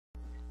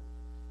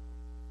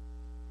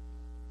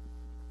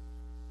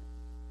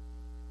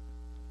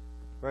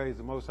Praise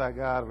the Most High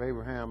God of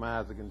Abraham,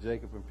 Isaac, and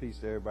Jacob, and peace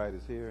to everybody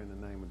that's here in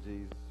the name of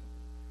Jesus.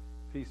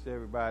 Peace to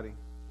everybody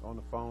on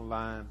the phone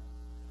line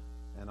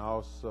and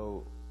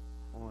also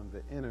on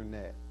the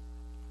internet.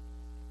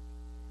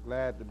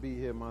 Glad to be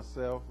here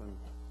myself and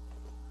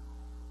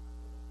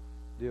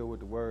deal with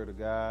the Word of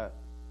God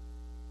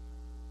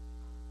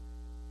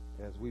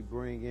as we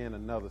bring in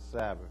another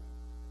Sabbath.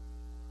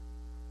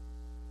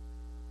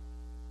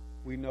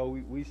 We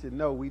should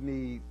know we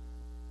need,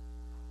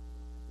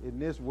 in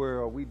this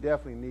world, we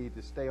definitely need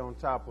to stay on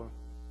top of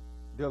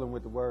dealing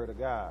with the Word of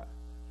God,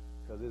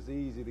 because it's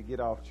easy to get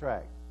off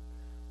track.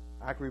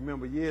 I can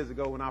remember years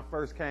ago when I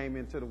first came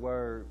into the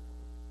Word,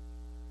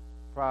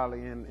 probably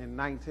in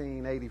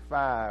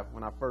 1985,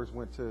 when I first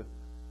went to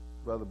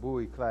Brother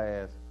Bowie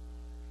class.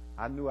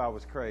 I knew I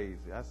was crazy.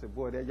 I said,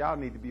 boy, y'all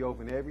need to be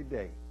open every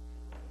day,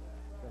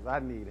 because I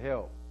need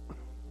help.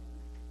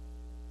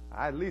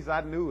 At least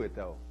I knew it,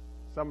 though.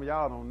 Some of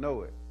y'all don't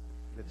know it,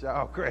 that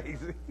y'all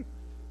crazy.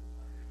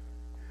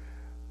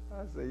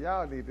 I said,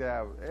 y'all need to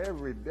have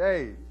every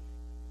day,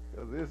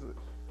 because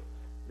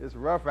it's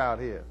rough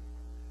out here.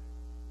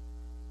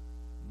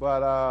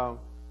 But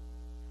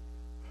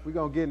we're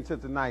going to get into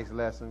tonight's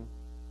lesson,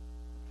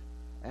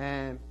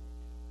 and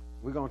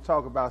we're going to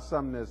talk about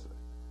something that's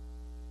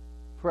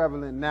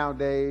prevalent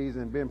nowadays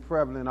and been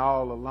prevalent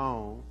all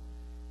along,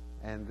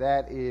 and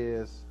that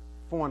is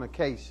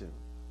fornication.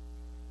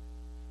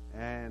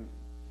 And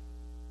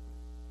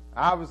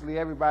obviously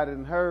everybody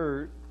done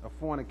heard of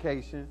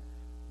fornication,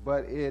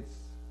 but it's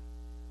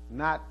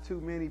not too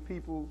many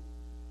people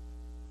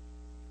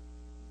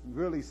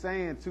really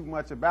saying too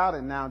much about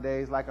it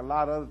nowadays, like a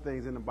lot of other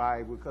things in the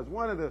Bible, because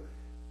one of the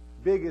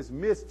biggest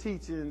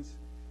misteachings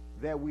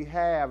that we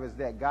have is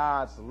that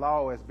God's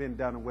law has been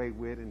done away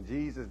with and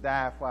Jesus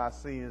died for our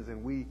sins,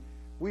 and we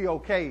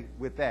okay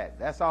with that.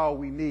 That's all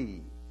we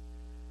need.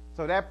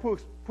 So that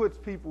puts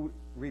people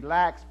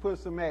relaxed,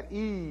 puts them at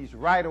ease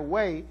right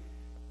away,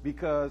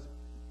 because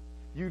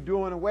you're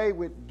doing away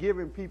with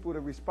giving people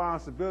the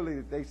responsibility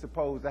that they're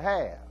supposed to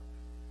have.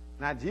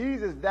 Now,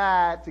 Jesus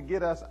died to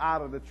get us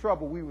out of the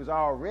trouble we was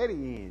already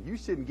in. You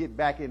shouldn't get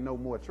back in no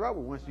more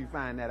trouble once you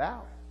find that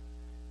out.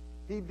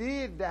 He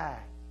did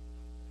die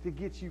to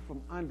get you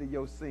from under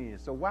your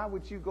sins. So why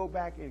would you go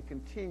back and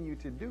continue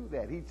to do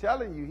that? He's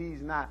telling you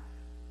he's not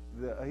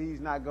the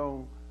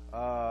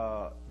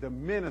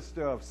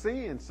minister of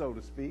sin, so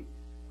to speak.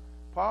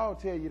 Paul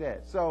tell you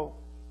that. So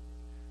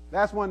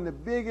that's one of the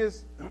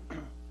biggest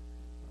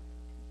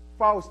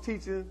false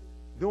teaching,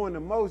 doing the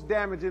most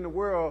damage in the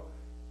world,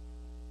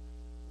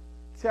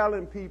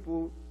 telling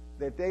people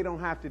that they don't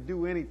have to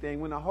do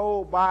anything when the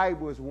whole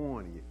Bible is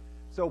warning you.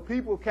 So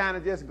people kind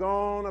of just go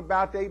on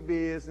about their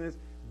business,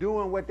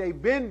 doing what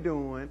they've been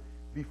doing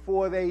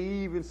before they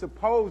even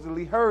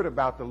supposedly heard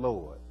about the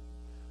Lord.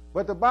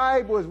 But the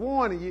Bible is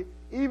warning you,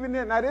 even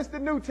then. Now, this is the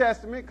New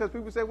Testament, because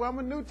people say, well, I'm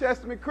a New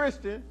Testament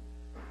Christian.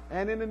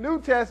 And in the New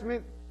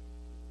Testament,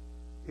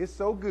 it's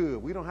so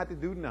good. We don't have to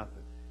do nothing.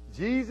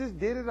 Jesus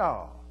did it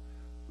all.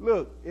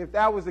 Look, if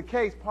that was the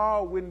case,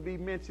 Paul wouldn't be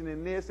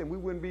mentioning this, and we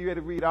wouldn't be able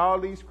to read all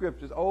these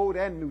scriptures, Old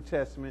and New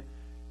Testament,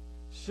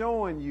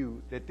 showing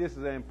you that this is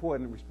an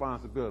important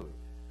responsibility.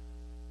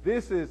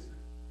 This is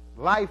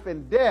life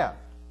and death.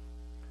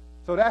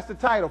 So that's the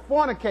title,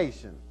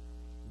 Fornication,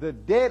 the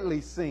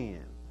Deadly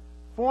Sin.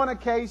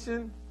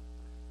 Fornication,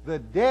 the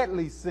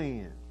Deadly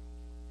Sin.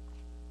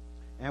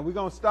 And we're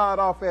going to start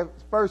off at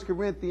 1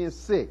 Corinthians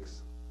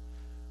 6.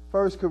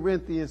 1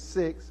 Corinthians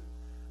 6.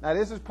 Now,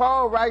 this is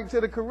Paul writing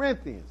to the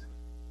Corinthians.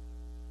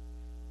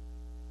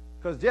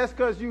 Because just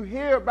because you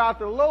hear about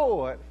the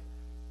Lord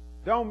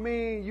don't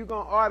mean you're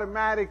going to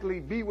automatically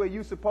be where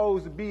you're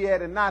supposed to be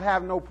at and not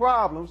have no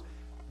problems.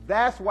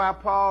 That's why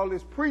Paul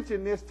is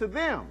preaching this to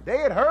them. They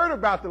had heard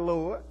about the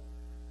Lord,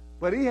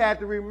 but he had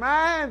to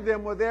remind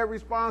them of their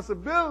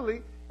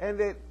responsibility and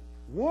that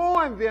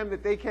warn them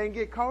that they can't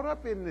get caught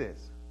up in this.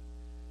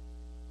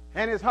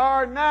 And it's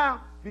hard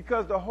now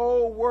because the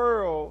whole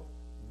world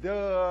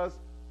does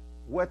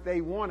what they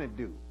want to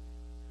do.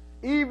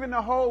 Even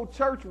the whole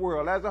church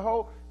world as a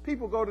whole,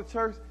 people go to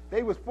church,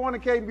 they was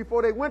fornicating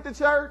before they went to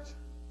church,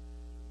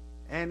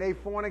 and they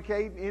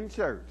fornicate in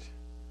church,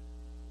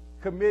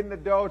 committing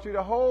adultery,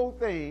 the whole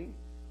thing.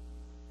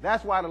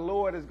 That's why the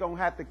Lord is going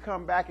to have to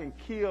come back and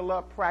kill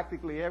up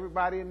practically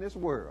everybody in this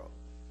world,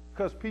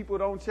 because people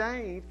don't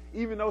change,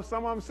 even though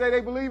some of them say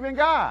they believe in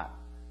God.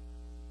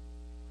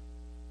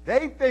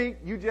 They think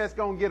you just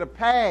going to get a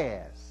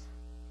pass.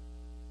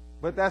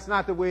 But that's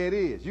not the way it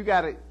is. You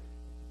got to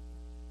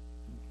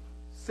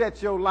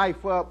set your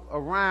life up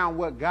around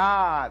what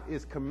God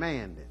is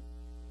commanding.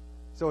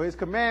 So his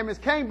commandments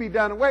can't be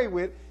done away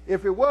with.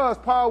 If it was,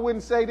 Paul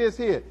wouldn't say this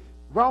here.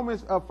 1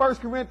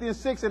 Corinthians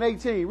 6 and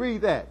 18.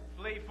 Read that.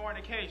 Flee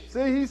fornication.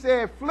 See, he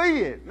said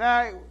flee it.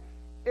 Now,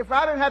 if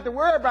I didn't have to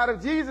worry about it,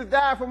 if Jesus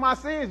died for my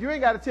sins, you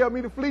ain't got to tell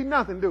me to flee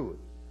nothing, do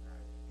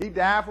it. He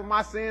died for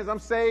my sins. I'm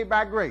saved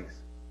by grace.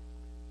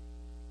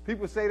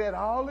 People say that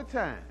all the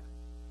time.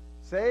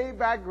 Saved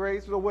by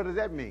grace. So what does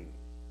that mean?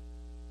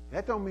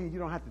 That don't mean you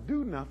don't have to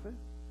do nothing.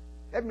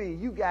 That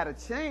means you got a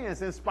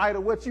chance in spite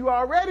of what you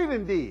already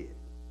done did.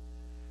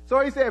 So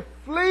he said,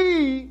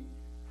 flee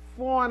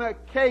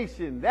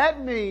fornication.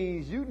 That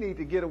means you need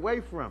to get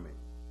away from it.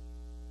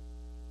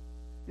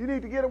 You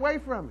need to get away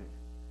from it.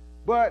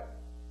 But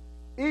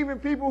even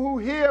people who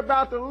hear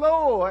about the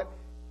Lord,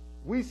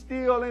 we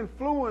still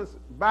influenced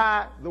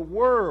by the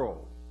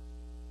world.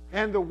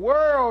 And the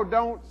world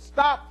don't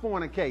stop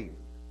fornicating.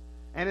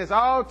 And it's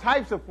all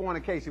types of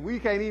fornication. We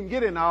can't even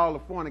get into all the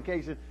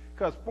fornication,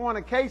 because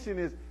fornication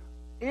is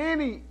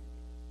any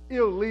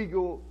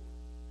illegal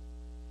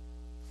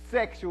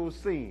sexual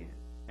sin.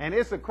 And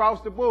it's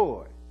across the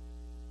board.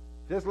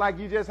 Just like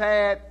you just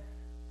had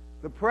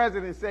the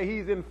president say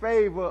he's in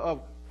favor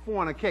of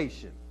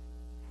fornication.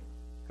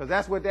 Because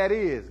that's what that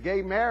is.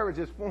 Gay marriage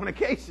is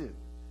fornication.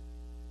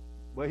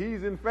 But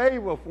he's in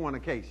favor of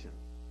fornication.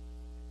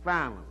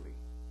 Finally.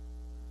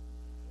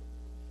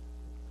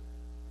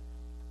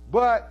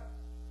 But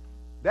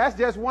that's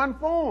just one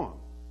form.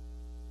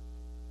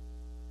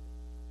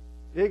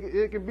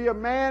 It can be a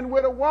man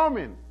with a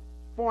woman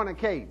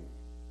fornicating.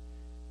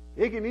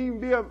 It can even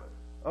be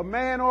a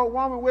man or a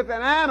woman with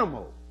an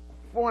animal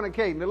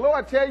fornicating. The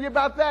Lord tell you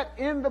about that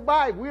in the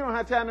Bible. We don't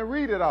have time to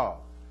read it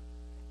all.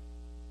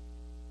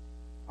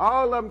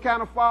 All of them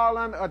kind of fall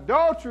under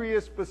adultery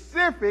is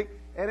specific,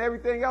 and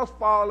everything else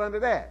fall under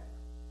that.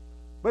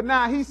 But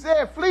now he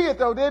said, flee it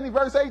though, didn't he?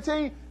 Verse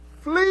 18,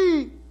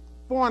 flee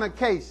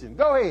fornication.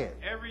 Go ahead.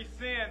 Every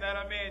sin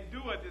that a man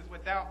doeth is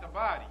without the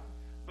body,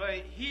 but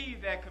he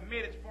that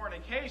committeth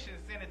fornication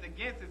sinneth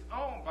against his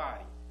own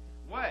body.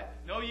 What?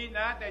 Know ye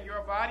not that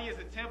your body is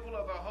a temple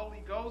of the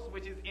Holy Ghost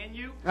which is in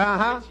you,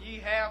 which ye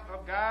have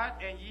of God,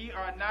 and ye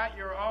are not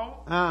your own?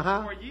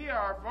 For ye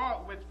are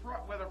bought with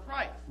a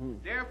price.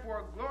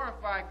 Therefore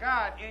glorify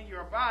God in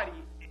your body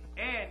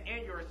and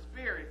in your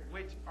spirit,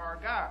 which are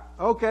God.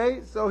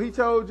 Okay, so he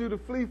told you to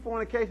flee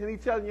fornication.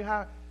 He's telling you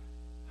how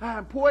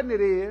important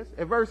it is.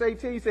 In verse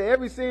 18, he said,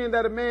 every sin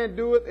that a man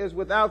doeth is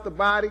without the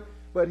body,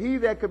 but he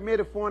that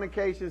committeth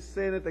fornication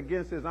sinneth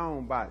against his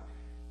own body.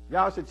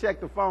 Y'all should check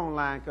the phone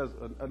line, because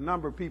a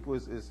number of people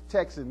is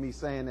texting me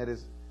saying that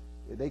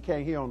they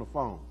can't hear on the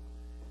phone.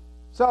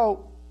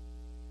 So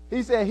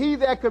he said, he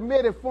that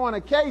committed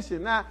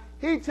fornication. Now,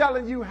 he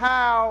telling you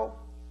how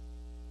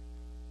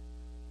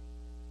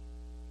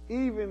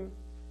even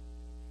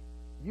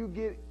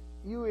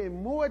you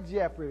in more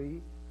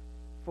jeopardy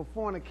for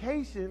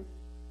fornication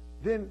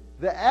than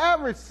the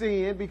average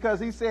sin, because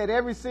he said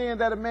every sin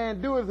that a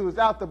man doeth is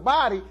out the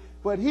body,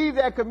 but he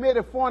that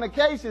committed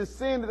fornication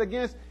sinned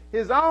against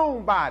his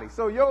own body.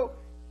 So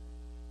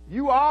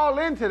you all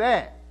into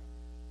that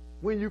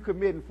when you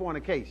committing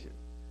fornication.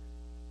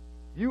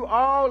 You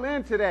all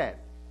into that.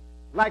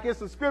 Like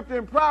it's a scripture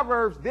in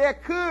Proverbs, there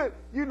could,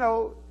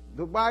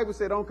 the Bible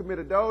said don't commit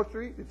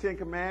adultery, the 10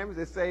 Commandments,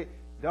 they say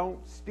don't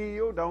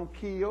steal, don't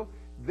kill.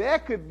 There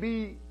could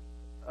be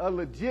a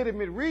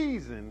legitimate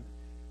reason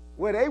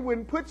where they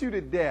wouldn't put you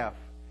to death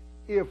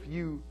if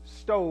you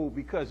stole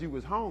because you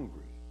was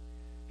hungry.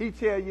 He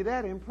tell you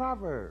that in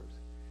Proverbs.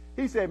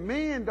 He said,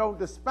 men don't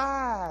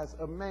despise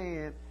a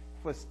man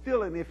for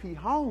stealing if he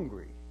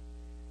hungry.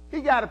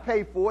 He got to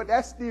pay for it.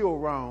 That's still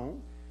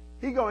wrong.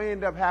 He going to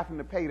end up having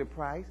to pay the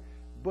price.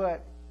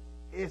 But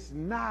it's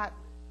not,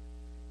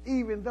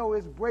 even though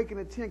it's breaking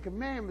the 10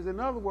 Commandments. In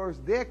other words,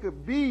 there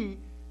could be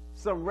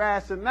some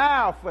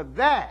rationale for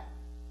that.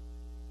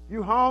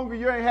 You hungry,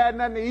 you ain't had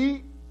nothing to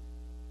eat.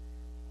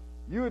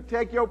 You would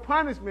take your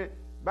punishment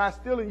by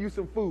stealing you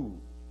some food.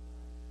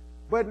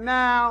 But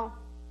now,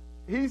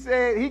 he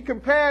said, he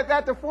compared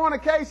that to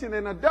fornication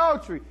and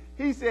adultery.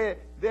 He said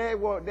there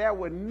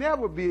would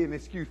never be an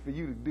excuse for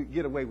you to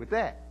get away with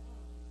that.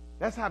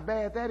 That's how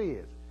bad that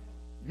is.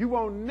 You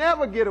won't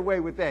never get away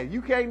with that.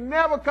 You can't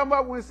never come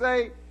up and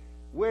say,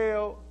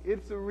 well,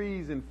 it's a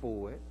reason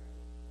for it.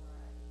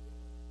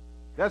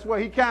 That's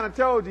what he kind of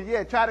told you.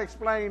 Yeah, try to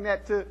explain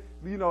that to,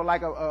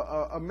 like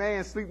a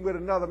man sleeping with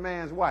another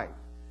man's wife.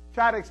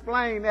 Try to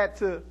explain that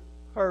to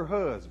her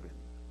husband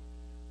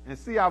and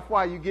see how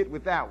far you get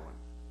with that one.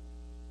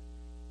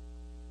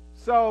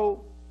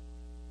 So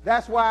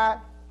that's why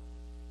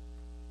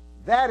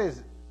that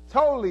is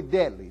totally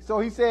deadly. So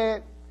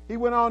he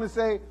went on to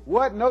say,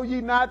 what? Know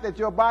ye not that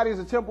your body is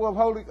a temple of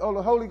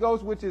the Holy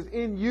Ghost, which is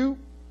in you,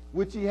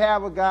 which ye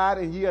have of God,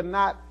 and ye are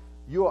not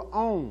your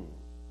own?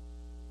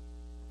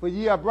 For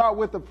ye are brought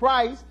with a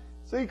price.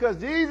 See, because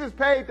Jesus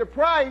paid the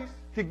price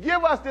to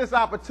give us this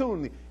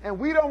opportunity, and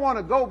we don't want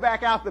to go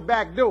back out the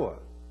back door.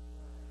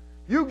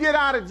 You get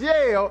out of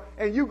jail,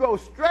 and you go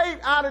straight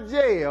out of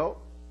jail.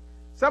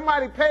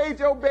 Somebody paid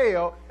your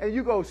bail, and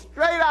you go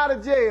straight out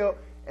of jail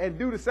and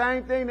do the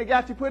same thing they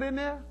got you put in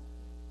there?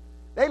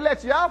 They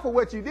let you out for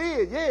what you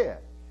did, yeah.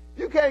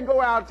 You can't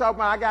go out and talk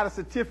about, I got a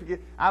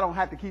certificate, I don't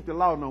have to keep the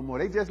law no more.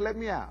 They just let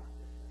me out.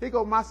 Here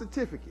go my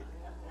certificate.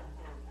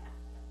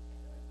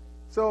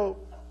 So,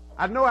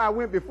 I know I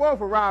went before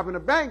for robbing a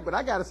bank, but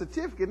I got a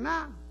certificate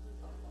now.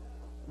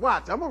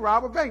 Watch, I'm going to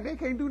rob a bank. They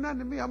can't do nothing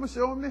to me. I'm going to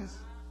show them this.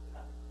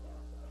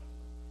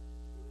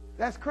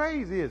 That's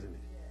crazy, isn't it?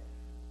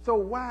 So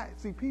why?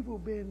 See, people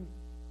been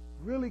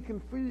really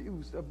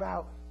confused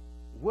about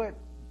what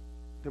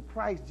the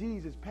price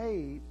Jesus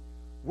paid,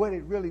 what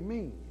it really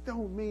means. It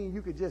don't mean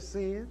you could just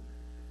sin.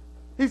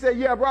 He said,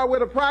 "You are brought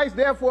with a price,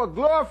 therefore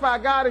glorify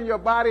God in your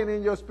body and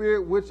in your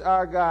spirit, which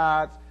are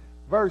God's."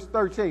 Verse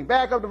 13.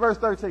 Back up to verse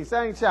 13,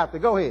 same chapter.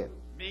 Go ahead.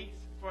 Meats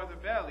for the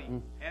belly,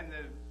 and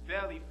the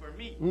belly for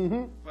meat.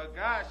 But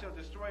God shall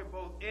destroy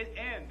both it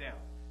and them.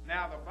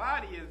 Now the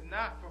body is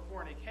not for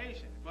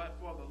fornication, but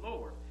for the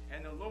Lord,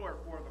 and the Lord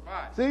for the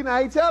body. See,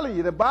 now he's telling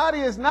you, the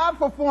body is not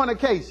for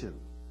fornication,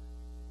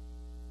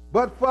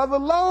 but for the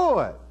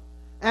Lord,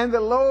 and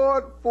the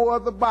Lord for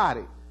the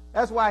body.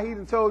 That's why he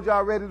done told you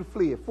already to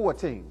flee at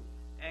 14.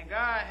 And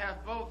God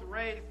hath both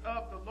raised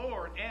up the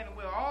Lord, and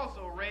will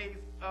also raise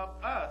up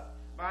us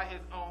by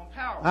his own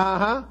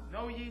power.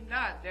 Know ye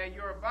not that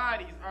your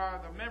bodies are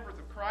the members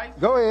of Christ?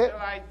 Go ahead. Shall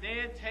I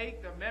then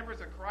take the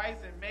members of Christ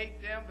and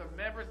make them the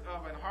members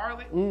of an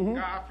harlot?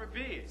 God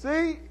forbid.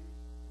 See,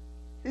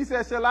 he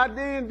said, shall I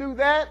then do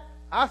that?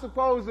 I'm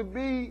supposed to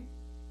be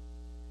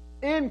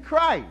in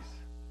Christ.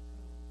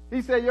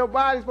 He said, your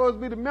body's supposed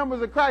to be the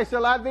members of Christ.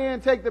 Shall I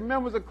then take the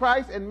members of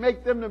Christ and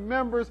make them the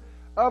members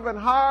of an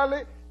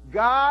harlot?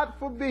 God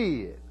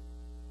forbid.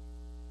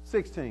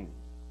 16.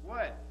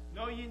 What?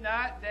 Know ye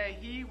not that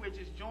he which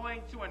is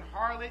joined to an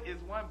harlot is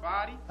one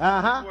body?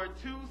 For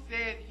two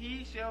said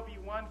he shall be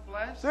one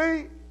flesh.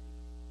 See,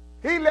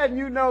 he letting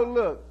you know,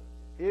 look,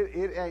 it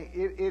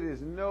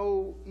is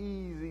no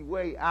easy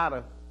way out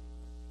of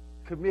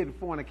committing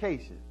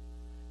fornication.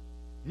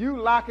 You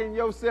locking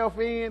yourself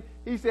in.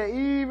 He said,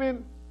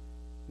 even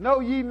know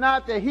ye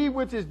not that he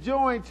which is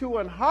joined to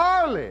an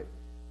harlot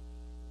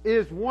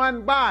is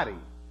one body.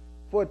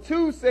 For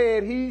two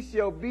said he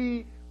shall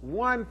be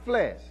one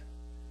flesh.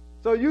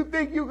 So you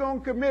think you're going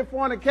to commit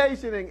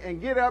fornication and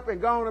get up and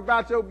go on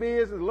about your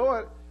business?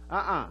 Lord,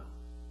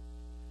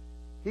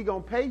 He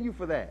going to pay you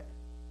for that.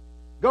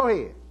 Go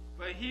ahead.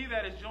 But he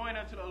that is joined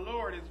unto the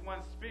Lord is one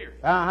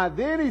spirit.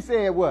 Then he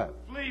said what?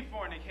 Flee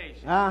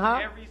fornication.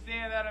 Every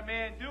sin that a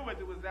man doeth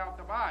is without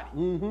the body.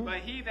 But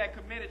he that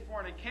committed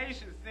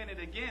fornication sinneth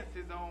against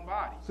his own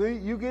body. See,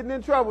 you getting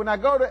in trouble. Now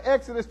go to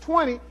Exodus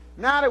 20.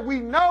 Now that we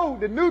know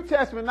the New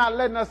Testament not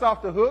letting us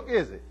off the hook,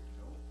 is it?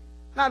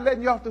 Not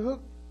letting you off the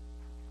hook.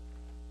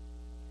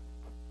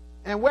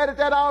 And where did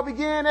that all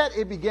begin at?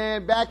 It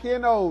began back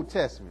in the Old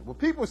Testament. Well,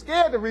 people are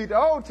scared to read the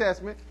Old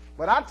Testament,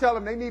 but I tell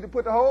them they need to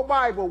put the whole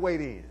Bible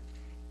weight in.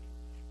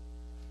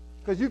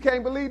 Because you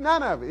can't believe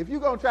none of it. If you're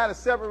going to try to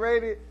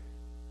separate it,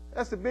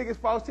 that's the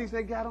biggest false teaching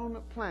they got on the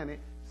planet,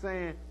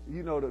 saying,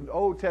 you know, the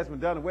Old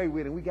Testament done away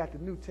with and we got the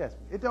New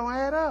Testament. It don't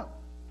add up.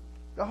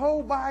 The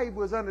whole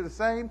Bible is under the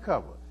same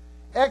cover.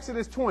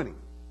 Exodus 20.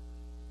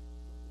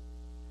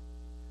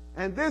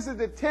 And this is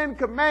the 10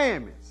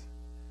 Commandments.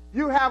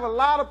 You have a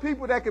lot of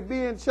people that could be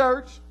in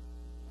church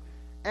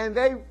and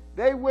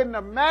they wouldn't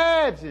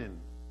imagine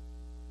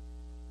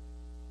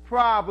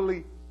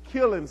probably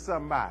killing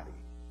somebody.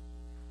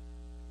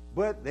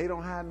 But they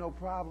don't have no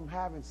problem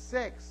having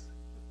sex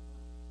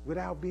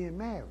without being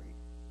married.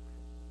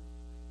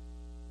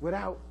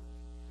 Without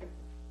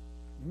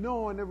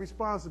knowing the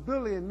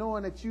responsibility and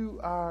knowing that you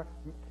are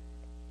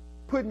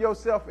putting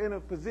yourself in a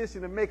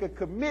position to make a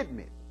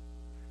commitment.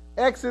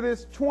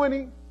 Exodus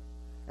 20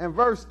 and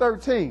verse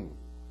 13.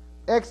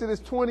 Exodus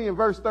 20 and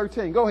verse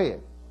 13. Go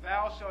ahead.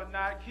 Thou shalt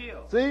not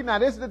kill. See, now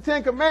this is the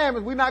 10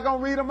 Commandments. We're not going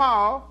to read them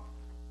all,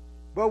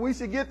 but we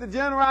should get the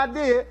general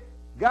idea.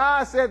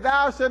 God said,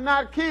 thou shalt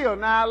not kill.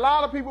 Now, a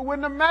lot of people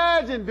wouldn't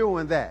imagine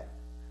doing that.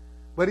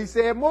 But he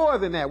said more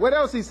than that. What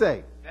else he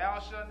say? Thou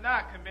shalt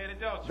not commit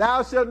adultery.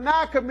 Thou shalt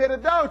not commit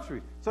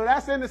adultery. So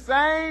that's in the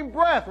same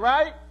breath,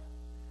 right?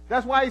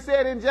 That's why he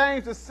said in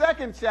James, the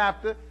 2nd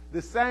chapter,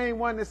 the same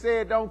one that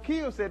said don't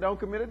kill said don't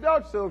commit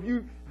adultery. So if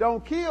you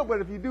don't kill, but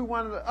if you do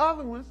one of the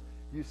other ones,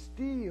 you're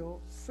still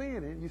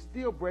sinning. You're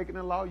still breaking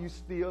the law. You're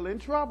still in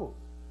trouble.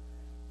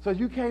 So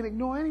you can't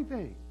ignore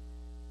anything.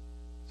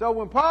 So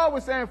when Paul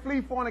was saying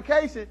flee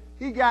fornication,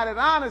 he got it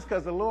honest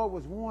because the Lord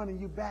was warning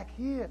you back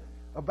here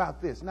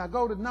about this. Now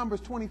go to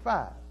Numbers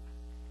 25.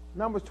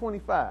 Numbers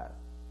 25.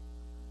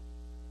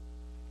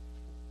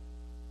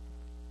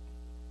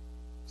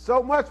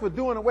 So much for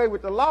doing away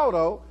with the law,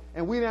 though,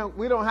 and we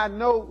don't have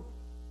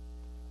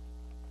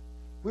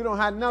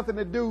nothing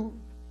to do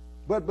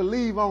but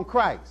believe on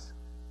Christ.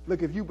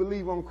 Look, if you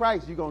believe on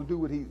Christ, you're going to do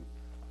what he's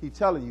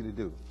telling you to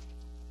do.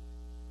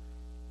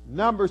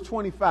 Numbers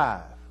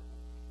 25.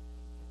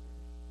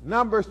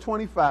 Numbers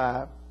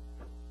 25.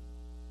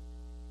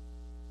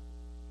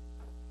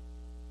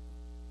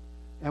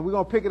 And we're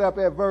going to pick it up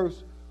at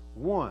verse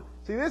 1.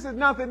 See, this is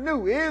nothing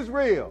new.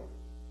 Israel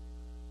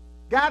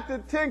got the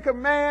 10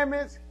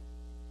 Commandments,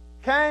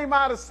 came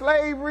out of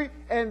slavery,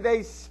 and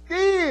they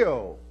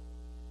still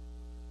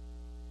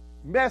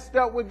messed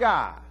up with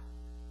God.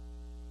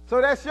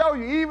 So that shows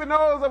you, even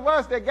those of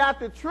us that got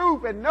the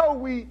truth and know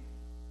we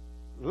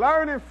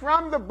learning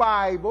from the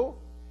Bible,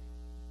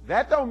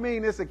 that don't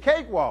mean it's a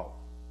cakewalk.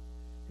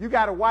 You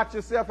got to watch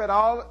yourself at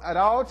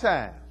all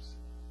times.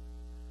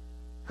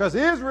 Because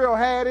Israel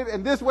had it,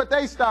 and this is what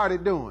they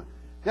started doing.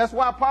 That's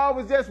why Paul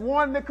was just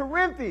warning the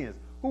Corinthians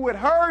who had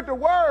heard the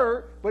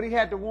word, but he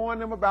had to warn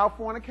them about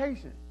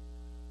fornication.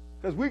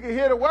 Because we could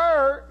hear the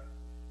word,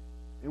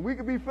 and we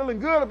could be feeling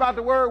good about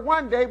the word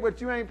one day,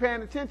 but you ain't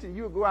paying attention.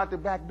 You'll go out the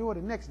back door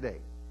the next day.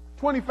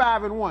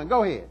 25:1.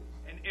 Go ahead.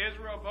 And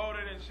Israel abode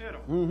in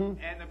Shittim,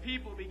 and the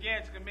people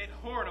began to commit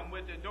whoredom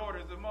with the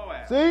daughters of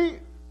Moab. See?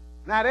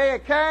 Now they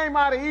had came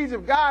out of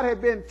Egypt. God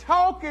had been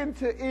talking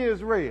to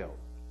Israel.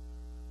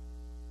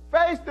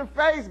 Face to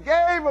face,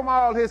 gave them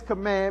all his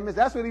commandments.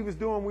 That's what he was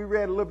doing. We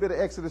read a little bit of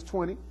Exodus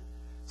 20.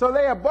 So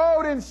they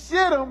abode in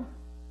Shittim,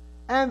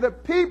 and the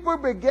people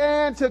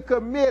began to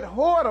commit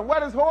whoredom.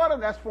 What is whoredom?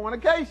 That's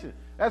fornication.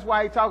 That's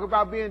why he talked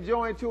about being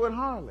joined to an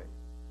harlot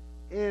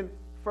in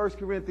 1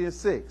 Corinthians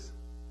 6.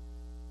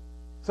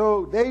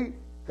 So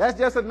that's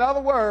just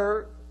another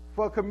word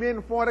for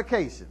committing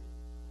fornication.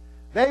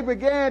 They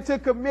began to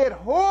commit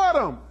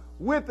whoredom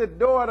with the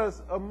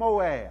daughters of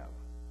Moab.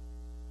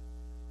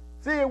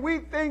 See, and we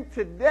think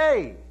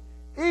today,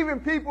 even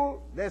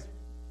people that's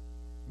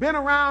been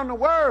around the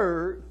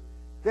word,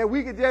 that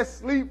we could just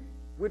sleep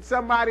with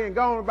somebody and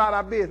go on about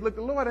our business. Look,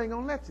 the Lord ain't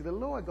going to let you. The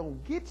Lord going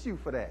to get you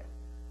for that.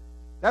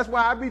 That's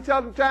why I be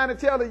trying to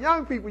tell the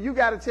young people, you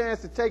got a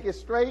chance to take it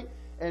straight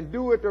and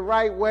do it the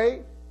right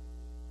way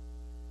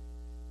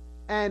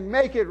and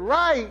make it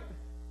right.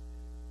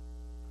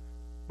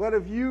 But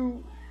if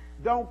you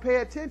don't pay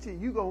attention,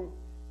 you're going to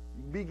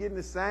be getting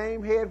the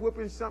same head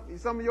whooping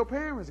some of your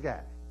parents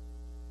got.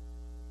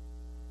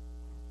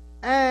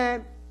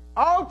 And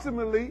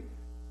ultimately,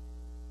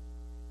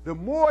 the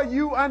more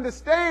you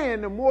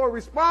understand, the more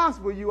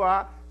responsible you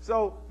are.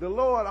 So the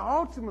Lord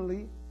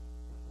ultimately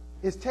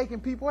is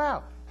taking people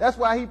out. That's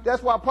why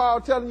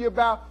Paul telling you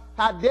about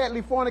how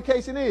deadly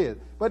fornication is.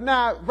 But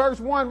now, verse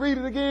 1, read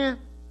it again.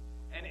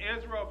 And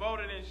Israel abode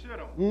in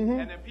Shittim,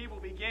 and the people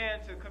began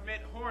to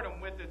commit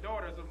whoredom with the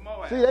daughters of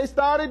Moab. See, they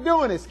started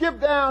doing it.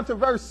 Skip down to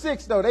verse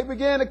 6, though. They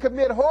began to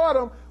commit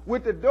whoredom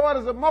with the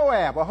daughters of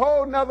Moab, a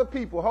whole nother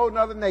people, a whole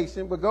nother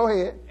nation. But go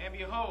ahead. And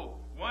behold,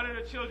 one of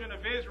the children of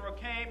Israel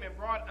came and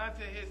brought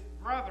unto his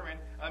brethren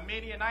a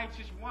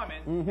Midianitish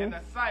woman in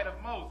the sight of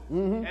Moses,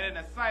 and in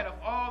the sight of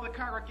all the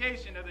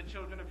congregation of the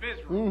children of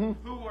Israel,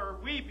 who were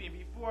weeping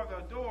before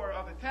the door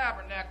of the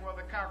tabernacle of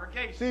the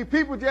congregation. See,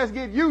 people just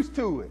get used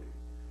to it.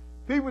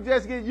 People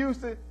just get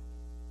used to it.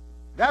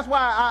 That's why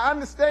I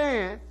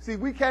understand. See,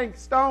 we can't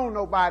stone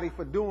nobody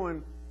for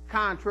doing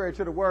contrary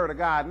to the word of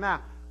God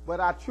now. But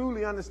I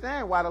truly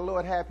understand why the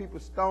Lord had people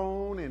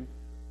stoned and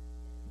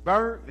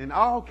burnt and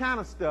all kind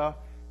of stuff,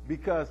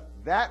 because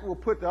that will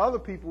put the other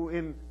people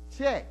in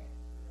check.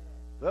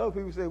 The other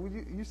people say, well,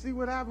 you see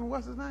what happened?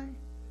 What's his name?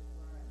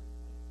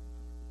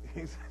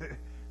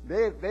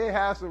 They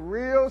have some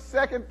real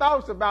second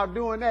thoughts about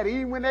doing that,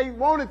 even when they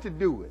wanted to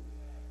do it.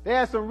 They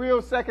had some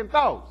real second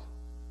thoughts.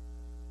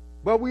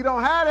 But we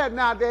don't have that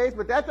nowadays,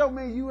 but that don't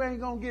mean you ain't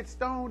going to get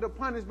stoned or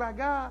punished by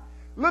God.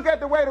 Look at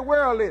the way the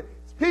world is.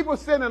 People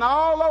sinning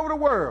all over the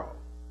world.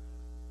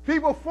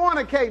 People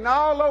fornicating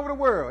all over the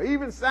world.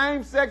 Even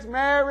same-sex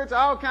marriage,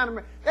 all kind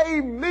of they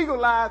even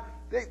legalize.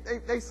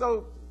 They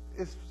so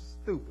it's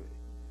stupid.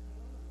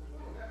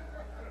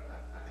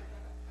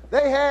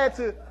 They had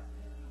to,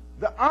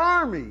 the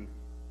army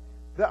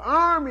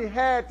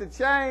had to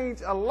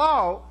change a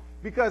law,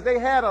 because they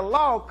had a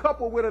law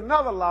coupled with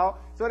another law.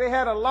 So they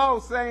had a law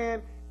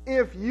saying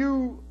if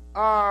you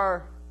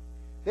are,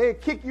 they'd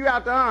kick you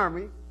out the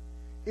army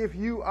if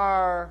you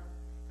are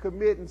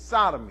committing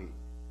sodomy.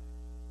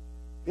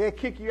 They'd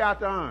kick you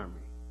out the army.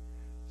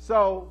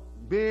 So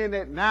being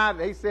that now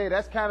they say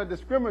that's kind of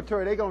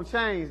discriminatory, they're going to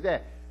change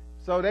that.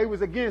 So they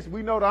was against,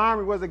 we know the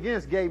army was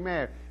against gay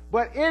marriage.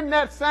 But in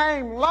that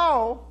same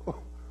law,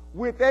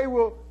 where they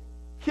will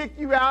kick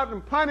you out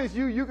and punish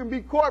you, you can be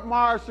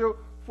court-martialed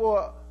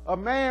for a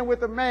man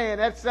with a man,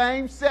 that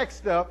same sex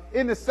stuff.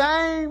 In the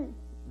same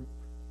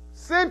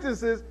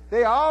sentences,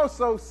 they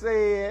also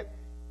said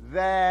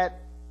that,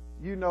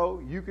 you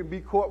know, you can be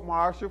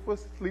court-martialed for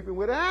sleeping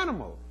with an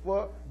animal,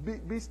 for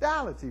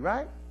bestiality,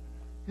 right?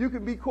 You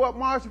can be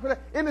court-martialed for that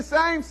in the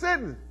same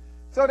sentence.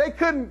 So they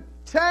couldn't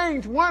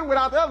change one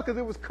without the other, because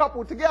it was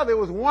coupled together. It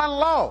was one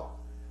law.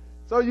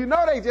 So you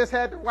know they just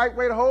had to wipe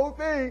away the whole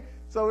thing.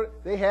 So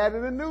they had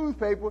in the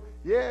newspaper,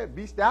 yeah,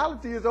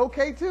 bestiality is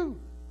okay too.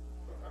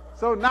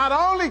 So not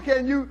only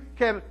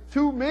can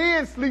two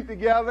men sleep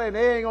together and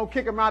they ain't gonna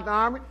kick them out the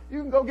army,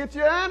 you can go get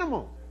your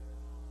animal.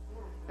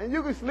 And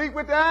you can sleep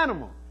with the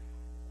animal.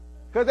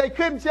 Because they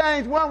couldn't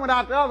change one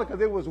without the other,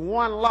 because it was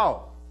one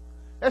law.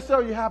 That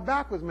shows you how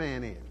backwards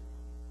man is.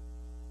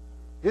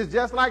 It's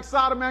just like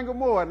Sodom and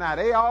Gomorrah now.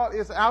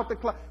 It's out the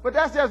clock. But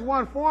that's just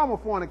one form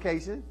of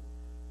fornication.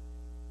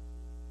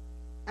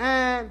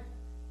 And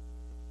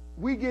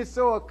we get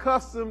so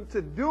accustomed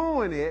to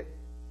doing it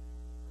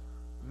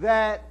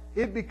that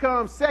it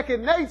becomes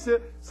second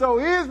nature. So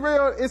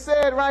Israel, it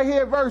said right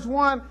here, verse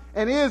 1,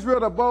 and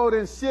Israel abode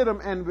in Shittim,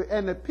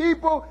 and the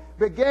people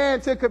began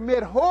to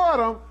commit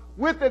whoredom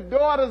with the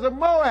daughters of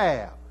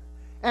Moab.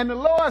 And the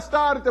Lord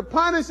started to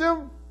punish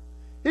them.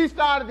 He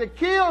started to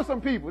kill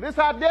some people. This is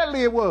how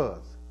deadly it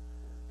was.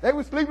 They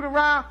were sleeping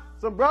around.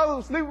 Some brothers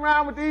were sleeping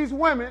around with these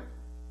women.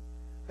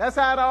 That's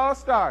how it all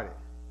started.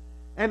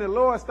 And the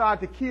Lord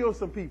started to kill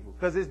some people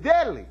because it's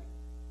deadly.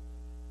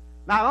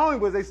 Not only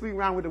was they sleeping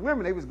around with the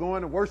women, they was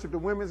going to worship the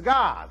women's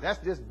gods.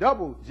 That's just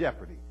double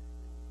jeopardy.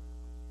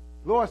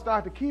 The Lord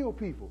started to kill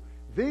people.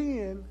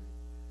 Then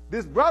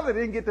this brother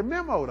didn't get the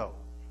memo, though.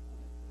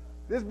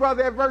 This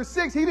brother at verse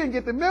 6, he didn't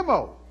get the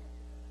memo.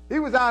 He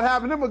was out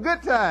having them a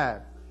good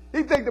time.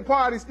 He think the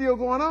party's still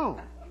going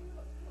on.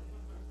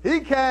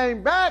 He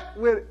came back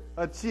with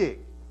a chick.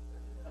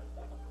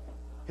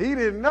 He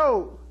didn't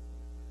know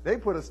they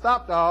put a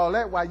stop to all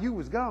that while you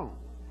was gone.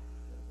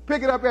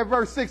 Pick it up at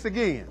verse 6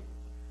 again.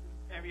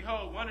 And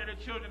behold, one of the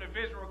children of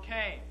Israel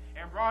came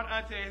and brought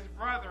unto his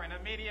brethren a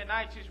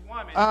Midianitish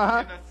woman in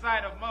the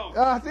sight of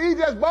Moses. See, he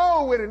just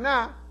bold with it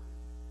now.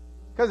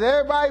 Because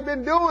everybody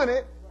been doing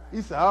it.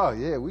 He said, oh,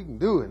 yeah, we can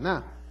do it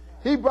now.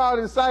 He brought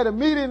in sight a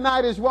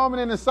Midianitish woman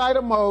in the sight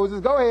of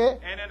Moses. Go ahead.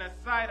 And in the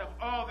sight of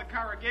all the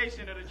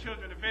congregation of the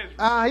children of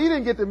Israel. He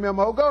didn't get the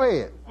memo. Go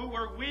ahead. Who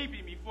were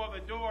weeping before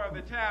the door of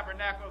the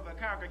tabernacle of the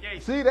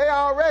congregation. See,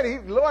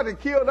 the Lord had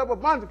killed up a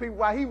bunch of people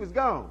while he was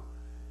gone.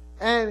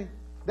 And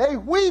they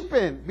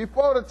weeping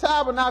before the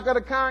tabernacle of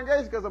the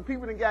congregation because some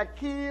people that got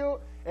killed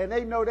and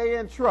they know they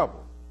in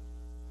trouble.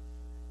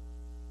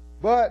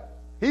 But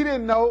he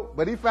didn't know,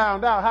 but he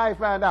found out. How he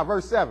found out?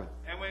 Verse 7.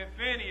 And when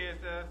Phinehas,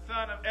 the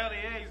son of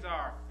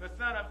Eleazar, the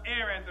son of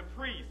Aaron, the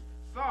priest,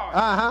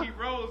 saw it, he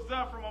rose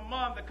up from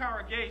among the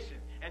congregation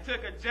and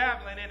took a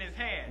javelin in his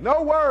hand.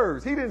 No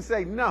words. He didn't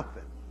say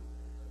nothing.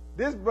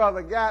 This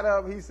brother got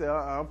up. He said,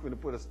 I'm going to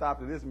put a stop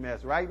to this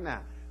mess right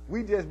now.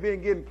 We just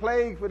been getting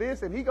plagued for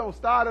this, and he going to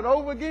start it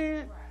over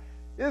again?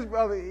 This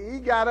brother, he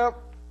got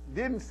up,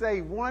 didn't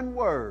say one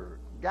word,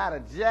 got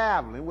a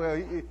javelin.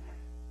 Well,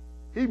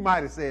 he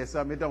might have said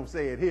something. It don't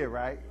say it here,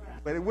 right?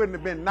 But it wouldn't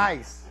have been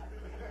nice.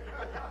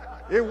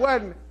 It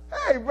wasn't,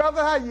 hey,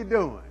 brother, how you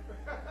doing?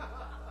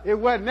 It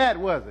wasn't that,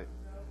 was it?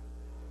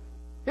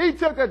 He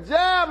took a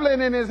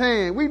javelin in his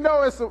hand. We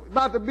know it's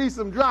about to be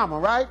some drama,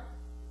 right?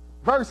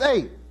 Verse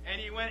 8. And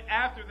he went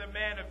after the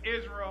man of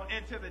Israel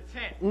into the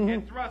tent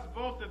and thrust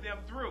both of them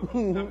through,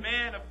 the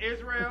man of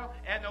Israel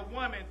and the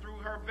woman through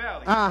her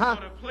belly.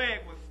 So the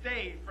plague was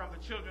stayed from the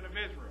children of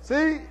Israel.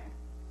 See,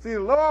 the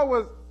Lord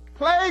was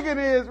plaguing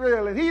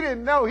Israel, and he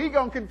didn't know. He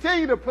going to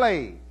continue to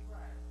plague.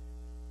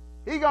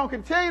 He going to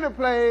continue to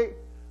plague,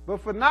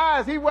 but for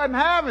Phinehas, he wasn't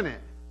having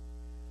it.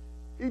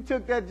 He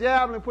took that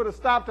javelin and put a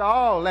stop to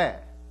all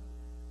that.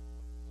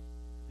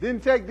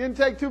 Didn't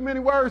take too many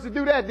words to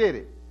do that, did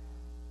it?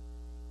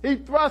 He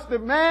thrust the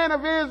man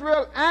of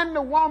Israel and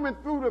the woman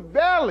through the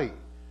belly,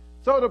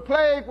 so the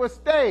plague was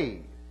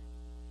stayed.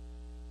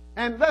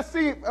 And let's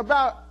see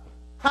about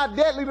how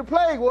deadly the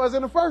plague was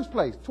in the first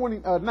place.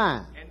 9.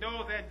 And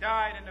those that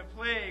died in the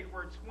plague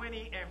were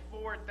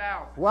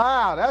 24,000.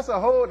 Wow,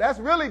 that's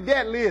really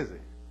deadly, is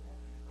it?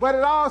 But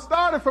it all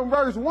started from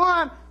verse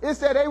 1. It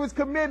said they was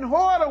committing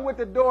whoredom with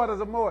the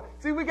daughters of Moab.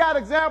 See, we got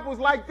examples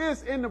like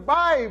this in the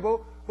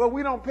Bible, but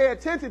we don't pay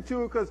attention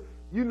to it because,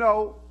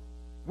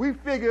 we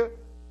figure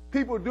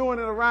people doing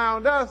it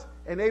around us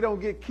and they don't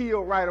get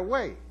killed right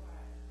away.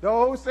 The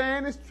old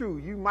saying is true.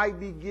 You might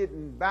be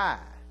getting by,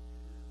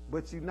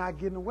 but you're not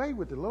getting away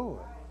with the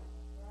Lord.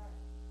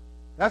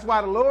 That's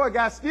why the Lord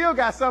still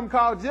got something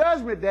called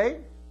Judgment Day.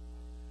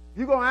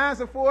 You're going to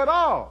answer for it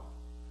all.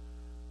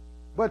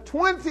 But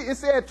it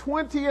said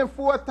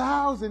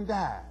 24,000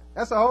 died.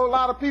 That's a whole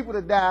lot of people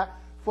that died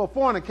for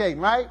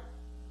fornicating, right?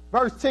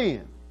 Verse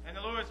 10. And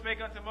the Lord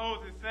spake unto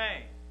Moses,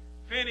 saying,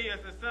 Phinehas,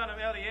 the son of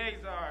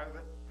Eleazar,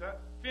 the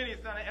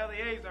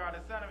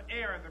son of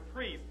Aaron, the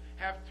priest,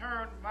 have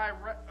turned my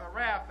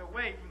wrath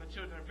away from the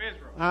children of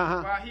Israel,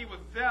 while he was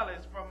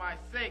zealous for my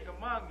sake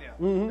among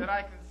them, that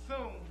I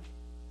consumed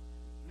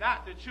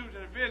not the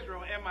children of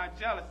Israel in my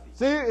jealousy.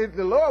 See,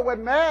 the Lord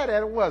wasn't mad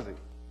at it, was he?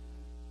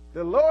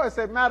 The Lord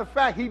said, matter of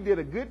fact, he did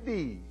a good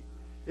deed.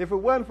 If it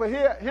wasn't for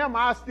him,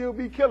 I'd still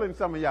be killing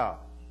some of y'all.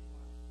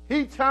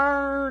 He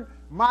turned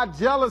my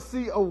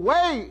jealousy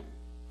away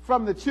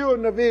from the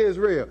children of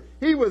Israel.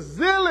 He was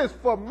zealous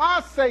for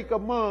my sake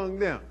among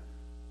them.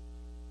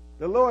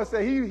 The Lord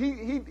said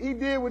he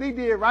did what he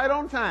did right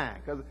on time,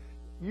 because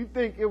you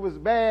think it was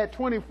bad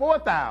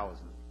 24,000.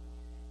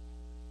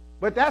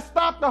 But that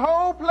stopped the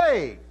whole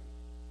plague.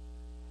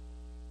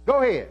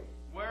 Go ahead.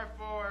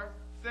 Wherefore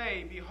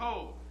say,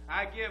 behold,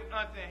 I give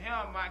unto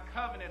him my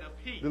covenant of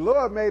peace. The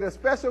Lord made a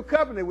special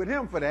covenant with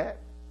him for that.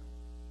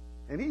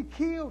 And he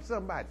killed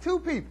somebody, 2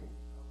 people.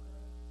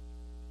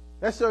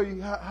 That shows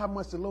you how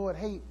much the Lord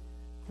hates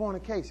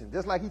fornication.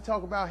 Just like he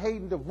talked about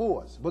hating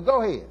divorce. But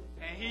go ahead.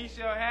 And he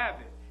shall have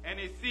it, and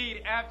his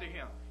seed after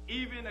him,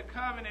 even the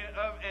covenant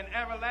of an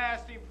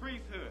everlasting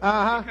priesthood,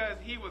 because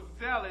he was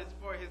zealous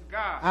for his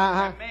God,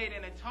 and made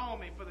an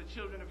atonement for the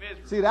children of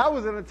Israel. See, that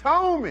was an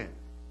atonement.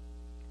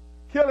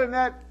 Killing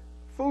that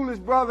foolish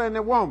brother and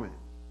the woman.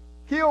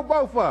 Kill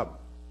both of them.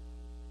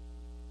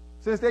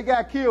 Since they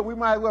got killed, we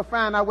might as well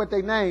find out what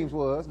their names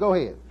was. Go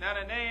ahead. Now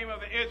the name of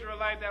the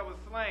Israelite that was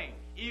slain,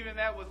 even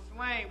that was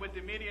slain with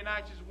the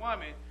Midianitish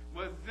woman,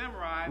 was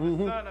Zimri,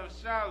 the son of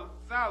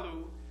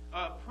Salu,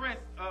 a prince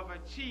of a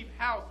chief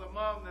house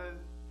among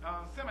the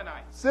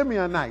Simeonites.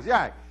 Simeonites,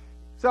 right.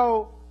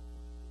 So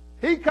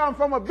he come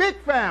from a big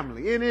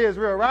family in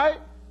Israel, right?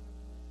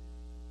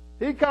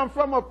 He come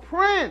from a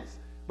prince.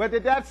 But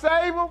did that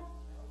save him?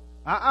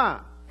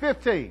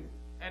 15.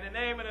 And the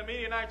name of the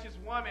Midianitish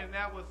woman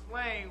that was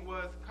slain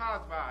was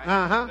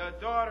Cosbi, the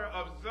daughter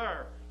of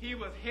Zer. He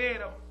was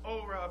head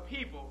over a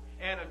people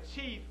and a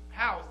chief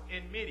house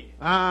in Midian.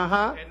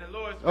 And the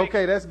Lord spake.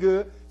 Okay, that's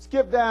good.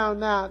 Skip down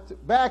now.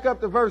 Back up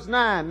to verse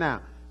 9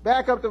 now.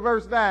 Back up to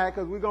verse 9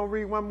 because we're going to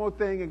read one more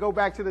thing and go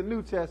back to the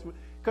New Testament.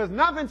 Because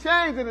nothing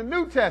changed in the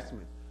New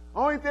Testament.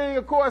 Only thing,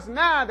 of course,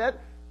 now that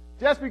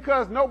just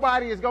because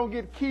nobody is going to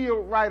get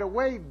killed right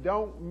away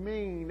don't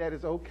mean that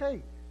it's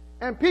okay.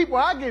 And people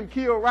are getting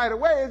killed right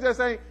away. It just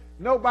ain't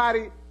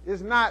nobody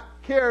is not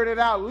carrying it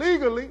out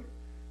legally.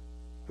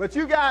 But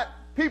you got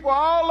people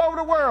all over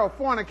the world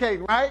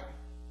fornicating, right?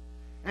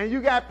 And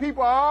you got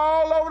people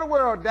all over the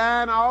world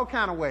dying all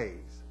kind of ways.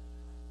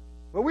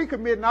 But we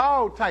committing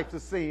all types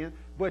of sin,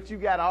 but you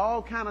got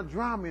all kind of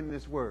drama in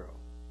this world.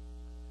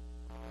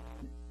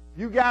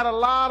 You got a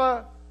lot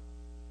of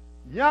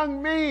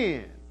young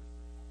men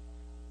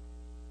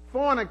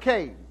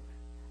fornicating.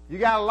 You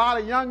got a lot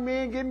of young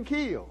men getting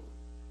killed.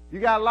 You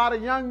got a lot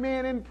of young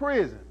men in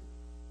prison.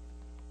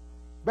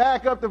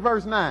 Back up to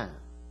verse 9.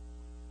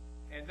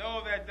 And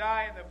those that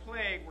died in the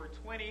plague were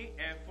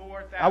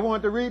 24,000. I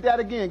want to read that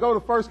again. Go to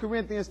 1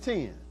 Corinthians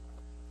 10.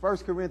 1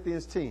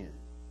 Corinthians 10.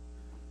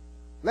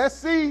 Let's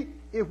see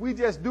if we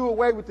just do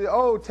away with the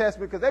Old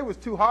Testament because they was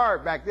too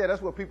hard back there.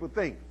 That's what people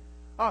think.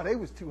 Oh, they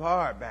was too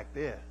hard back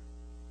there.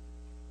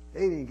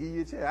 They didn't give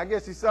you a chance.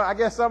 I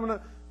guess some of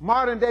the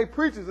modern day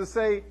preachers will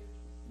say,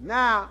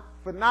 now,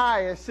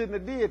 Phineas shouldn't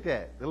have did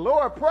that. The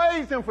Lord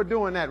praised him for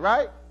doing that,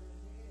 right?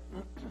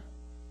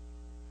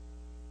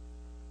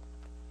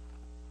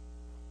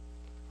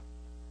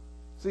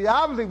 See,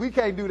 obviously we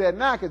can't do that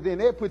now because then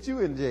they'll put you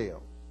in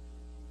jail.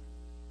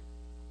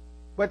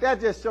 But that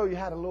just shows you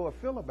how the Lord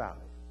feel about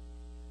it.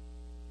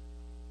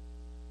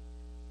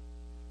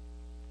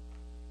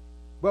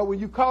 But when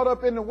you caught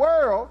up in the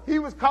world, he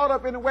was caught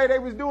up in the way they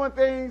was doing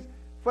things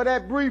for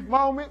that brief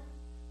moment,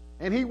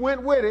 and he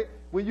went with it.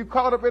 When you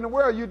caught up in the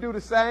world, you do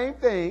the same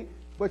thing,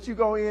 but you're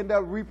going to end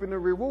up reaping the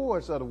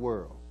rewards of the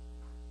world.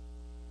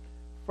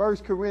 1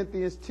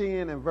 Corinthians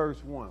 10 and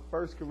verse 1.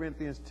 1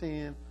 Corinthians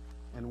 10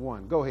 and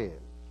 1. Go ahead.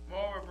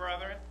 Moreover,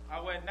 brethren, I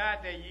would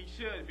not that ye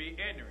should be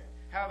ignorant,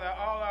 how that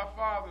all our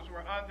fathers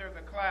were under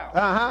the cloud,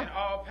 and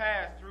all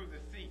passed through the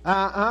sea.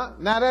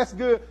 Now that's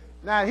good.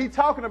 Now he's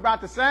talking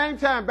about the same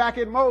time back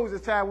in Moses'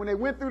 time when they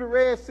went through the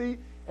Red Sea,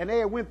 and they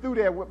had went through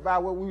there by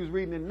what we was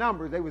reading in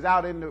Numbers. They was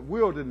out in the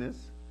wilderness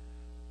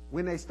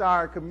when they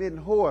started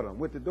committing whoredom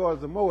with the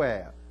daughters of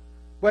Moab.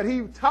 But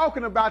he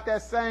talking about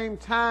that same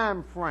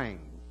time frame.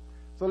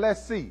 So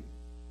let's see.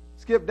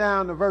 Skip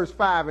down to verse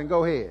 5 and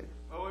go ahead.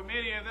 But with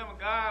many of them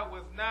God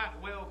was not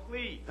well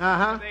pleased.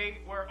 They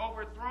were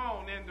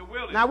overthrown in the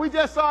wilderness. Now we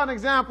just saw an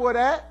example of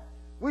that.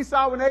 We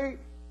saw when they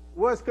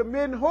was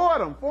committing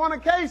whoredom,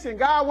 fornication,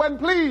 God wasn't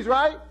pleased,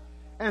 right?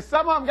 And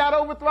some of them got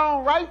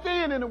overthrown right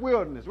then in the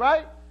wilderness,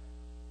 right?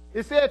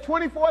 It said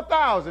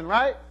 24,000,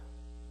 right?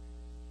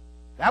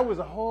 That was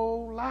a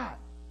whole lot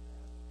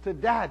to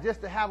die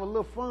just to have a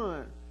little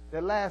fun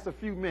that lasts a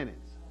few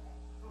minutes.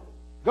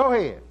 Go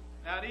ahead.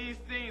 Now these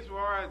things were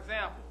our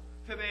example,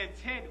 to the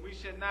intent we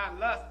should not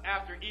lust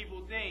after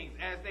evil things,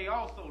 as they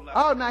also lust.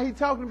 Oh, now he's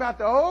talking about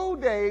the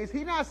old days.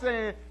 He's not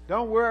saying,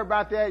 don't worry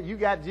about that, you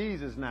got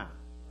Jesus now.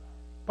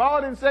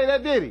 Paul didn't say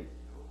that, did he?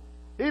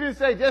 He didn't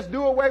say, just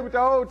do away with the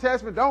Old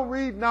Testament, don't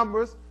read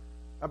Numbers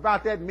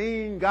about that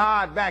mean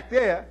God back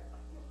there,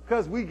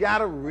 because we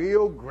got a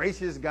real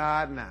gracious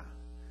God now.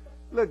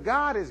 Look,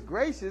 God is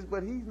gracious,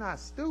 but he's not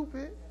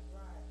stupid.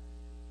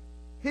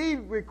 He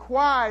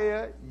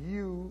requires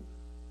you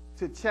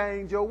to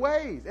change your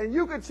ways. And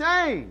you could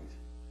change.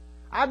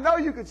 I know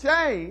you could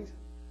change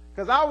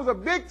because I was a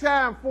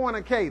big-time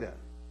fornicator.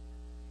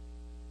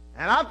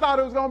 And I thought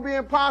it was going to be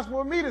impossible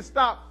for me to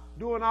stop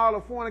doing all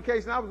the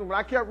fornication I was doing. But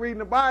I kept reading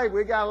the Bible.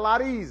 It got a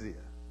lot easier.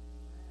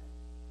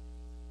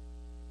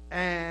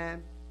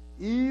 And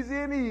easy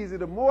and easy.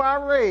 The more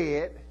I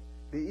read,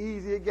 the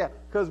easier it got.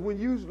 Because when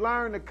you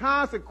learn the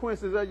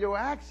consequences of your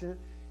action,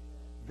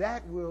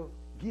 that will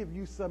give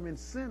you some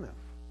incentive.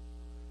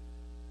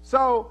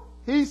 So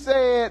he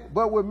said,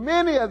 but with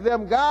many of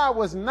them God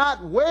was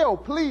not well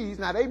pleased.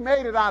 Now they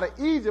made it out of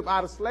Egypt,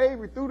 out of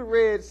slavery, through the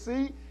Red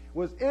Sea,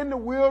 was in the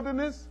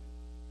wilderness,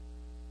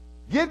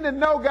 getting to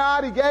know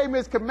God. He gave him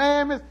his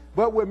commandments.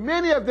 But with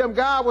many of them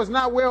God was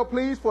not well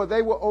pleased, for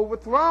they were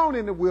overthrown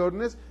in the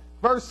wilderness.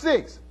 Verse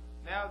 6.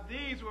 Now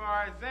these were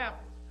our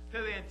examples,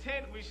 to the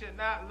intent we should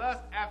not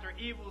lust after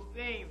evil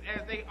things,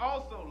 as they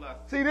also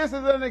lust. See, this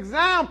is an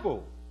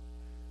example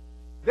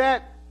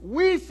that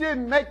we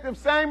shouldn't make the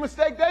same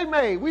mistake they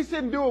made. We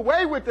shouldn't do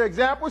away with the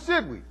example,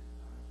 should we?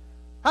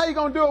 How you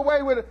going to do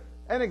away with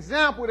an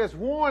example that's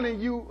warning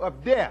you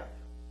of death?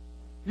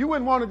 You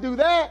wouldn't want to do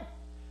that.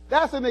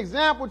 That's an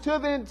example to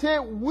the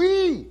intent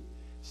we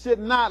should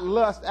not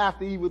lust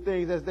after evil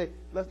things as they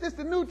lust. This is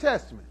the New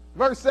Testament.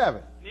 Verse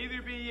 7.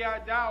 Neither be ye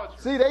idolaters.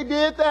 See, they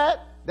did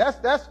that.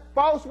 That's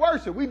false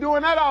worship. We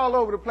doing that all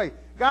over the place.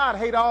 God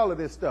hate all of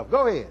this stuff.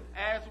 Go ahead.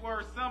 As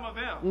were some of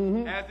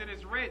them, as it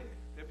is written,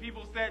 the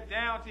people sat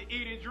down to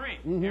eat and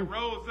drink, and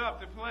rose up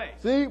to play.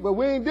 See, but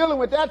we ain't dealing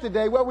with that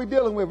today. What we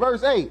dealing with?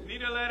 Verse 8.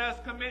 Neither let us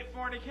commit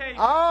fornication.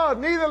 Oh,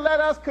 neither let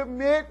us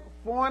commit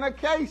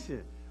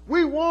fornication.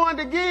 We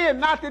warned again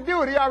not to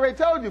do it. He already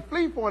told you,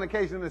 flee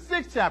fornication in the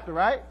 6th chapter,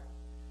 right?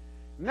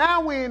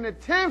 Now we're in the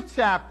 10th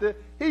chapter.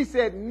 He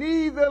said,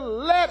 neither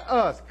let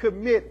us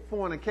commit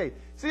fornication.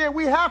 See,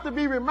 we have to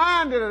be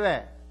reminded of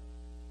that.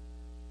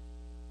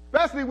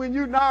 Especially when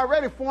you've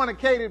already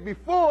fornicated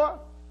before,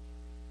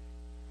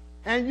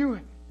 and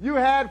you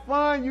had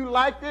fun, you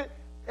liked it,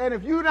 and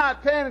if you're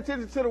not paying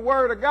attention to the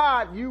word of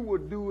God, you will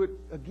do it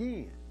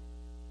again.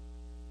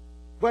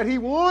 But he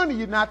warned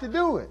you not to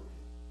do it,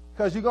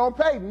 because you're going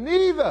to pay.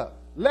 Neither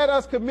let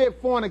us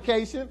commit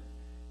fornication.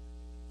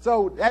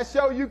 So that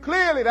shows you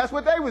clearly that's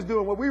what they was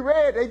doing. What we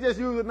read, they just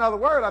used another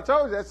word. I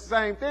told you that's the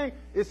same thing.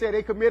 It said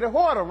they committed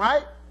whoredom,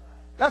 right?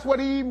 That's what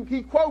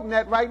he quoting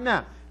that right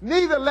now.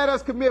 Neither let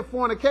us commit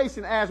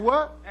fornication as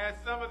what? As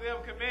some of them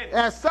committed.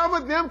 As some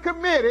of them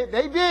committed.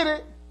 They did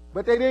it,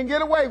 but they didn't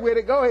get away with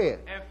it. Go ahead.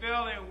 And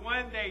fell in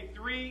one day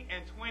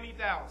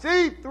 320,000.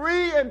 See,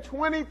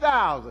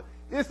 320,000.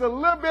 It's a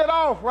little bit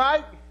off,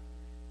 right?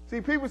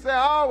 See, people say,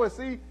 oh, well,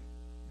 see,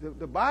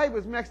 the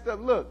Bible's mixed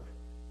up. Look,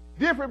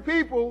 different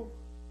people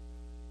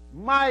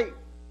might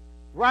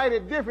write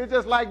it different.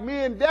 Just like me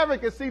and Devin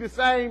can see the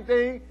same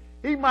thing.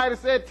 He might have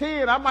said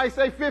 10. I might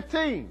say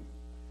 15.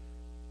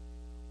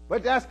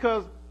 But that's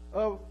because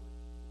of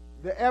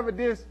the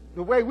evidence,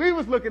 the way we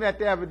was looking at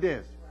the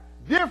evidence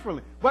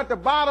differently. But the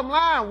bottom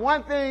line,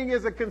 one thing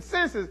is a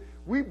consensus.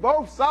 We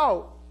both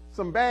saw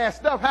some bad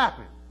stuff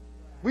happen.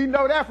 We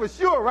know that for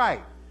sure,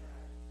 right?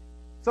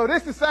 So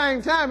this the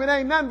same time. It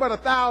ain't nothing but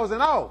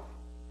 1,000 off.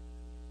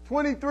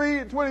 23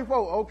 and 24.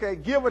 Okay,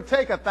 give or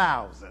take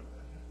 1,000.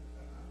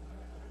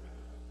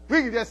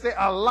 We can just say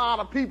a lot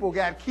of people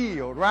got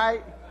killed,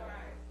 right?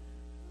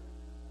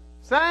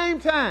 Same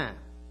time.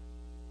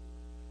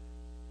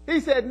 He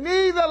said,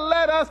 neither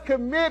let us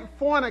commit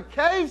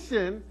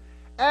fornication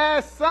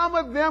as some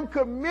of them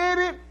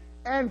committed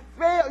and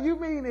fell. You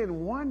mean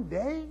in one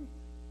day?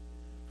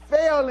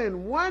 Fell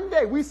in one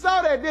day. We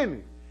saw that, didn't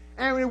we?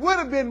 And it would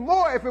have been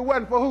more if it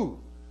wasn't for who?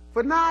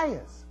 For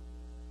Nias.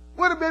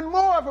 Would have been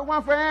more if it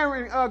wasn't for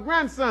Aaron's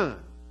grandson.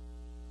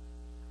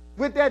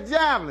 With that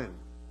javelin.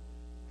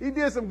 He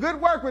did some good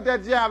work with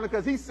that javelin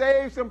because he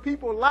saved some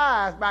people's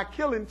lives by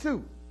killing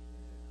 2.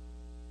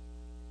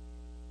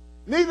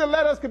 Neither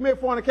let us commit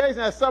fornication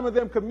as some of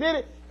them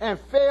committed and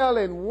fell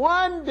in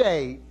one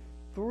day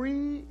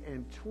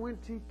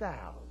 320,000.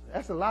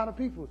 That's a lot of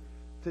people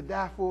to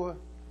die for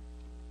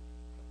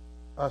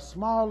a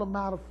small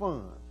amount of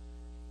fun.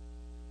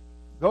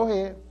 Go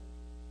ahead.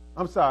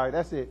 I'm sorry,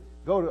 that's it.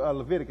 Go to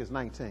Leviticus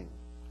 19.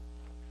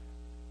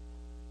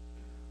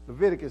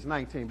 Leviticus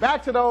 19.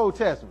 Back to the Old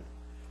Testament.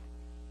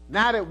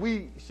 Now that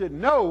we should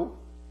know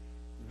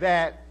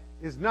that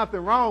there's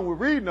nothing wrong with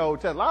reading the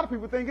Old Testament. A lot of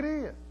people think it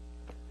is.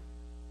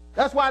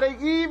 That's why they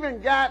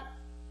even got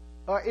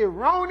an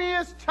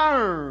erroneous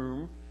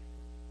term,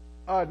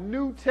 a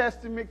New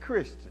Testament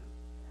Christian.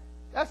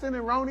 That's an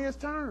erroneous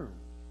term.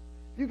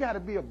 You got to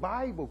be a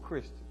Bible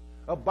Christian,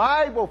 a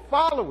Bible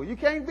follower. You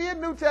can't be a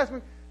New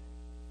Testament.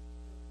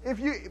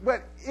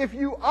 But if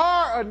you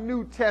are a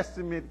New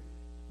Testament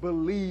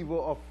believer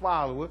or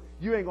follower,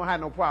 you ain't going to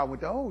have no problem with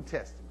the Old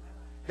Testament.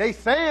 They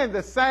saying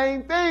the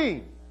same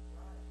thing.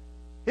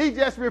 He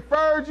just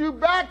referred you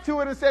back to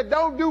it and said,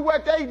 don't do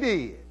what they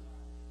did.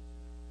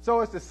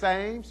 So it's the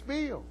same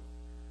spiel.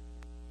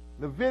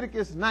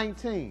 Leviticus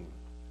 19.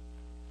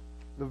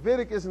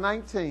 Leviticus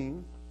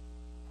 19.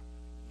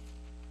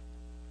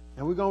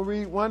 And we're going to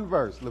read one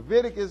verse.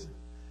 Leviticus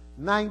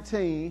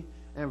 19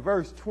 and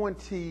verse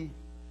 29.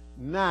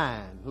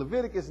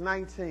 Leviticus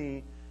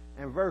 19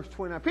 and verse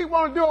 29. People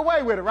want to do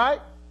away with it,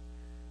 right?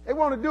 They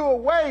want to do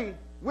away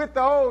with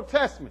the Old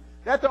Testament.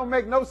 That don't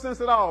make no sense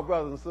at all,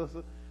 brothers and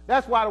sisters.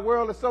 That's why the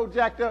world is so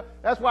jacked up.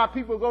 That's why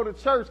people go to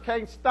church,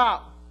 can't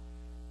stop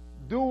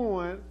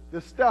doing the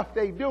stuff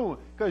they doing.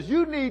 Because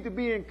you need to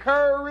be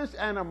encouraged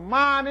and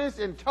admonished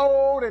and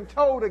told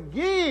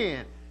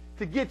again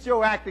to get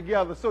your act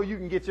together so you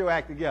can get your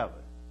act together.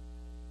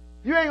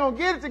 You ain't going to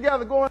get it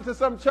together going to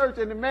some church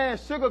and the man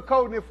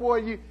sugarcoating it for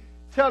you,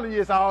 telling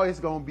you it's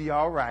going to be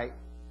all right.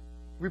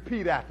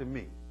 Repeat after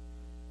me.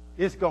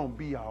 It's going to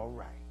be all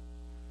right.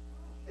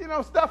 You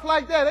know, stuff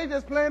like that. They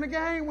just playing a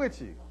game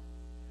with you.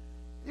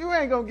 You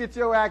ain't going to get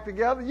your act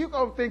together. You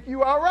going to think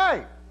you all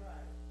right.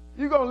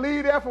 You're going to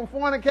leave there from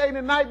fornicating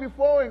the night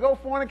before and go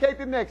fornicate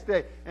the next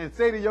day and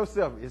say to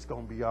yourself, it's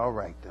going to be all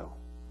right, though.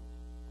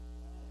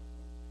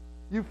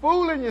 You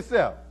fooling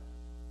yourself.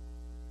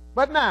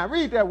 But now,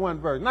 read that one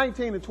verse,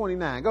 19 and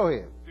 29. Go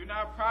ahead. Do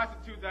not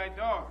prostitute thy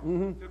daughter,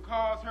 to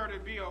cause her to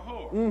be a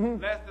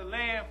whore, lest the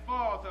land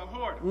fall to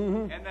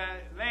whoredom, and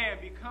the land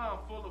become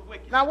full of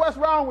wickedness. Now, what's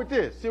wrong with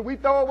this? Should we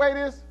throw away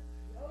this?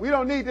 We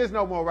don't need this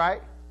no more,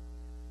 right?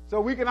 So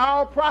we can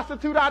all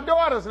prostitute our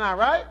daughters now,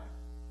 right?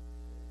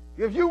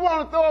 If you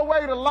want to throw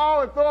away the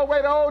law and throw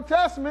away the Old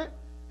Testament,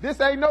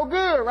 this ain't no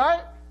good,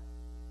 right?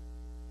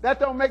 That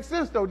don't make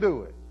sense, though,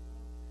 do it?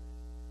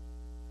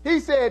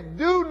 He said,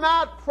 do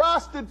not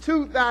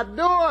prostitute thy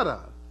daughter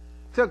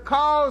to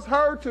cause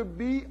her to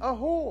be a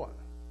whore,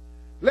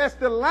 lest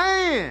the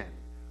land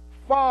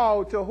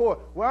fall to whore.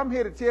 Well, I'm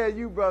here to tell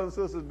you, brothers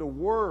and sisters, the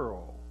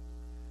world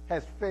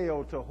has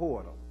failed to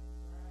whoredom.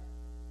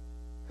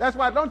 That's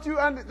why don't you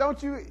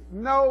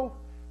know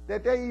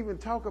that they even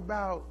talk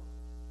about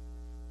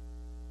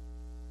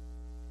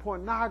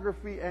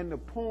pornography, and the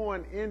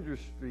porn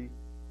industry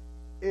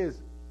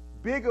is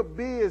bigger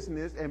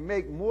business and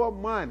make more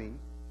money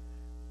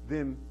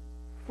than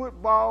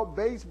football,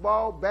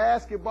 baseball,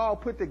 basketball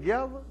put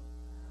together?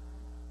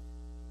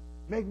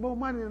 Make more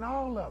money than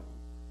all of them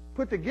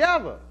put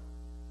together.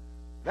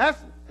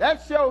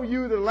 That shows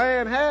you the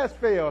land has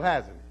failed,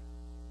 hasn't it?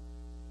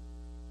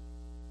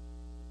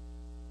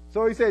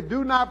 So he said,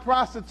 do not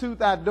prostitute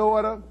thy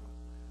daughter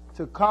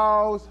to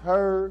cause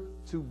her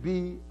to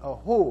be a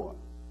whore,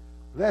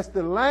 lest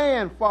the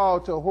land fall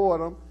to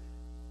whoredom,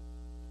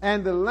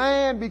 and the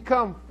land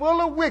become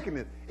full of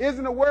wickedness.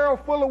 Isn't the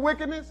world full of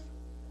wickedness?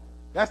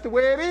 That's the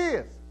way it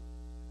is.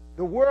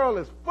 The world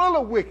is full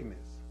of wickedness.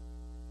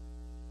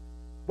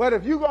 But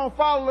if you're going to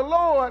follow the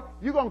Lord,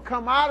 you're going to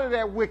come out of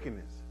that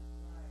wickedness.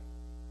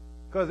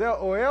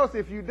 Or else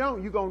if you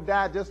don't, you're going to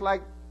die just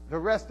like the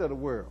rest of the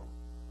world.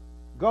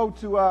 Go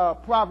to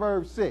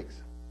Proverbs 6.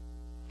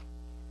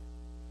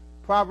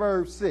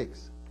 Proverbs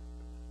 6.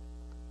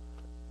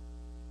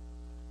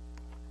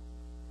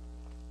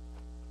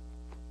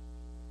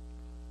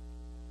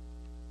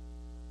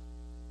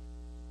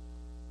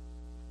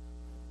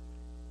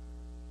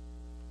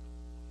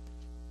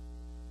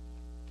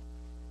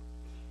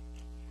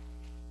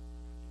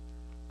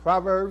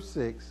 Proverbs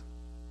 6.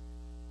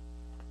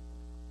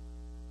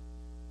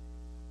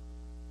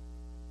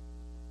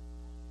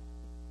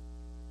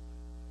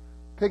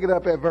 Pick it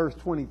up at verse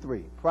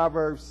 23.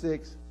 Proverbs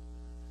 6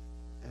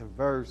 and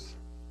verse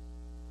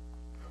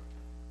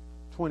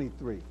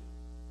 23.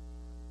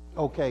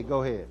 Okay,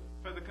 go ahead.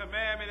 For the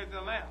commandment is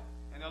a lamp,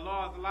 and the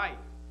law is light,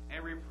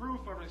 and reproof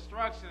of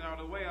instruction are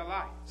the way of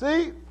life.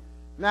 See?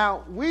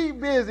 Now, we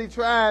busy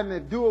trying to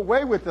do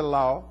away with the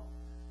law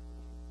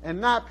and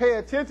not pay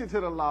attention to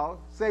the law,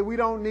 say we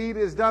don't need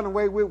it, it's done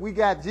away with, we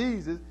got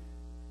Jesus.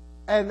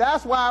 And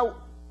that's why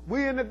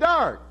we in the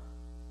dark.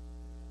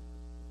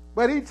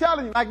 But he's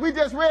telling you, like we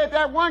just read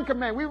that one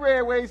command. We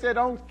read where he said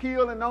don't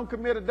kill and don't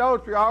commit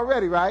adultery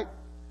already, right?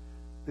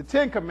 The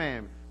 10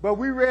 Commandments. But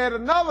we read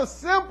another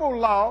simple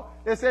law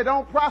that said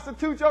don't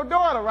prostitute your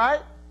daughter,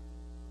 right?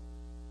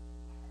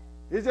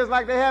 It's just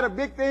like they had a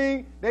big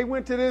thing. They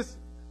went to this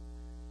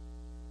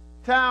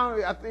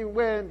town, I think,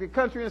 where in the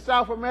country in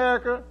South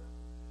America,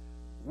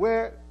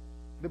 where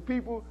the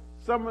people,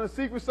 some of the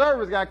Secret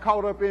Service got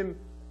caught up in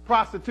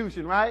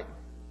prostitution, right?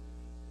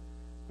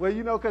 Well,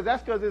 you know,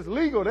 that's because it's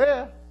legal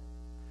there,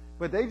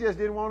 but they just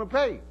didn't want to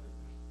pay.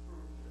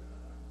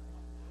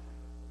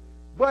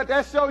 But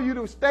that shows you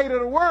the state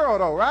of the world,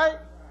 though, right?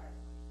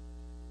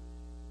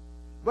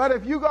 But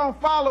if you're going to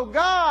follow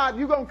God,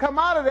 you're going to come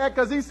out of that,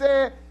 because he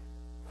said,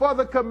 for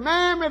the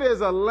commandment is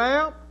a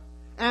lamp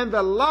and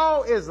the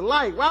law is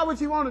light. Why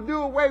would you want to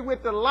do away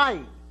with the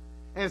light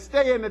and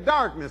stay in the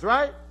darkness,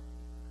 right?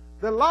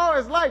 The law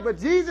is light, but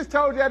Jesus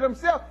told you that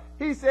himself.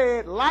 He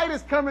said, light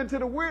is coming to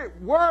the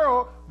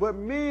world, but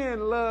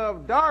men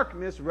love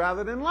darkness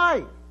rather than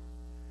light.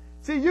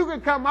 See, you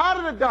can come out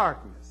of the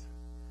darkness.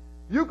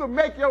 You can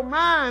make your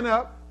mind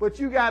up, but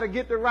you got to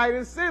get the right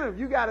incentive.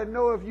 You got to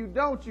know if you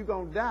don't, you're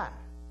going to die.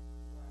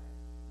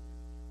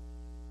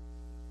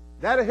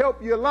 That'll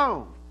help you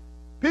along.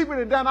 People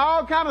that done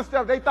all kind of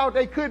stuff they thought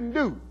they couldn't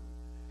do.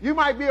 You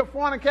might be a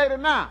fornicator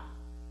now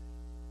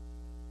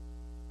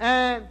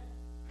and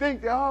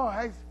think that,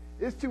 oh,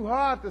 it's too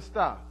hard to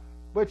stop.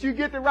 But you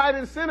get the right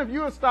incentive,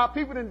 you'll stop.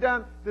 People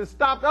that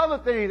stopped other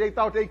things they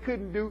thought they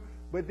couldn't do,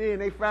 but then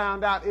they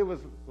found out it was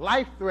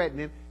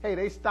life-threatening. Hey,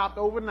 they stopped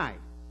overnight.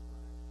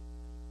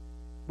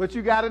 But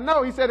you got to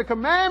know, he said the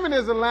commandment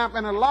is a lamp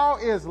and the law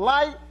is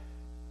light,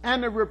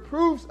 and the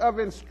reproofs of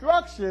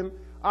instruction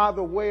are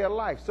the way of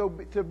life. So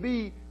to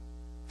be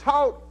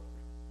taught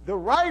the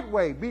right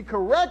way, be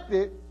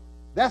corrected,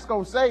 that's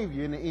going to save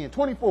you in the end.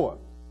 24.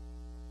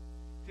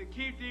 To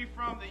keep thee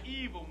from the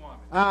evil woman,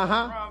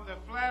 from the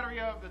flattery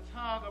of the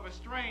tongue of a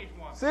strange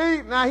woman.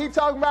 See, now he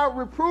talking about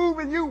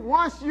reproving you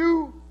once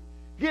you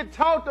get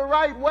taught the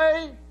right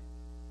way,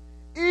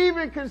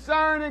 even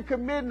concerning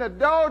committing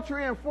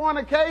adultery and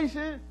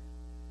fornication.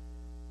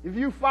 If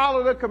you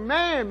follow the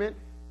commandment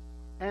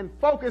and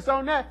focus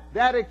on that,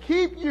 that'll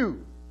keep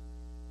you.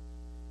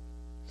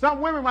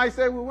 Some women might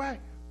say, well,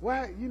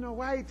 why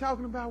are you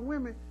talking about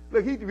women?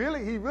 Look, he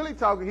really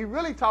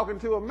talking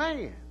to a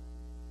man.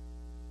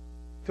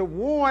 to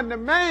warn the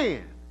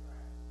man.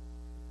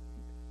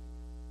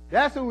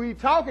 That's who he's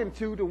talking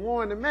to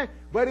warn the man.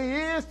 But he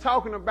is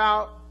talking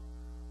about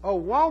a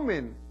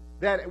woman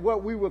that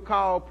what we would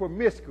call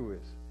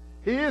promiscuous.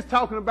 He is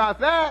talking about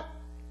that,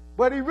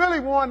 but he really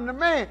warning the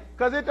man,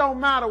 because it don't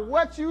matter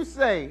what you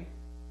say,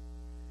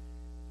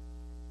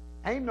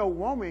 ain't no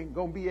woman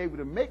going to be able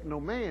to make no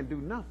man do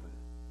nothing.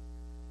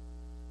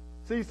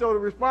 See, so the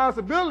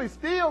responsibility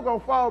still going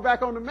to fall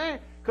back on the man,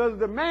 because if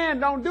the man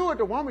don't do it,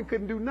 the woman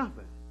couldn't do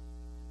nothing.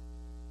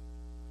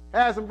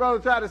 As some brother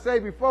tried to say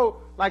before,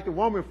 like the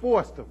woman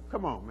forced him.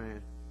 Come on,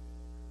 man.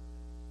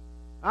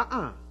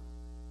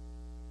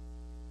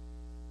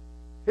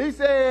 He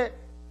said,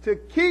 to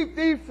keep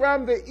thee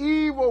from the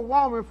evil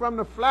woman, from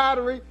the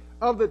flattery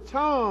of the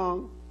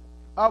tongue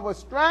of a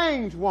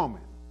strange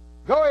woman.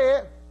 Go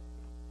ahead.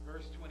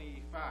 Verse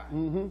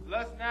 25.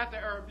 Lust not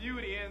at her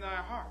beauty in thy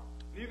heart,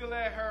 neither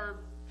let her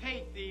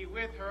take thee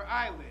with her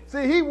eyelids.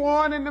 See, he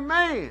warning the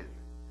man.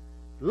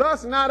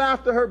 Lust not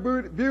after her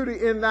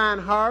beauty in thine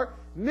heart,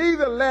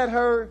 neither let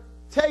her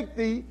take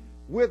thee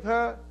with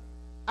her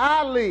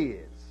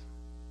eyelids.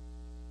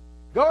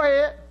 Go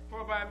ahead.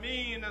 For by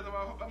means of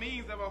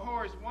a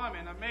whorish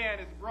woman, a man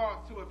is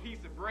brought to a piece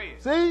of bread.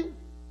 See,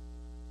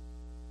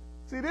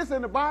 this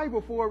in the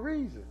Bible for a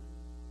reason.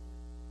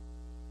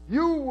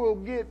 You will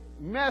get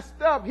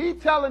messed up. He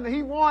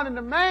warning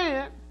the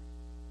man,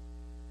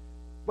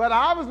 but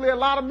obviously a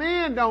lot of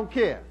men don't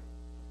care.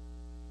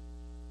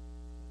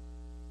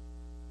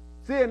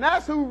 See, and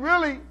that's who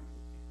really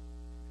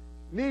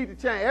need to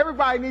change.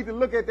 Everybody needs to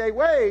look at their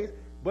ways,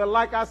 but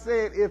like I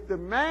said, if the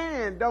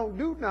man don't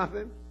do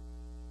nothing,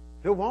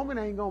 the woman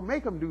ain't going to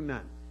make him do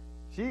nothing.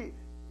 She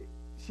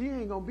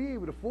ain't going to be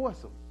able to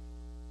force him.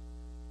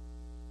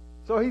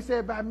 So he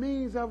said, by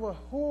means of a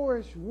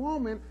whorish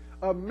woman,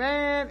 a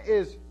man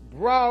is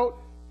brought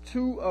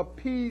to a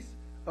piece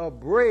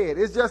of bread.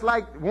 It's just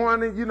like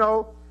wanting,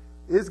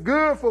 it's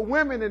good for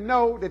women to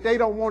know that they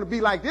don't want to be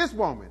like this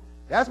woman.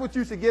 That's what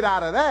you should get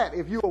out of that.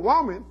 If you're a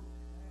woman,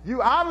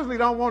 you obviously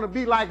don't want to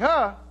be like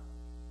her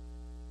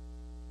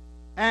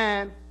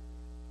and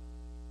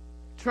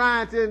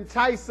trying to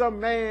entice some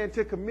man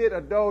to commit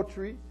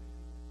adultery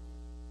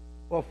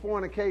or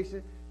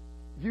fornication.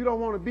 You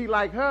don't want to be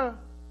like her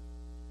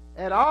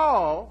at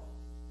all.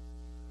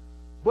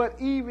 But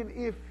even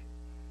if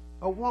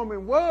a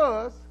woman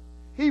was,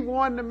 he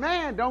warned the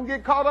man, don't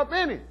get caught up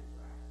in it.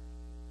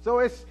 So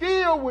it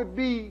still would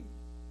be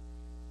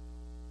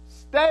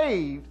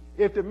staved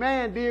if the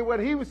man did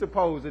what he was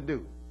supposed to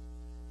do.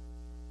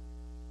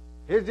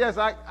 It's just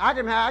like I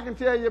can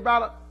tell you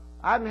about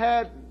I've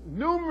had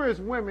numerous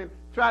women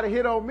try to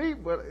hit on me,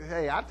 but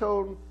hey, I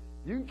told them,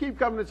 you can keep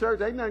coming to church.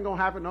 Ain't nothing going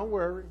to happen. Don't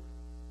worry.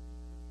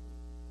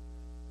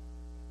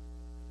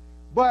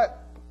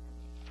 But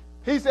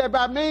he said,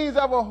 by means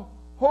of a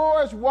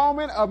whorish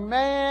woman, a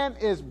man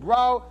is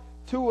brought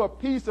to a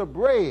piece of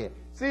bread.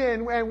 See,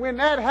 and when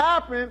that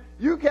happened,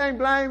 you can't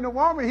blame the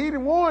woman. He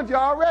done warned you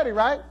already,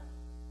 right?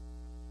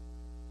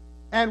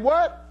 And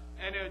what?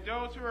 And the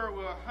adulterer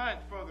will hunt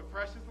for the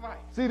precious life.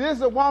 See, this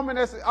is a woman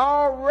that's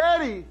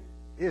already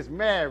is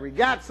married,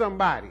 got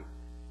somebody.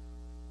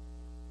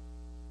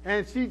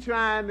 And she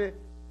trying to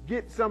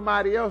get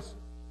somebody else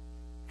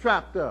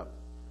trapped up.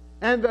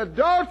 And the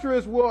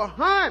adulteress will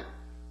hunt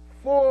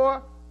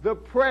for the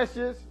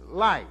precious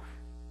life.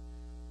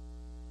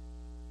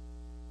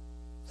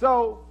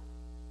 So,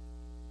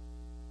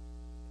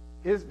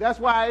 that's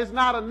why it's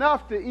not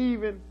enough to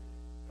even,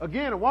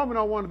 again, a woman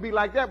don't want to be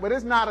like that, but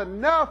it's not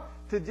enough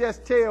to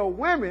just tell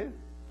women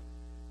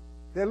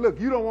that, look,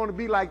 you don't want to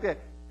be like that.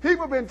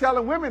 People have been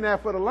telling women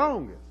that for the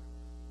longest.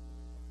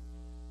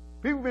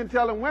 People have been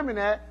telling women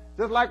that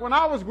just like when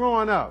I was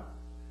growing up.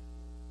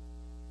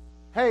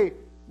 Hey,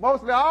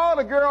 mostly all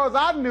the girls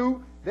I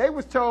knew, they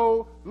was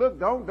told, look,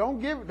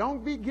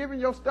 don't be giving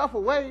your stuff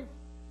away.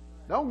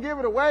 Don't give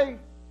it away.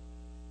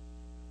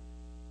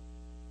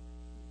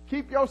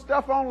 Keep your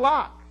stuff on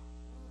lock.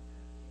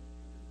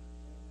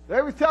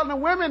 They was telling the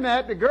women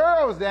that, the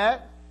girls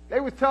that, they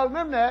was telling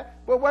them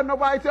that, but wasn't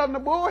nobody telling the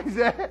boys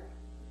that.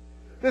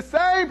 The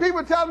same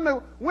people telling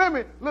the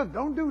women, look,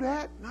 don't do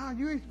that. No,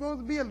 you ain't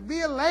supposed to be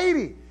a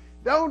lady.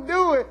 Don't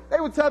do it. They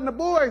were telling the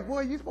boys,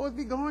 boy, you supposed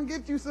to be going to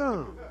get you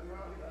some.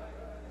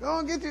 Go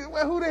and get you.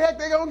 Well, who the heck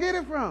they going to get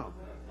it from?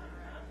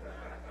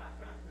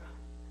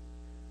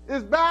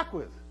 It's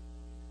backwards.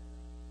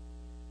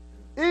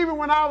 Even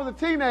when I was a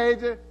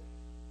teenager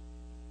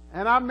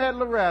and I met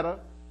Loretta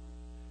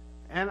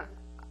and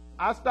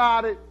I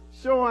started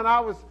showing I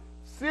was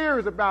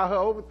serious about her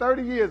over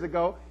 30 years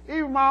ago,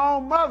 even my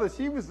own mother,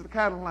 she was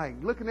kind of like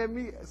looking at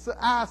me,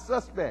 eye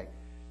suspect.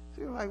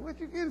 She was like, what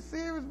you getting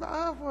serious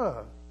about her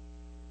for?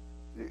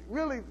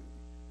 Really,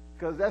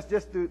 because that's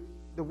just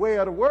the way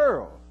of the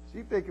world.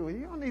 She thinking, well,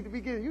 you don't need to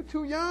be getting, you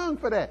too young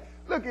for that.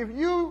 Look, if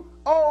you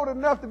old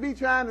enough to be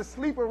trying to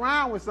sleep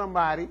around with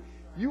somebody,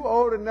 you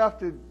old enough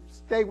to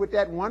stay with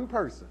that one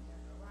person.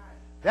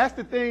 That's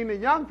the thing that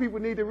young people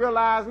need to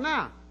realize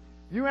now.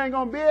 You ain't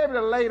going to be able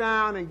to lay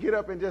down and get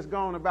up and just go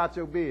on about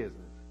your business.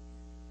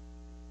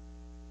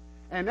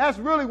 And that's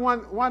really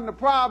one of the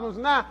problems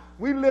now.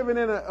 We living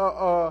in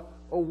a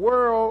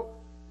world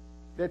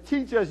that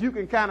teaches us you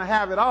can kind of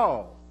have it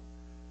all.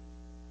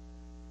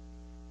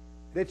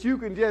 That you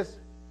can just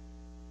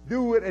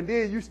do it and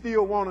then you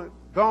still want to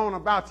go on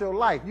about your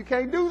life. You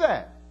can't do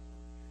that.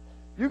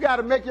 You got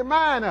to make your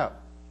mind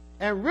up.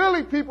 And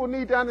really people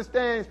need to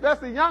understand,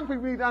 especially young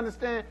people need to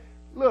understand,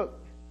 look,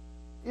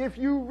 if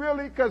you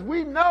really, because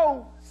we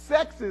know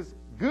sex is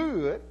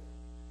good.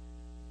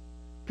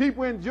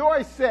 People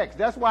enjoy sex.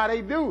 That's why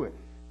they do it.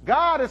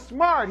 God is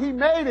smart. He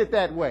made it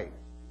that way.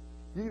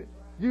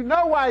 You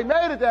know why he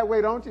made it that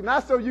way, don't you?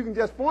 Not so you can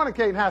just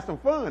fornicate and have some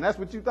fun. That's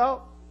what you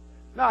thought?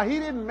 No, he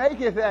didn't make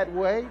it that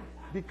way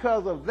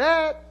because of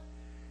that.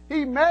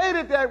 He made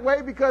it that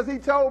way because he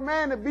told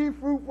man to be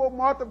fruitful,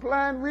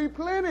 multiply, and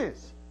replenish.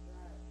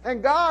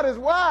 And God is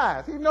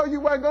wise. He know you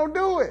wasn't going to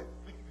do it.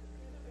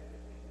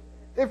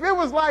 If it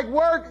was like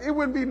work, it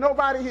wouldn't be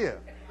nobody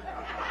here.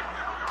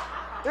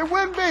 It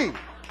wouldn't be.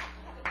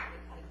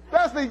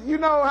 Especially, you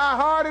know how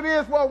hard it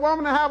is for a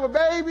woman to have a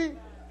baby?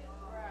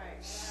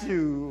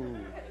 Shoot.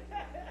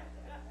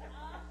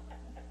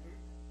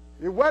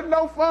 It wasn't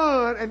no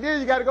fun, and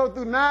then you got to go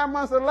through 9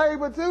 months of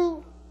labor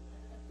too?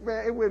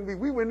 Man, it wouldn't be,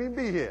 we wouldn't even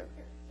be here.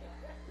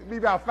 It'd be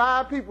about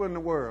 5 people in the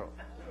world.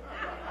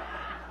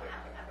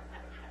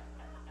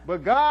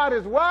 But God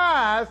is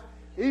wise.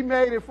 He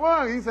made it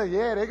fun. He said,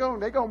 yeah, they're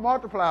gonna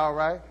multiply, all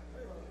right.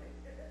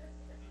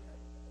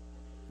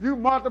 You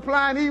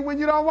multiplying even when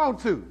you don't want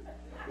to.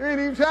 You ain't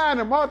even trying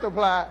to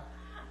multiply.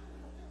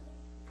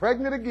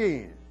 Pregnant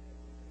again.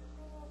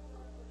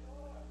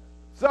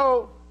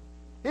 So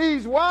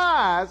he's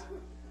wise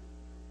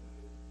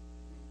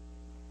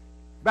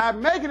by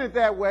making it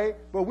that way,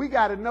 but we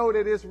got to know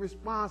that it's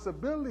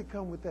responsibility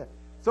come with that.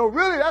 So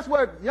really, that's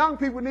what young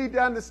people need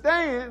to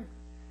understand.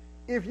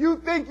 If you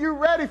think you're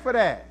ready for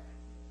that,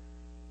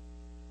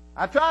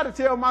 I tried to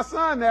tell my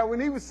son that when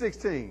he was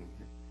 16.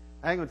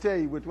 I ain't going to tell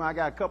you which one. I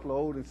got a couple of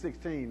older than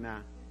 16 now.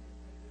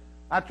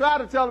 I tried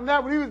to tell him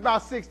that when he was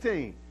about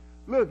 16.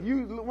 Look,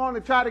 you want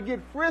to try to get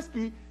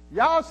frisky,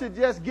 y'all should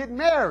just get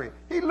married.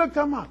 He looked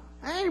at me,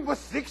 I ain't but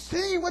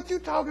 16. What you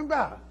talking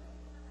about?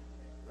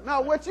 No,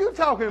 what you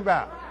talking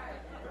about?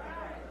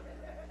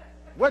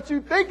 What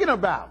you thinking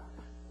about?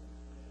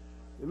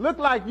 It looked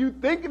like you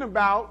thinking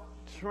about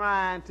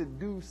trying to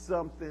do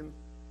something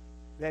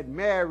that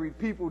married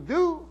people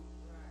do.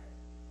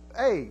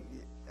 Hey,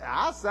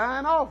 I'll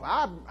sign off.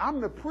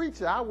 I'm the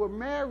preacher. I will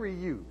marry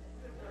you.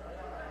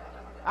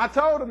 I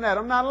told him that.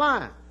 I'm not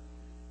lying.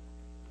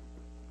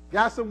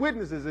 Got some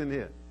witnesses in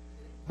here.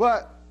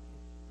 But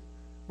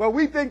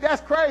we think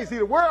that's crazy.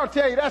 The world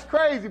tell you that's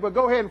crazy, but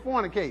go ahead and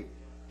fornicate.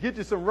 Get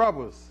you some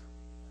rubbers.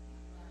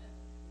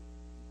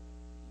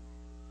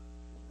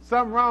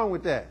 Something wrong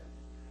with that.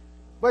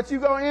 But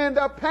you're going to end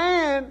up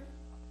paying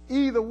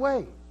either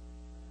way.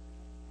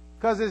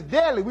 Because it's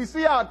deadly. We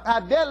see how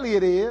deadly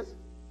it is.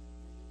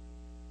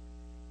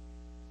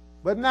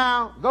 But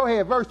now, go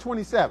ahead, verse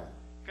 27.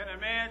 Can a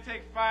man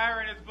take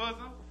fire in his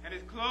bosom and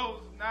his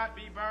clothes not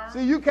be burned?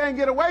 See, you can't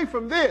get away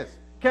from this.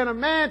 Can a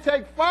man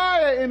take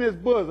fire in his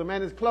bosom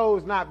and his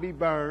clothes not be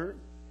burned?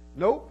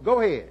 Nope.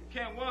 Go ahead.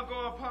 Can one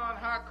go upon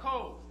hot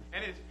coals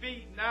and his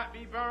feet not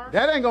be burned?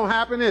 That ain't going to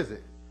happen, is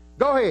it?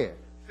 Go ahead.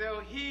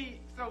 So he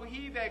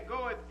that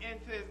goeth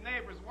into his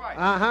neighbor's wife,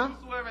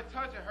 whosoever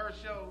toucheth her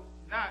shall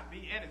not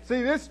be innocent.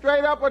 See, this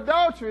straight up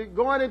adultery,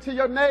 going into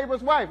your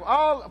neighbor's wife.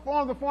 All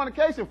forms of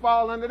fornication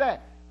fall under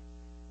that.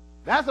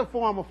 That's a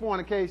form of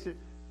fornication.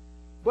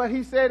 But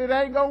he said it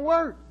ain't going to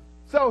work.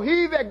 So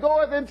he that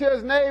goeth into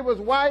his neighbor's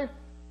wife,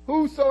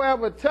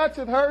 whosoever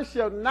toucheth her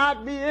shall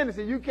not be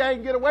innocent. You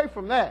can't get away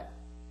from that.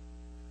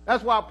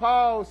 That's why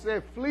Paul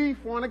said, flee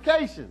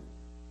fornication.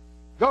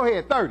 Go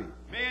ahead, 30.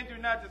 Men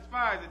do not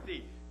despise a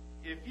thief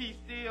if he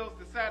steals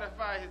to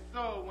satisfy his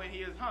soul when he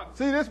is hungry.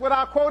 See, this is what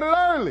I quoted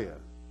earlier.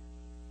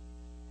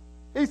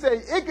 He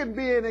said it can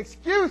be an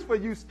excuse for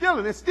you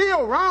stealing. It's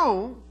still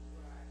wrong,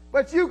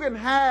 but you can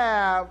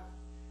have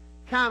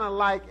kind of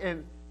like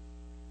an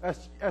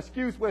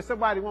excuse where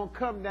somebody won't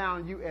come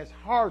down on you as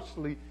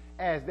harshly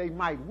as they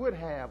would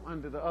have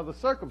under the other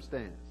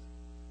circumstance.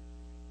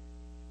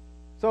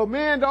 So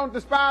men don't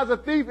despise a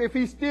thief if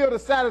he steals to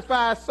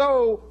satisfy his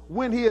soul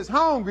when he is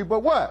hungry.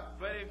 But what?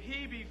 But if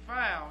he be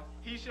found,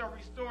 he shall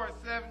restore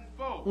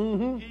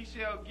sevenfold. He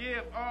shall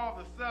give all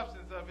the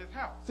substance of his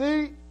house.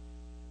 See,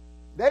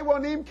 they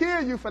won't even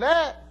kill you for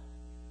that.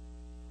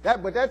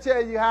 But that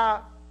tells you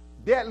how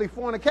deadly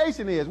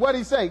fornication is. What did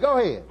he say? Go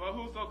ahead. But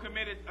whoso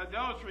committed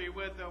adultery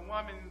with a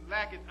woman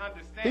lacketh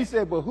understanding. He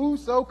said, but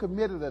whoso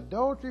committed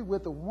adultery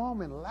with a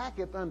woman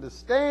lacketh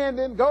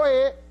understanding. Go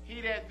ahead.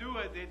 He that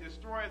doeth it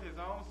destroyeth his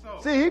own soul.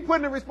 See, he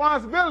putting the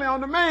responsibility on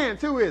the man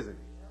too, isn't he?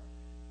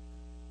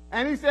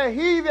 And he said,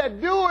 he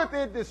that doeth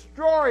it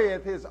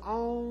destroyeth his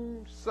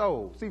own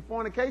soul. See,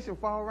 fornication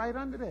fall right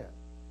under there.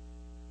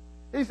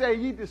 He said,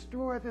 he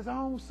destroyeth his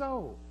own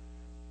soul.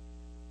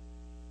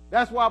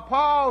 That's why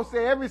Paul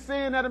said, every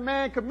sin that a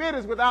man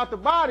committeth is without the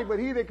body, but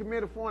he that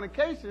committeth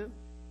fornication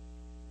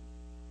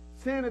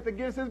sinneth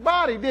against his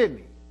body, didn't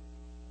he?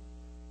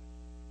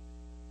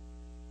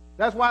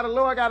 That's why the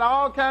Lord got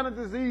all kind of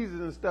diseases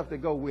and stuff that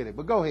go with it.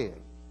 But go ahead.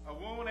 A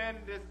wound and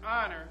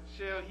dishonor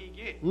shall he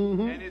get,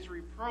 Mm-hmm. and his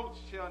reproach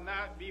shall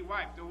not be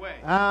wiped away.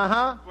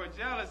 Uh-huh. For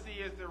jealousy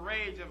is the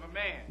rage of a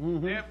man.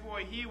 Mm-hmm. Therefore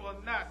he will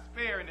not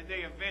spare in the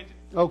day of vengeance.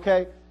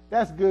 Okay,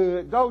 that's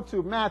good. Go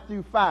to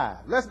Matthew 5.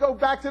 Let's go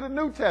back to the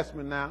New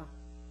Testament now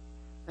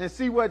and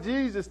see what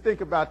Jesus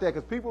think about that,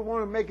 because people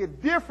want to make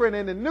it different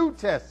in the New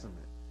Testament.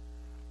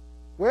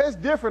 Well, it's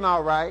different,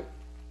 all right.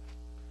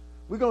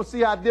 We're going to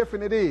see how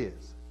different it is.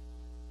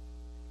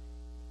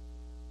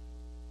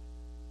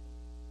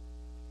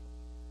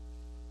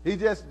 He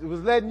just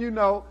was letting you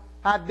know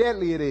how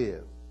deadly it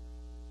is.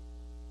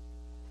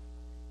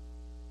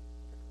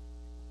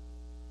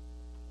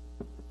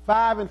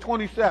 Five and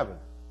 27.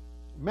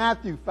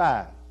 Matthew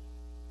 5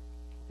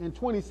 and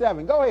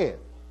 27. Go ahead.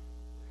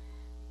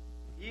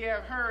 Ye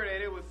have heard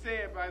that it was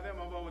said by them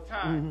of old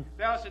time,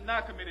 thou shalt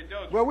not commit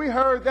adultery. Well, we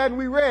heard that and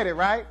we read it,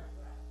 right?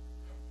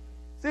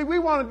 See, we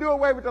want to do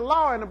away with the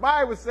law, and the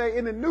Bible say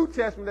in the New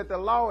Testament that the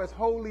law is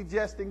holy,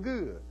 just, and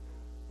good.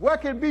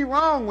 What can be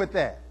wrong with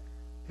that?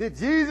 Did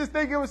Jesus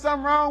think there was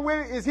something wrong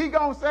with it? Is he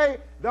going to say,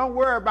 don't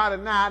worry about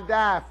it now, I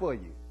died for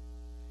you?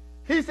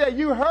 He said,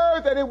 you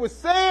heard that it was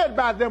said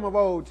by them of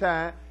old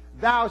time,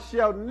 thou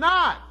shalt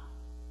not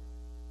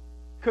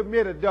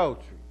commit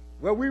adultery.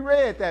 Well, we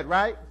read that,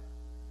 right?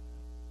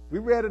 We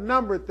read a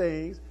number of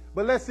things,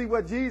 but let's see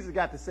what Jesus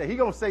got to say. He's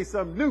going to say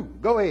something new.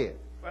 Go ahead.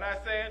 But I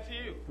say unto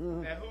you,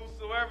 that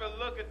whosoever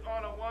looketh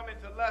on a woman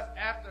to lust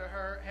after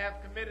her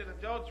hath committed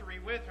adultery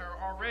with her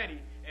already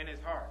in his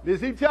heart. Is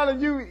he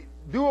telling you,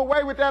 do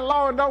away with that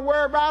law and don't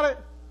worry about it?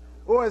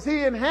 Or is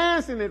he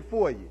enhancing it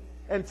for you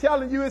and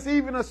telling you it's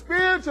even a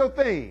spiritual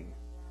thing?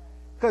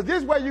 Because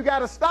this way you got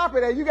to stop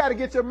it, and you got to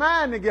get your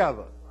mind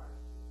together.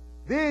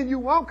 Then you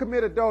won't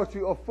commit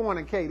adultery or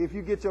fornicate if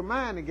you get your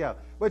mind together.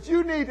 But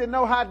you need to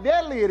know how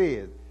deadly it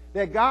is,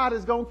 that God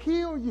is going to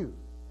kill you.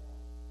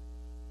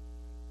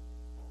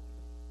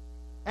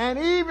 And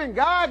even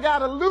God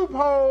got a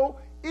loophole.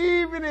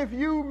 Even if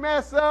you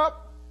mess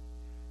up,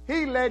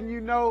 he letting you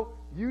know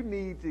you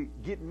need to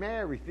get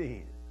married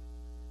then.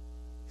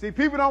 See,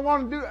 people don't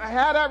want to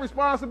have that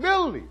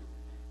responsibility.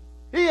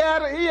 He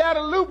had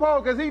a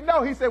loophole because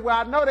he said, well,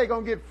 I know they're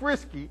going to get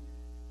frisky.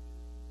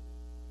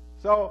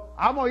 So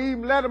I'm going to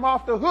even let them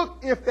off the hook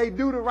if they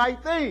do the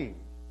right thing.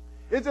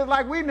 It's just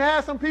like we didn't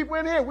have some people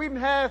in here.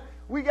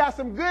 We got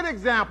some good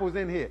examples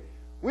in here.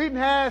 We didn't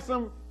have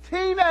some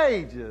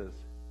teenagers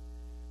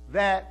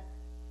that,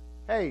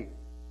 hey,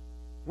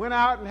 went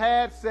out and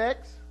had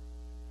sex,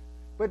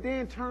 but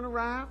then turned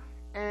around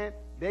and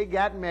they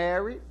got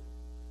married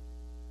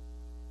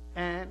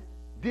and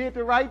did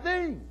the right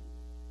thing.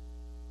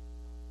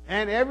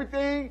 And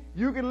everything,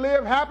 you can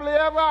live happily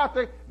ever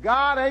after.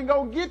 God ain't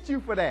going to get you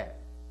for that.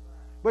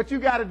 But you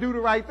got to do the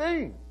right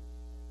thing.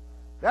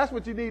 That's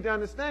what you need to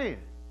understand.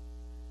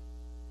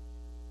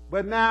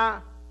 But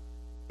now,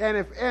 and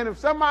if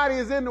somebody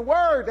is in the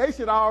Word, they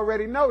should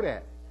already know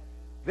that.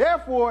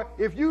 Therefore,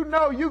 if you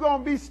know you're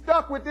going to be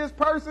stuck with this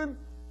person,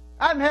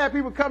 I done had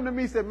people come to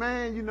me and say,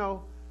 man, you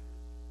know,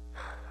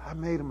 I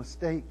made a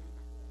mistake.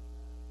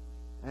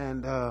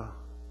 And I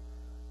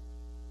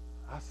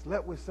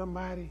slept with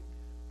somebody.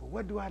 But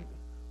what do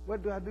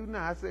I do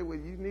now? I say, well,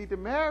 you need to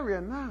marry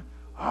her now.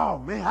 Oh,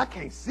 man, I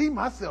can't see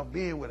myself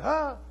being with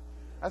her.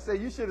 I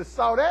said, you should have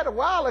saw that a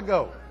while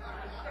ago.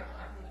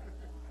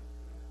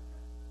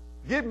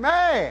 Get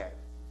mad.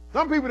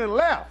 Some people done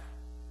left.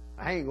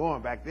 I ain't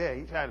going back there.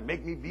 He trying to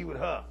make me be with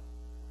her.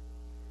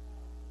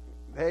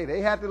 Hey,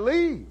 they had to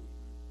leave.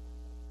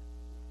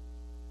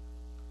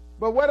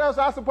 But what else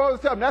I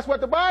supposed to tell them? That's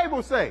what the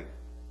Bible say.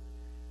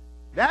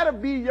 That'll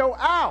be your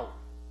out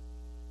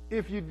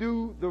if you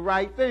do the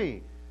right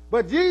thing.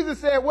 But Jesus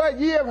said, what?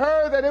 Ye have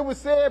heard that it was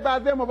said by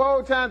them of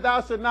old time,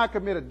 thou shalt not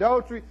commit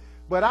adultery.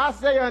 But I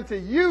say unto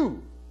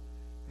you,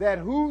 that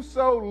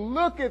whoso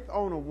looketh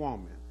on a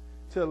woman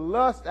to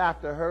lust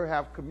after her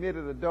have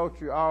committed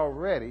adultery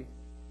already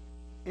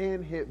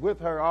with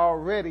her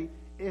already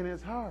in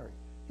his heart.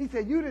 He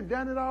said, you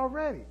done it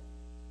already.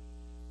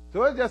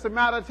 So it's just a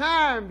matter of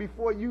time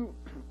before you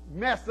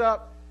mess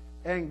up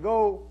and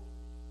go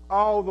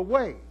all the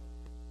way.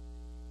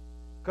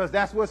 Because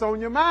that's what's on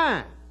your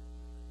mind.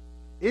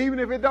 Even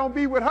if it don't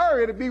be with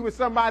her, it'll be with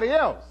somebody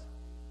else.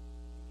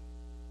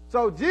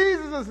 So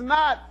Jesus is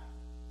not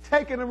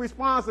taking the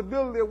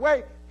responsibility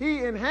away. He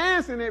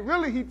enhancing it.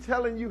 Really, he's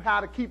telling you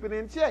how to keep it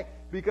in check.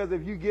 Because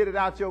if you get it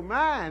out your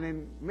mind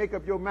and make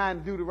up your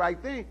mind to do the right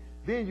thing,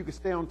 then you can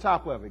stay on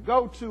top of it.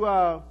 Go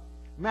to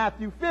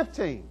Matthew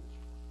 15.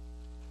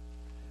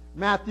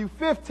 Matthew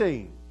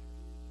 15.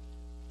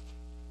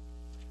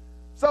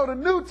 So the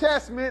New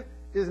Testament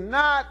is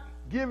not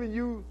giving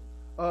you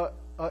an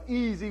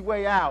easy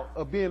way out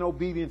of being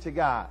obedient to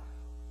God,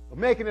 of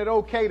making it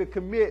okay to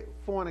commit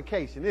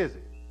fornication, is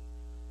it?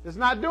 It's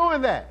not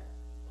doing that.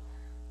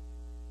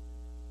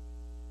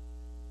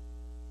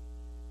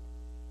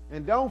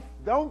 And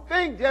don't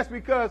think just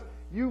because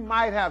you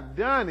might have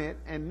done it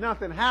and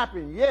nothing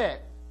happened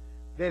yet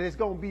that it's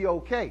going to be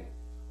okay.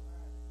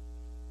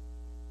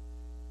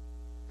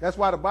 That's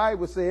why the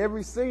Bible says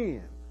every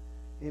sin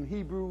in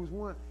Hebrews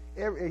 1,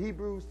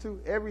 Hebrews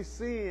 2, every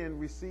sin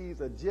receives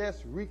a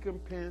just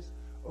recompense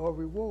or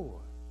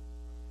reward.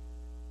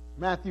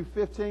 Matthew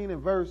 15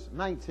 and verse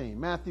 19.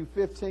 Matthew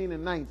 15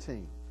 and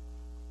 19.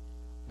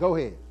 Go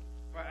ahead.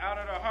 For out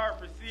of the heart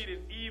proceedeth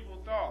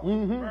evil thoughts,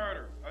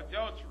 murder,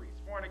 adulteries,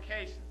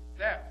 fornication,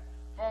 theft,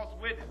 false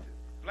witnesses,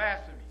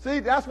 blasphemy. See,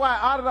 that's why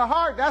out of the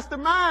heart, that's the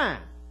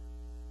mind.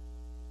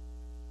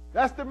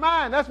 That's the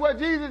mind. That's what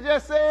Jesus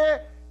just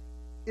said.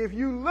 If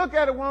you look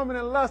at a woman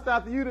and lust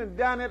after, you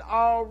done it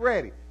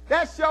already.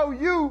 That show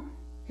you,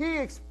 he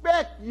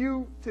expect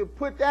you to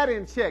put that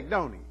in check,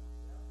 don't he?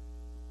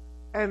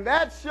 And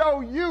that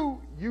show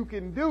you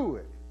can do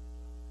it.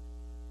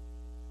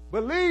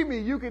 Believe me,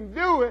 you can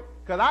do it,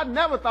 because I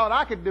never thought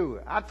I could do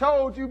it. I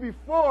told you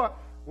before,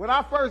 when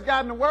I first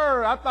got in the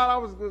Word, I thought I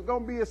was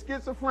going to be a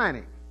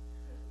schizophrenic.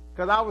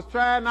 Because I was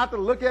trying not to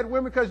look at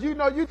women, because you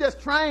know, you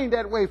just trained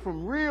that way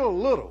from real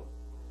little.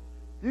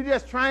 You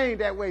just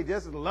trained that way,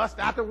 just lust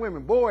after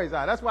women, boys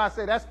are. That's why I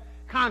say that's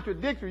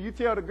contradictory. You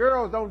tell the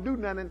girls don't do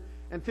nothing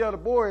and tell the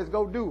boys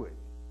go do it.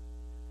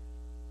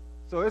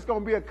 So it's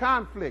going to be a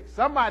conflict.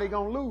 Somebody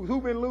going to lose.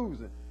 Who been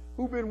losing?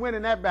 Who been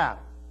winning that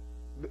battle?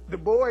 The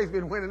boys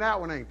been winning that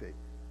one, ain't they?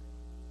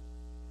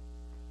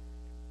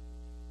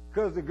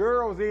 Because the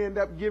girls end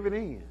up giving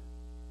in.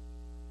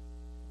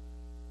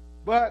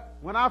 But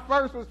when I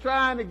first was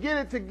trying to get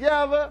it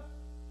together,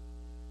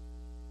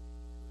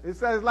 it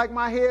says like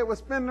my head was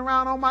spinning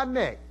around on my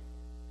neck.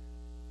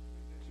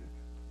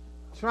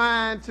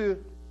 Trying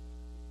to,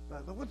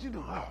 like, what you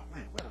doing? Oh,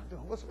 man, what I'm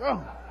doing? What's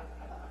wrong?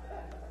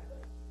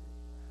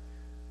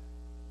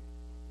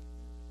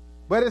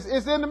 But it's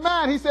in the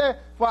mind. He said,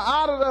 for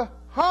out of the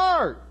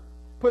heart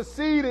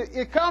proceeded,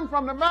 it comes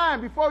from the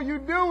mind. Before you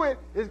do it,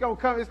 it's going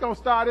to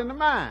start in the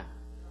mind.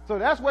 So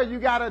that's where you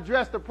got to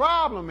address the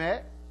problem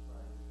at.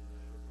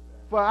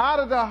 For out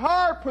of the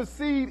heart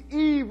proceed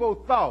evil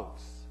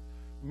thoughts.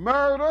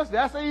 Murders,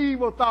 that's an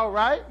evil thought,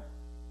 right?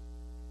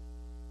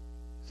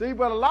 See,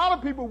 but a lot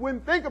of people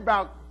wouldn't think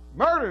about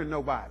murdering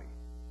nobody.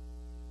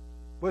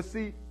 But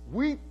see,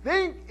 we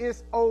think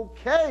it's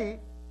okay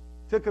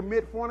to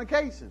commit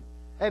fornication.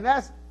 And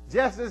that's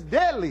just as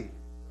deadly.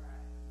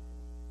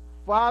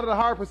 For out of the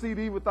heart proceed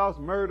evil thoughts,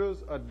 murders,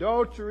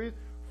 adulteries,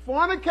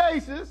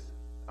 fornications,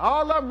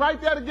 all of them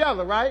right there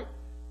together, right?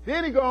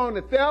 Then he go on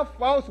to theft,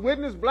 false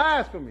witness,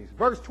 blasphemies.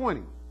 Verse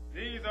 20.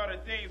 These are the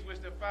things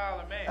which defile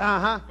a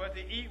man. But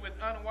to eat with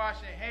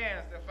unwashed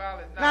hands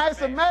defileth not. Now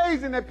it's man.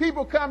 amazing that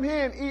people come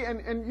here and eat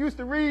and used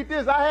to read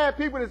this. I had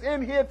people that's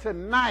in here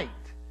tonight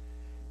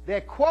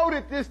that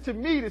quoted this to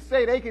me to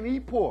say they can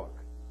eat pork.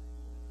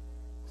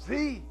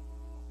 See?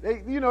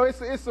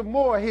 It's some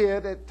more here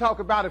that talk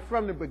about it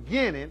from the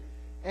beginning.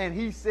 And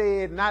he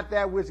said, not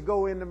that which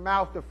go in the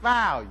mouth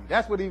defile you.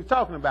 That's what he was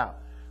talking about.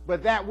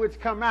 But that which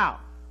come out.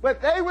 But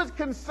they was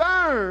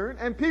concerned,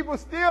 and people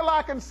still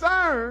are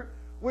concerned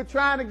with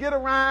trying to get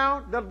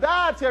around the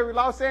dietary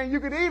law, saying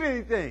you could eat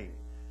anything.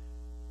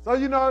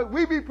 So,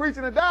 we be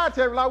preaching the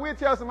dietary law. We'll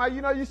tell somebody,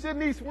 you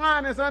shouldn't eat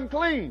swine, it's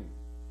unclean.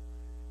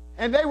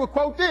 And they would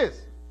quote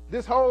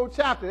this whole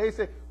chapter. They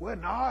say, well,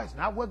 no, it's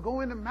not what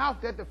go in the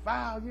mouth that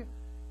defile you.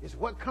 It's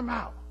what come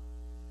out.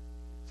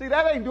 See,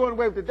 that ain't doing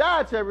away with the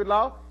dietary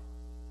law.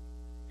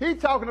 He's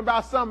talking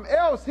about something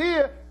else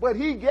here, but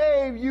he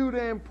gave you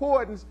the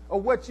importance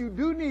of what you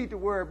do need to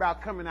worry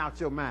about coming out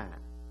your mind.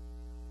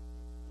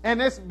 And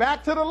it's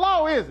back to the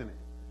law, isn't it?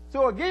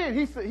 So again,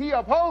 he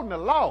upholding the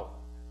law.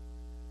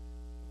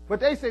 But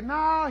they say,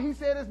 no, he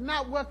said it's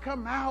not what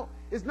come out.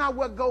 It's not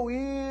what go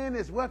in,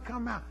 it's what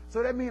come out.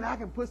 So that means I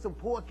can put some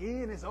pork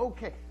in, it's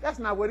okay. That's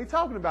not what he's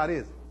talking about,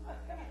 is it?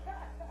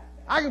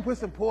 I can put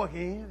some pork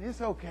in,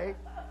 it's okay.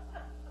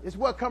 It's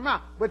what come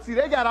out. But see,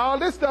 they got all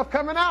this stuff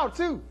coming out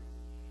too.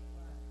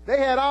 They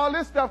had all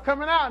this stuff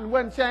coming out and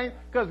wasn't changed,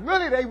 because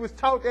really they was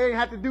taught they ain't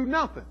had to do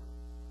nothing.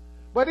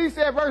 But he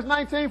said, verse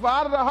 19, for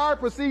out of the heart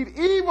proceed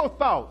evil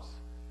thoughts.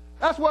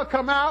 That's what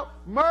come out.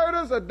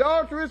 Murders,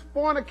 adulteries,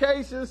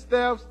 fornications,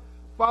 thefts,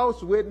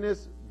 false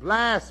witness,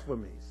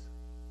 blasphemies.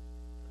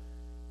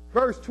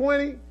 Verse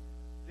 20.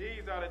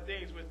 These are the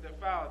things which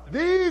defile a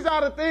man. These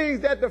are the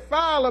things that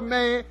defile a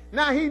man.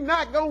 Now he's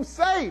not going to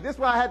say, this is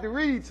why I had to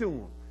read to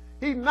him.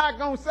 He's not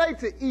going to say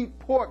to eat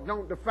pork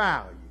don't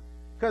defile you.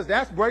 Because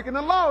that's breaking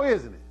the law,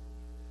 isn't it?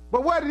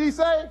 But what did he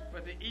say?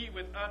 But to eat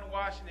with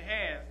unwashed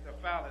hands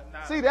defileth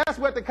not. See, that's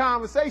what the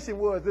conversation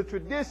was. The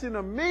tradition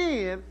of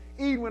men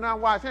eating with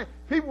unwashed hands.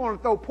 People want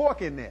to throw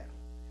pork in there.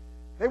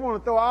 They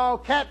want to throw all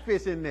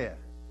catfish in there.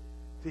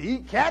 To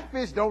eat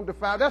catfish don't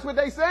defile. That's what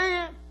they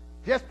saying.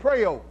 Just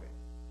pray over it.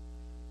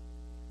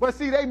 But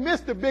see, they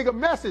missed the bigger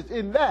message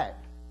in that.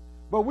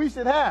 But we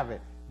should have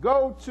it.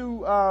 Go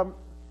to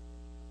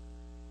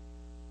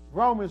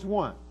Romans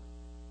 1.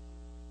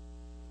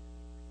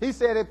 He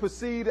said it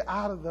proceeded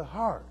out of the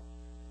heart.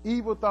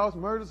 Evil thoughts,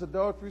 murders,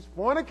 adulteries,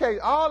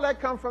 fornication, all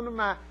that comes from the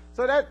mind.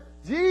 So that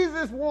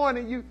Jesus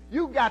warning you,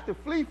 you got to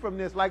flee from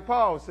this, like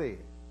Paul said.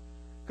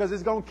 Because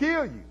it's going to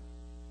kill you.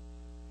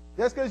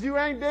 Just because you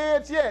ain't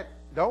dead yet,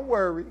 don't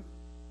worry.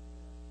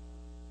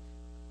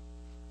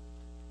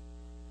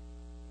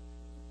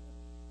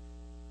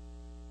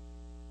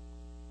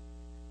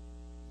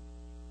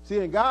 See,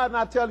 and God's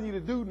not telling you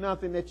to do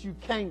nothing that you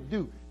can't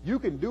do. You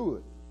can do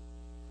it.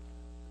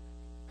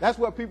 That's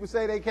what people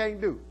say they can't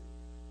do.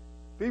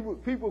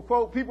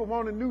 People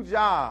want a new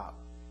job.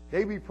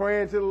 They be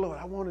praying to the Lord,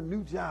 I want a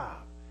new job.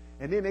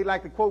 And then they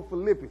like to quote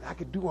Philippians, I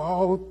can do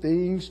all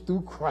things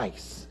through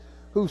Christ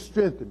who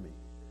strengthened me.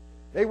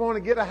 They want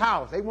to get a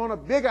house. They want a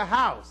bigger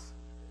house.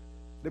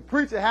 The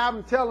preacher have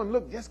them tell them,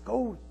 look, just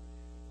go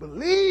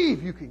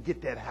believe you can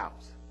get that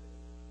house.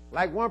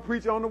 Like one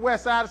preacher on the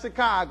west side of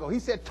Chicago, he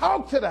said,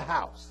 talk to the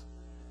house.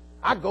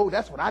 I go,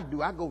 that's what I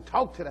do. I go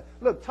talk to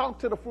talk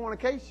to the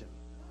fornication.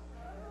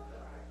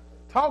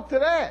 Talk to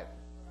that.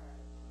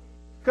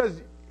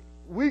 Because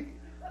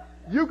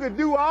you could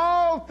do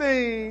all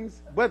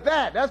things but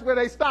that. That's where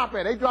they stop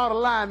at. They draw the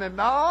line and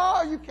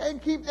no, you can't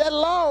keep that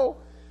low.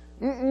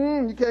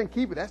 You can't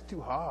keep it. That's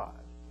too hard.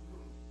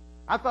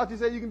 I thought you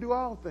said you can do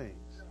all things.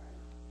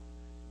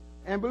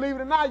 And believe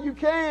it or not, you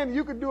can.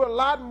 You can do a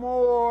lot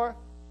more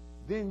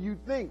than you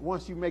think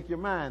once you make your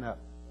mind up.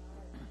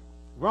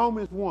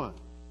 Romans 1.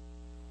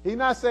 He's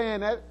not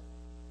saying that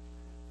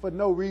for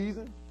no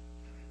reason.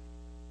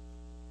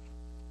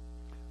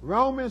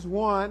 Romans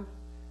 1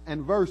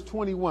 and verse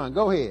 21.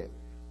 Go ahead.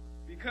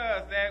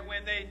 Because that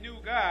when they knew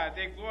God,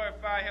 they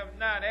glorified him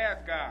not as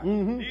God.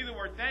 Neither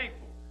were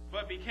thankful,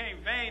 but became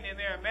vain in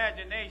their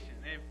imagination,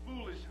 and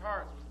foolish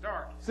hearts was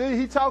darkened. See,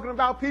 he's talking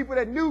about people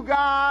that knew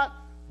God,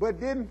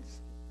 but didn't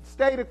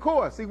stay the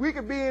course. See, we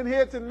could be in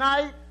here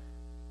tonight,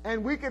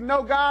 and we could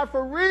know God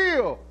for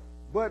real,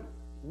 but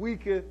we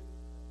could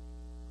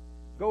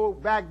go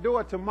back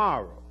door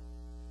tomorrow.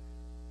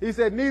 He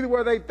said, neither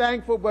were they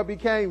thankful, but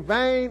became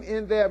vain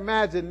in their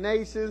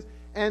imaginations,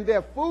 and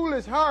their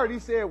foolish heart, he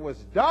said, was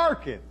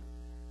darkened.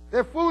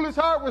 Their foolish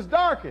heart was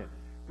darkened.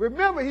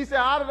 Remember, he said,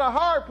 out of the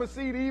heart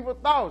proceed evil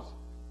thoughts,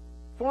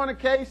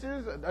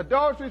 fornications,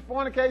 adulteries,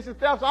 fornications,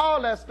 thefts,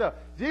 all that stuff.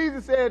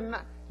 Jesus said,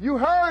 you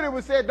heard it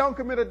was said, don't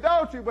commit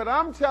adultery, but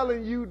I'm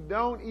telling you,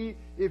 don't eat.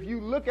 If you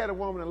look at a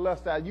woman and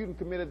lust out, you can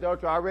commit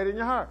adultery already in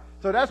your heart.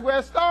 So that's where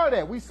it started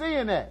at. We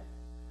seeing that.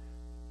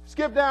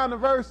 Skip down to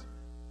verse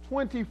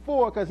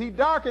 24, because he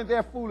darkened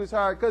their foolish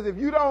heart. Because if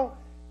you don't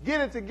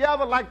get it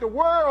together like the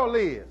world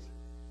is.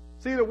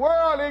 See, the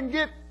world didn't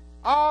get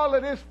all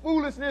of this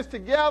foolishness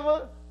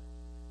together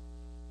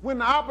when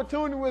the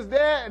opportunity was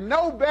there and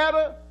no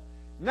better.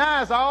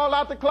 Now it's all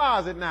out the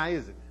closet now,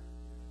 isn't it?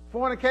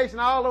 Fornication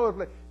all over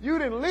the place. You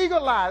didn't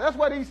legalize. That's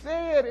what he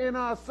said in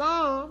our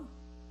Psalm.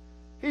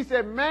 He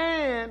said,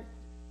 man,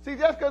 see,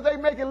 just because they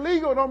make it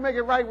legal don't make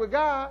it right with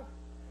God.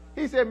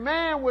 He said,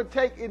 man would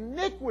take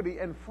iniquity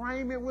and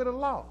frame it with a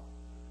law.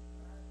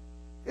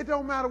 It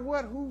don't matter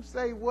who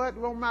say what.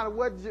 It don't matter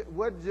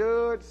what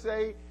judge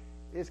say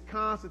is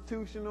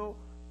constitutional.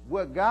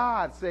 What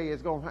God say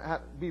is going to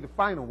be the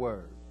final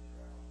word.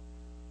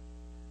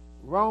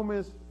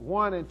 Romans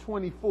 1 and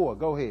 24.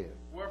 Go ahead.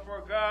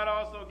 Wherefore God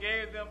also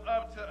gave them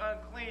up to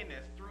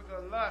uncleanness through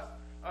the lust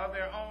of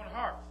their own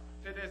hearts,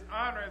 to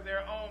dishonor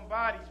their own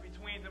bodies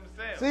between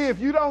themselves. See, if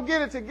you don't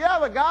get it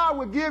together, God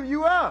would give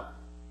you up.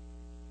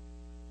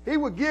 He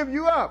would give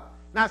you up.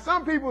 Now,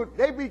 some people,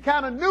 they be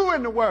kind of new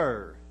in the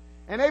word.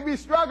 And they be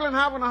struggling,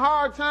 having a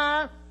hard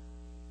time.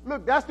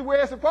 Look, that's the way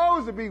it's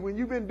supposed to be. When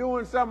you've been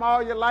doing something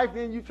all your life,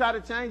 then you try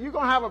to change, you're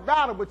going to have a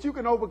battle, but you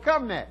can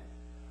overcome that.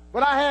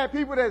 But I had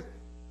people that's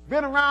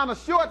been around a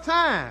short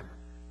time.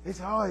 They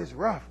say, oh, it's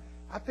rough.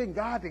 I think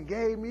God done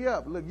gave me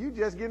up. Look, you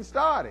just getting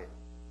started.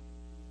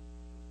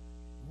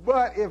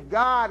 But if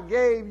God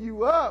gave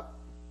you up,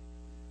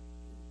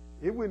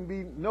 it wouldn't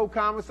be no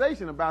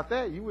conversation about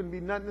that. You wouldn't be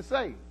nothing to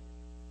say.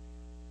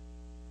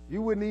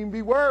 You wouldn't even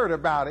be worried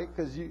about it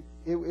because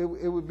it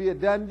would be a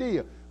done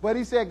deal. But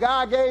he said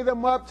God gave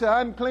them up to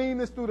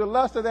uncleanness through the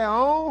lust of their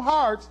own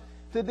hearts,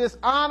 to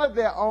dishonor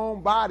their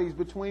own bodies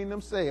between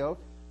themselves,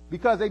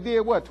 because they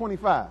did what?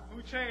 25.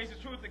 Who changed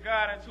the truth of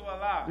God into a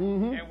lie,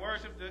 and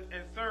worshiped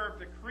and served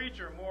the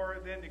creature more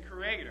than the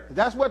Creator.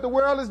 That's what the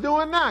world is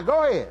doing now.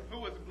 Go ahead. Who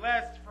was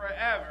blessed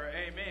forever.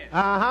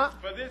 Amen.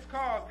 For this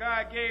cause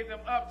God gave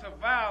them up to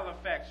vile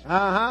affection.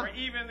 For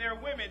even their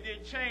women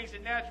did change the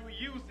natural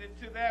use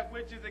into that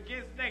which is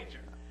against nature.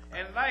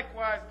 And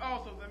likewise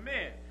also the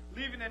men,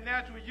 leaving the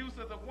natural use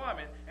of the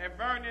woman, and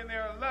burning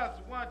their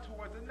lust one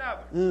towards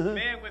another,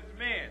 man with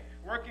man,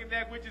 working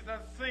that which is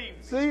unseemly.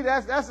 See,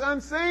 that's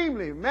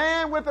unseemly.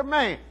 Man with a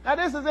man. Now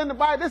this is in the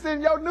Bible. This is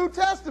in your New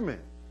Testament.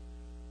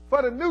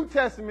 For the New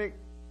Testament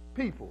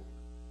people.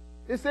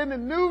 It's in the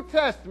New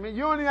Testament.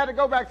 You only have to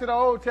go back to the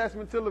Old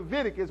Testament to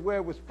Leviticus, where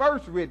it was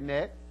first written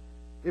at.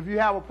 If you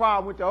have a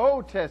problem with the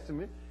Old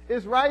Testament,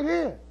 it's right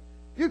here.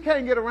 You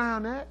can't get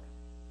around that.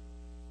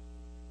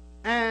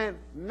 And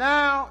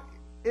now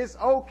it's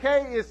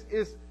okay.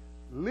 It's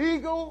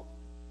legal.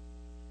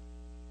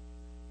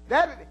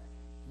 That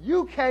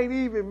you can't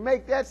even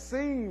make that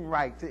seem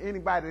right to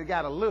anybody that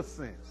got a little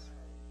sense.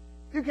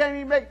 You can't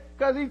even make,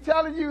 because he's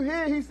telling you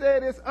here, he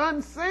said it's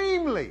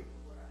unseemly.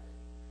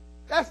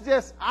 That's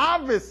just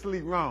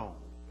obviously wrong.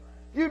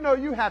 You know,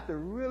 you have to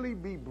really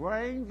be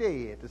brain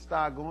dead to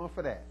start going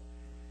for that.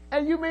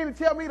 And you mean to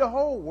tell me the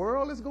whole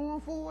world is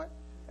going for it?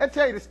 That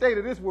tell you the state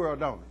of this world,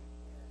 don't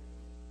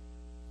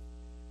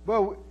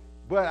it?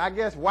 But I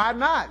guess why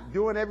not?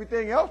 Doing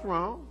everything else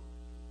wrong.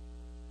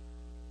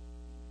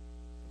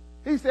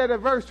 He said in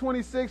verse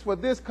 26, for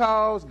this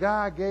cause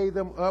God gave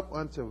them up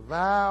unto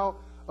vile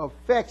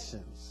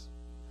affections.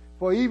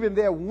 For even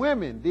their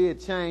women did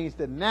change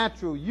the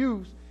natural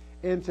use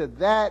into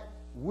that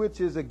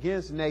which is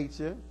against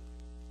nature.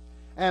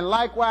 And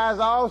likewise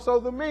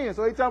also the men.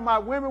 So he's talking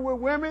about women with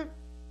women,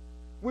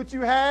 which you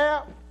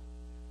have.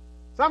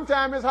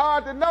 Sometimes it's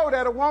hard to know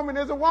that a woman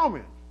is a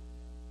woman.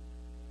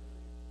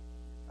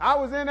 I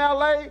was in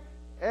L.A.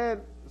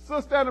 and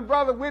sister and a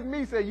brother with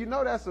me said, you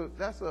know, that's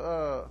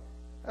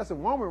a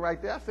woman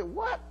right there. I said,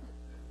 what?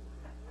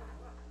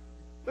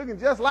 Looking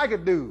just like a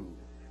dude.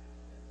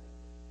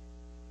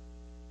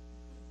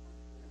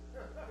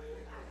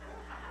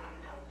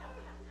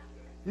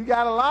 You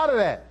got a lot of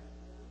that.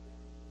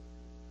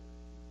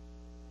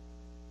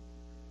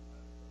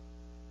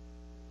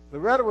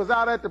 Loretta was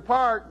out at the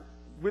park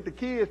with the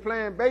kids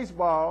playing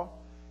baseball,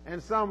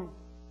 and some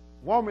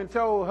woman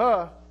told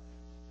her,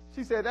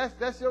 she said,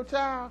 that's your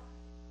child?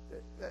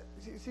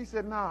 She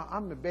said, no,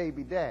 I'm the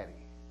baby daddy.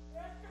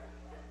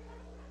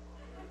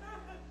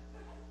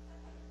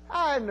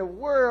 How in the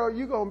world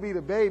you going to be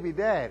the baby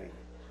daddy?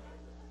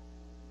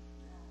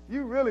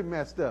 You really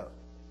messed up.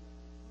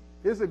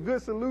 It's a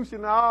good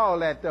solution to all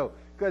that, though,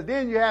 because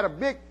then you had a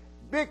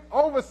big,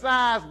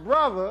 oversized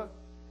brother,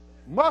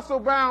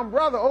 muscle-bound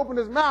brother, open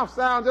his mouth,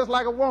 sound just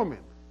like a woman.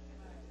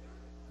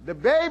 The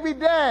baby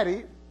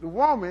daddy, the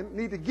woman,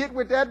 need to get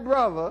with that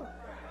brother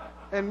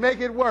and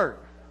make it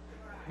work.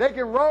 They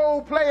can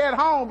role play at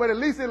home, but at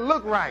least it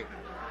look right.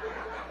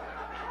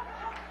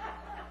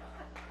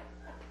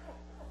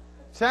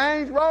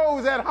 Change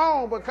roles at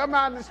home, but come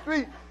out in the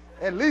street,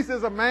 at least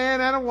it's a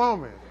man and a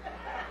woman.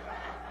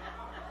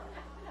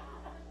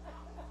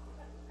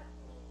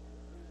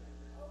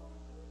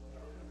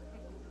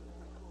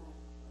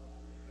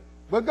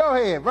 But go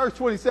ahead, verse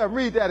 27,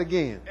 read that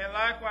again. And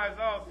likewise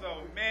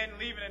also, men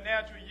leaving the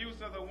natural use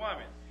of the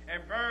woman,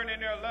 and burn in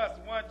their lust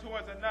one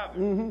towards another.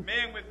 Mm-hmm.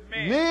 Men with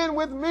men. Men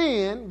with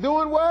men,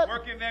 doing what?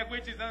 Working that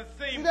which is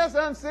unseemly. See, that's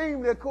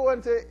unseemly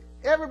according to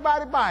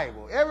everybody's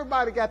Bible.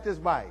 Everybody got this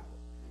Bible.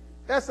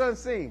 That's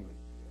unseemly.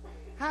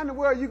 How in the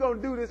world are you going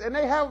to do this? And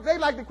they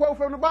like to quote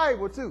from the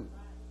Bible, too.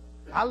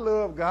 I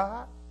love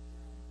God.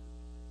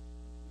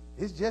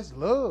 It's just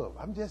love.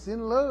 I'm just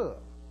in love.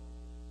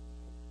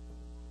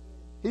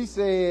 He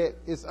said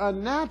it's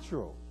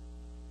unnatural.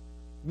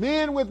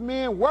 Men with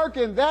men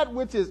working that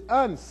which is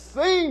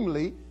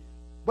unseemly,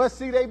 but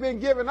see, they've been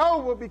given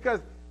over because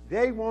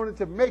they wanted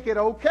to make it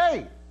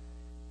okay.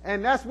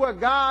 And that's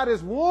what God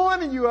is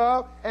warning you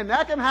of, and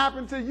that can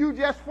happen to you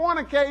just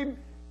fornicating,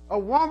 a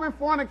woman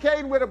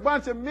fornicating with a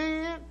bunch of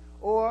men,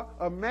 or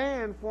a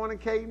man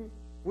fornicating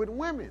with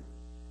women.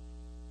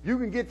 You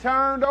can get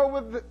turned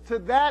over to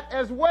that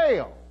as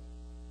well.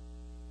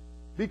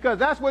 Because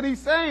that's what he's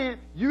saying.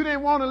 You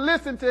didn't want to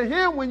listen to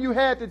him when you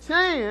had the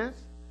chance.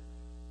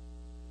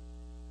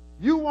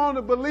 You want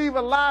to believe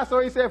a lie.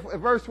 So he said,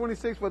 verse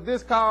 26, for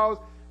this cause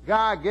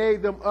God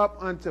gave them up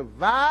unto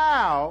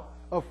vile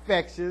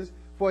affections,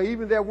 for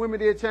even their women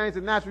did change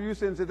the natural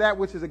use into that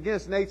which is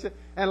against nature,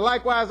 and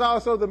likewise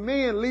also the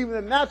men leaving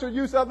the natural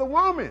use of the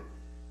woman.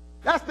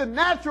 That's the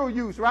natural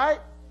use, right?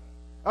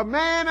 A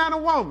man and a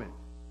woman.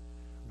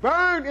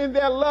 Burned in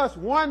their lust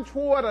one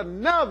toward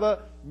another,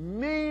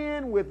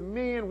 men with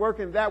men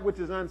working that which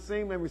is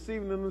unseemly and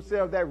receiving in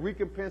themselves that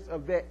recompense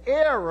of their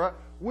error,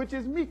 which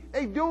is me.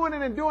 They doing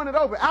it and doing it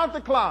over, out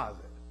the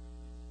closet.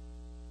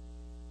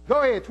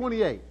 Go ahead,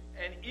 28.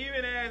 And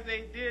even as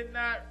they did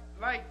not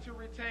like to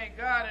retain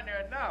God in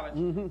their knowledge,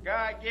 mm-hmm.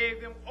 God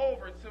gave them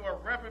over to a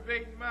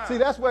reprobate mind. See,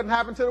 that's what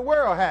happened to the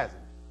world, hasn't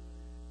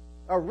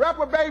it? A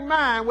reprobate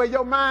mind where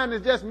your mind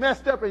is just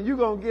messed up and you're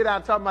going to get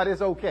out talking about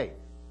it's okay.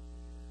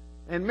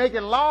 And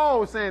making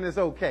laws saying it's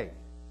okay.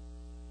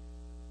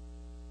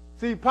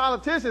 See,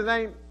 politicians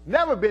ain't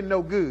never been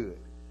no good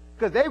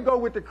because they go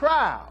with the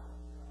crowd.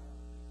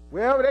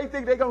 Wherever they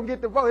think they're going to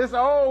get the vote. It's an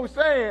old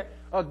saying,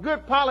 a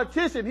good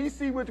politician, he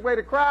see which way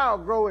the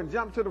crowd grow and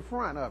jump to the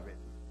front of it.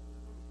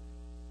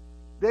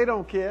 They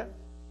don't care.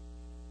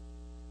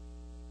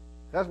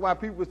 That's why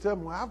people tell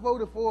me, well, I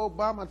voted for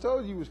Obama. I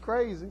told you he was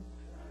crazy.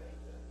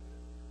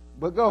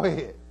 But go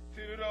ahead.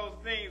 To do those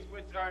things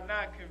which are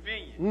not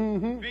convenient.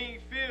 Mm-hmm. Being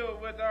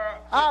filled with our...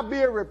 I'll be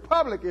a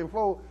Republican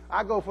before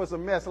I go for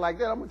some mess like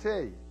that, I'm going to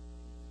tell you.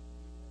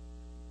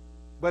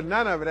 But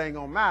none of it ain't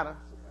going to matter.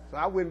 So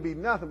I wouldn't be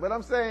nothing. But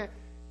I'm saying,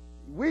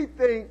 we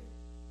think,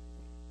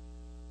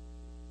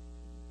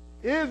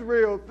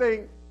 Israel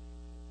think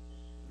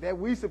that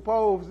we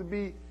supposed to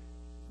be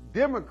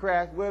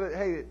Democrats. Well,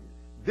 hey,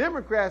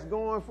 Democrats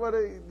going for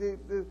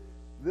the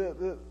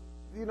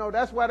you know,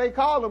 that's why they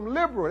call them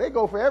liberal. They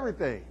go for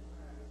everything.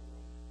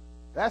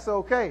 That's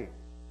okay.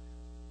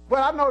 But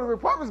I know the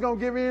Republicans going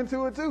to give in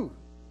to it too.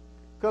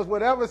 Because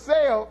whatever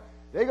sell,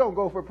 they're going to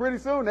go for pretty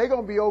soon. They're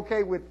going to be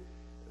okay with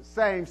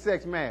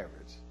same-sex marriage.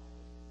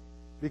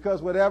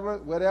 Because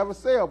whatever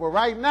sell. But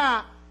right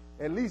now,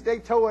 At least they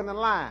toeing the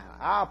line.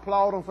 I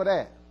applaud them for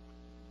that.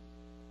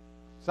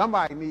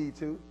 Somebody need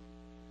to.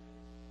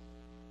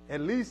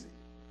 At least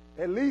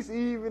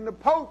even the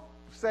Pope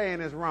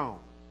saying it's wrong.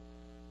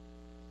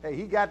 Hey,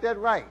 he got that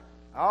right.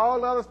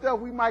 All the other stuff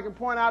we might can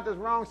point out that's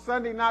wrong,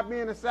 Sunday not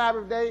being a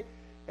Sabbath day,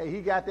 hey,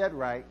 he got that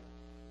right.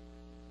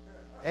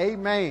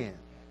 Amen.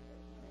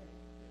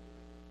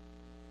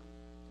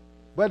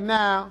 But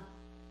now,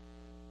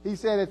 he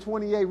said at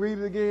 28, read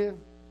it again.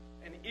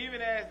 And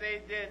even as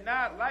they did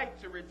not like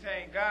to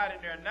retain God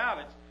in their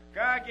knowledge,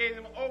 God gave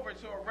them over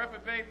to a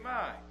reprobate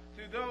mind,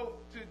 to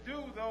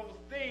do those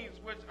things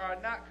which are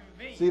not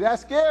convenient. See,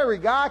 that's scary.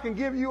 God can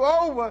give you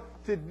over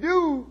to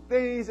do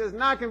things that's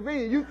not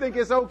convenient. You think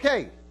it's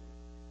okay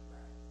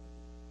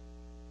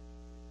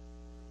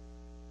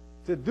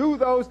to do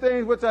those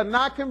things which are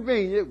not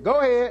convenient. Go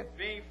ahead.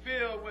 Being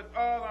filled with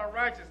all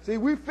unrighteousness. See,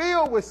 we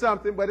filled with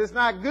something, but it's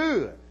not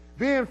good.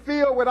 Being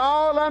filled with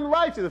all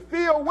unrighteousness.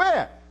 Filled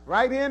where?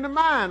 Right in the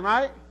mind,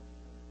 right?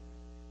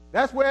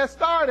 That's where it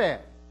started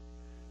at.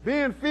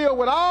 Being filled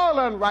with all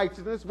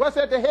unrighteousness. What's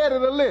at the head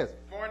of the list?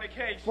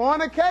 Fornication.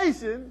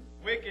 Fornication.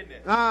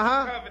 Wickedness.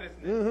 Uh-huh.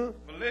 Covetousness.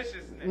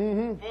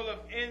 Maliciousness. Full of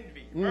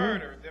envy.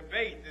 Murder.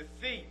 Debate.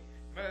 Deceit.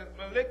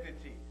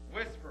 Malignity.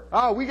 Whisper.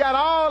 Oh, we got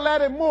all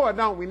that and more,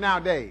 don't we,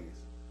 nowadays?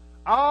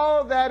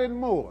 All that and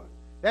more.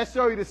 That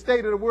show you the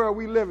state of the world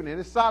we living in.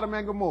 It's Sodom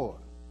and Gomorrah.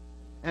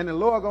 And the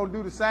Lord going to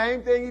do the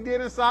same thing he did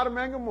in Sodom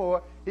and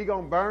Gomorrah. He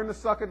going to burn the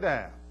sucker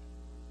down.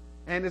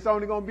 And it's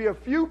only going to be a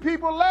few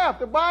people left.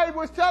 The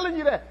Bible is telling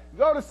you that.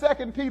 Go to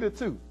 2 Peter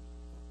 2.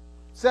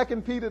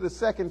 2 Peter, the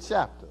 2nd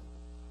chapter.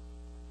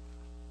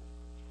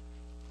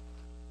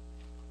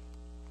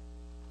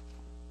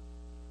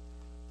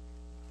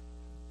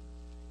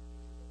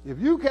 If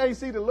you can't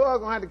see the Lord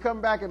going to have to come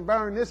back and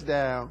burn this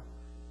down,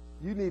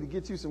 you need to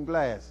get you some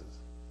glasses.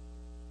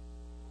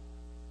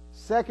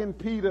 2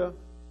 Peter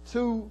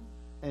 2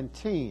 and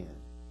 10.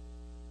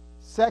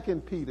 2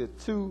 Peter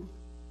 2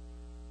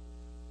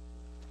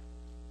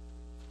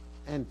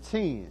 and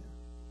 10.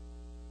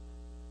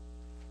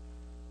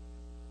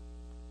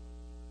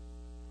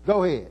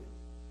 Go ahead.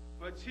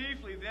 But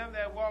chiefly them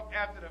that walk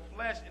after the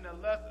flesh in the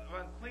lust of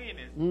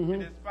uncleanness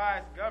and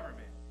despise government.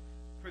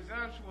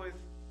 Presumptuous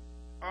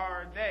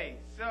are they,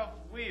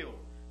 self-willed.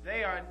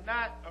 They are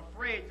not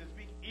afraid to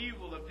speak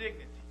evil of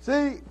dignity.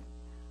 See,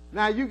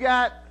 now you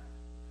got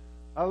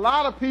a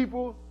lot of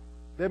people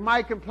that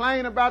might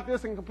complain about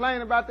this and complain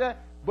about that,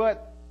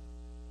 but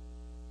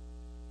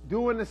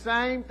doing the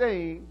same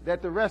thing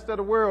that the rest of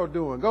the world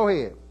doing. Go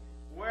ahead.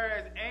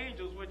 Whereas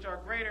angels, which are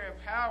greater in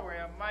power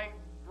and might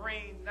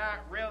bring not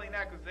railing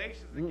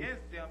accusations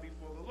against them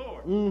before the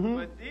Lord.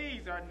 But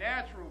these are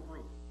natural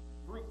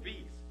brute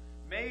beasts,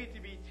 made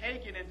to be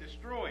taken and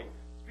destroyed.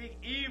 Speak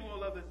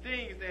evil of the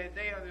things that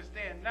they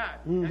understand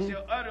not, and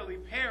shall utterly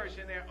perish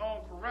in their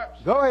own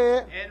corruption. Go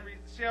ahead. And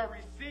shall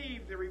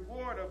receive the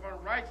reward of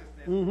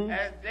unrighteousness,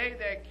 as they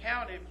that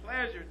count it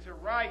pleasure to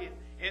riot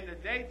in the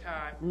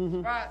daytime,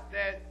 spots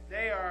that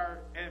they are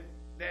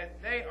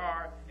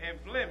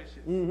and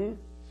blemishes,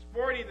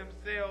 sporting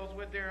themselves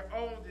with their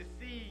own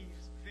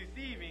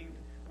deceivings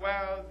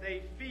while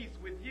they feast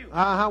with you.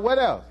 What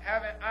else?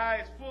 Having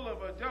eyes full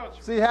of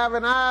adultery. See,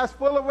 having eyes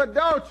full of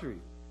adultery.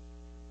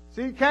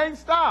 See, you can't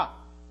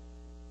stop.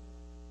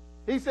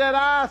 He said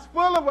eyes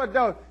full of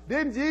adultery.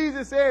 Didn't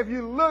Jesus say if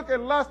you look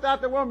and lust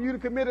after a woman, you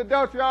commit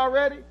adultery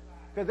already?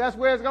 Because that's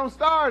where it's going to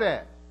start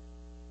at.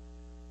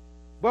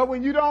 But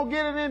when you don't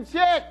get it in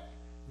check,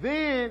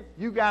 then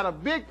you got a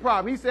big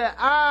problem. He said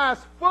eyes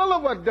full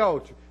of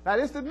adultery. Now,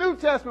 this is the New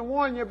Testament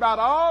warning you about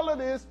all of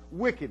this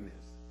wickedness.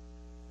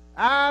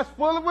 Eyes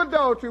full of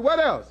adultery. What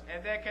else?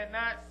 And that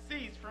cannot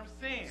cease from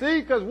sin. See,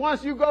 because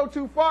once you go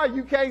too far,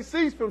 you can't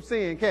cease from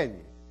sin, can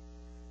you?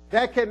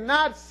 That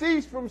cannot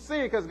cease from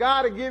sin, because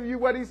God will give you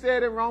what he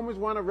said in Romans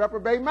 1, a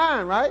reprobate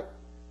mind, right?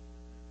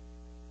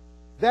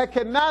 That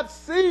cannot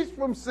cease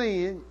from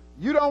sin.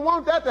 You don't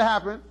want that to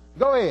happen.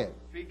 Go ahead.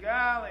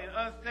 Beguiling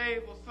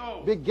unstable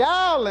souls.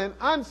 Beguiling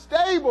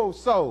unstable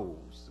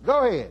souls.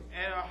 Go ahead.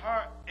 And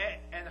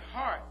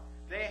heart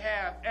they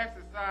have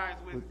exercised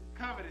with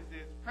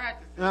covetousness,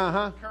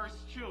 practices,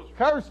 cursed children.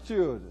 Cursed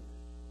children.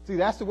 See,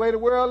 that's the way the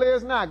world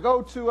is now.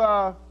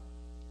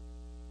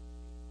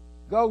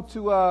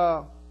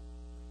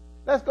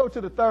 Let's go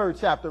to the 3rd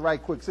chapter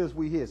right quick since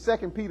we're here.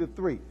 2 Peter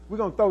 3. We're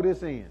going to throw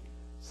this in.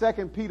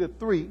 2 Peter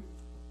 3.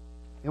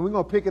 And we're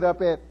going to pick it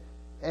up at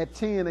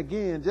 10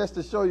 again just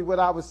to show you what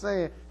I was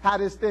saying, how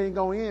this thing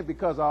going to end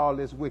because of all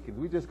this wickedness.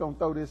 We're just going to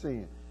throw this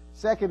in.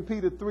 2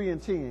 Peter 3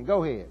 and 10.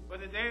 Go ahead. But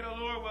the day of the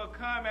Lord will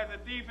come as a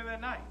thief in the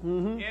night,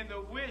 in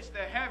the which the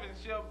heavens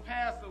shall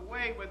pass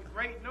away with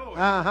great noise,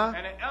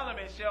 and the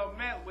elements shall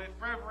melt with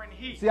fervent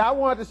heat. See, I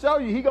wanted to show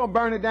you he going to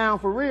burn it down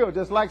for real,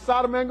 just like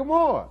Sodom and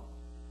Gomorrah.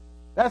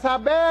 That's how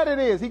bad it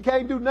is. He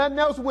can't do nothing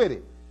else with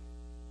it.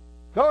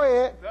 Go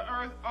ahead. The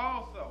earth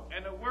also,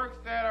 and the works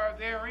that are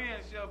therein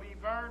shall be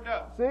burned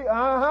up. See,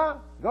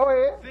 Go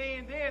ahead.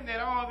 Seeing then that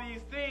all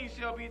these things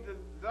shall be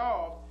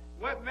dissolved,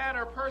 what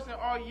manner of person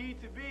are ye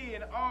to be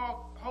in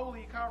all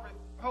holy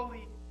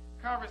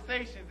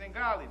conversations in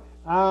godliness.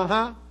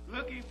 Uh-huh.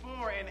 Looking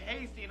for and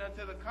hasting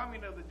unto the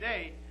coming of the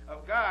day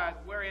of God,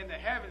 wherein the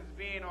heavens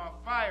being on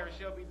fire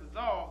shall be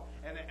dissolved,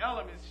 and the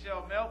elements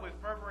shall melt with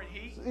fervent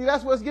heat. See,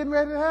 that's what's getting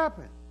ready to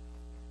happen.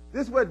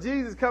 This is what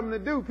Jesus is coming to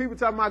do. People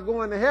talking about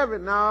going to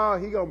heaven. No,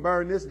 he going to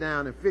burn this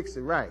down and fix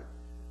it right.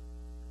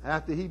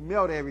 After he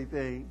melt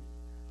everything,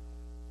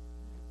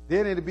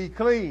 then it'll be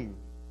clean.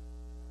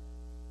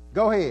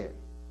 Go ahead.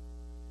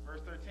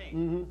 Verse 13.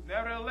 Mm-hmm.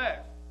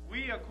 Nevertheless,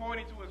 we,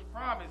 according to his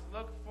promise,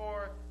 look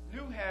for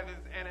new heavens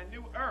and a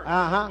new earth,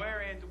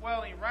 wherein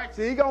dwelling righteousness.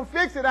 See, he going to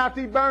fix it after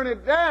he burn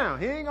it down.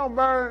 He ain't going to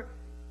burn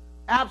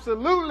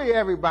absolutely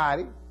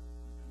everybody.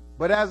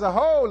 But as a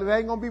whole, it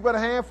ain't going to be but a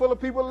handful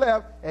of people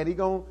left. And he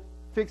going to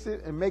fix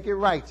it and make it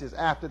righteous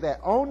after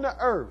that. On the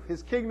earth,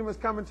 his kingdom is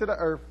coming to the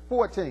earth.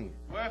 14.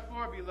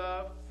 Wherefore,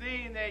 beloved,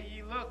 seeing that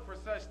ye look for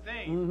such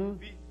things,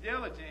 be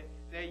diligent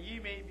that ye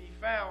may be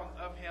found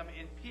of him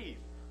in peace,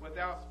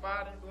 without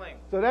spot and blame.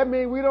 So that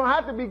means we don't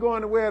have to be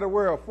going to where the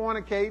world,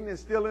 fornicating and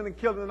stealing and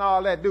killing and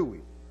all that, do we?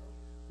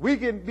 We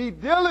can be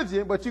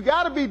diligent, but you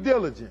got to be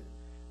diligent,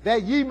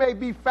 that ye may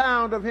be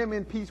found of him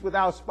in peace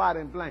without spot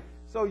and blame.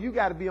 So you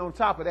got to be on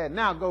top of that.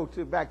 Now go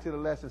back to the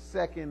lesson,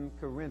 2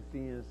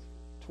 Corinthians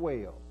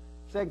 12.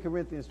 2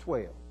 Corinthians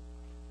 12.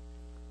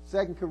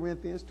 2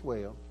 Corinthians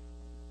 12.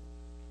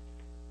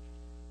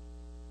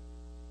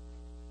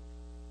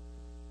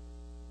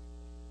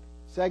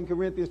 Second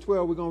Corinthians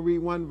 12, we're going to read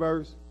one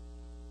verse,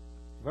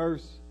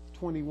 verse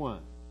 21.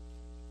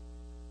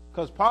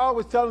 Because Paul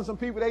was telling some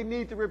people they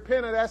need to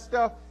repent of that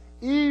stuff,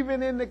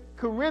 even in the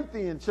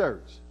Corinthian church.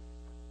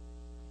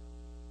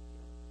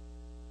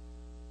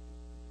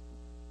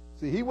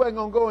 See, he wasn't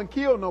going to go and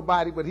kill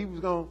nobody, but he was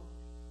going to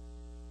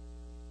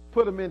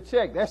put them in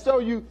check. That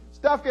shows you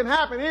stuff can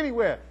happen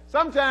anywhere.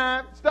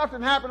 Sometimes stuff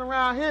can happen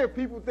around here.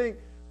 People think,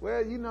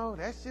 well, you know,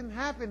 that shouldn't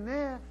happen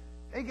there.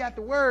 They got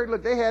the word.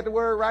 Look, they had the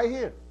word right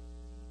here.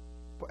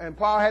 And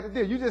Paul had to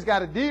deal. You just got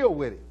to deal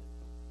with it.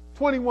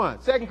 21.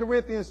 2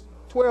 Corinthians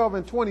 12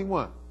 and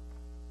 21.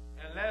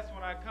 Unless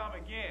when I come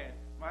again,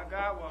 my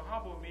God will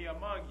humble me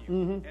among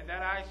you, and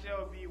that I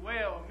shall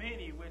bewail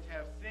many which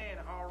have sinned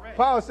already.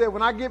 Paul said,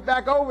 when I get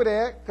back over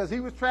there, because he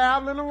was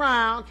traveling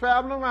around,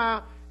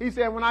 he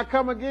said, when I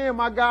come again,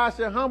 my God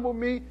shall humble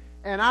me,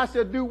 and I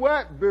shall do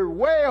what?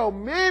 Bewail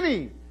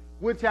many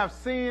which have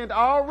sinned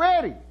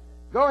already.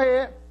 Go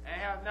ahead.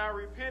 And have not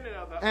repented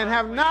of the And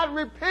have not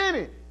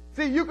repented.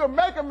 See, you can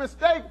make a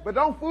mistake, but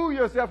don't fool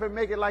yourself and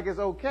make it like it's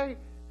okay.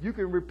 You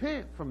can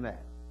repent from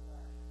that.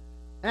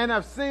 And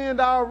have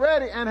sinned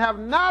already and have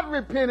not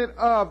repented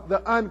of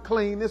the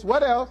uncleanness.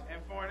 What else?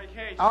 And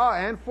fornication. Oh,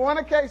 and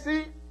fornication.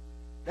 See,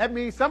 that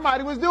means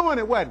somebody was doing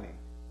it, wasn't he?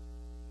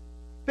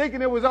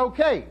 Thinking it was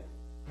okay.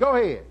 Go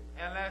ahead.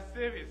 And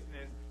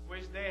lasciviousness,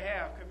 which they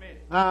have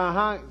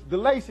committed.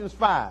 Galatians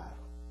 5.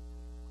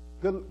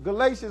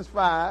 Galatians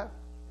 5.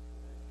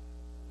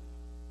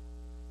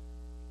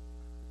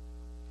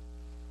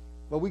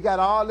 But we got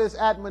all this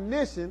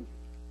admonition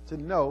to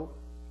know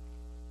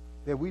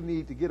that we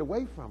need to get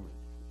away from it.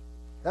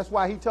 That's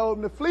why he told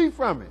them to flee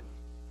from it.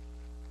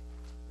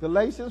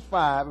 Galatians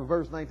 5 and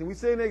verse 19. We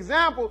see an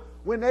example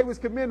when they was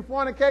committing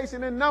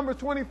fornication in Numbers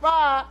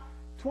 25,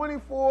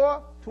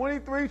 24,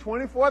 23,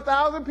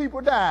 24,000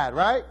 people died,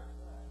 right?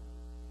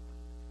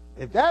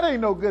 If that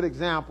ain't no good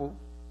example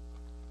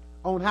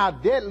on how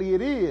deadly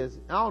it is,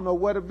 I don't know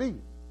what it be.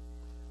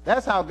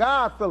 That's how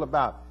God feel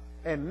about it.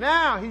 And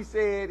now he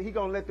said he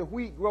going to let the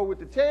wheat grow with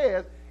the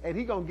tares, and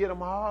he going to get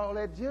them all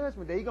at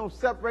judgment day. He going to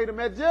separate them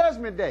at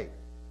judgment day.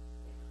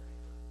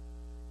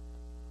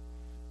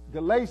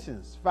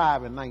 Galatians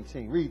 5 and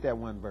 19. Read that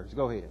one verse.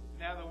 Go ahead.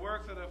 Now the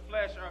works of the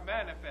flesh are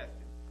manifested,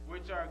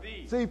 which are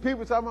these. See,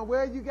 people talking about,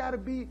 well, you got to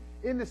be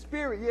in the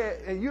spirit. Yeah,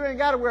 and you ain't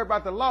got to worry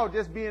about the law,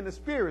 just be in the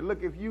spirit.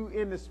 Look, if you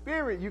in the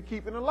spirit, you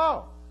keeping the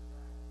law.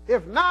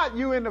 If not,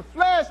 you in the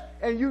flesh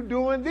and you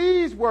doing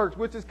these works,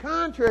 which is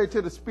contrary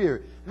to the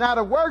spirit. Now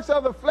the works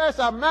of the flesh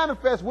are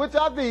manifest, which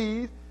are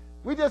these.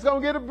 We just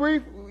going to get a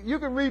brief. You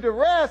can read the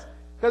rest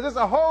because it's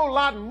a whole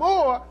lot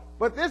more,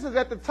 but this is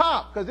at the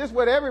top because this is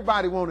what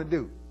everybody want to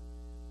do.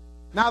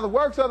 Now the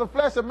works of the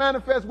flesh are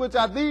manifest, which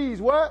are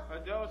these, what?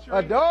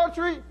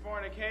 Adultery.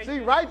 Fornication. See,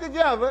 right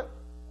together.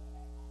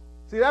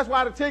 See, that's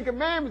why the Ten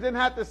Commandments didn't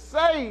have to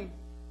say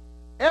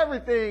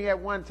everything at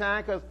one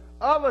time, because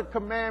other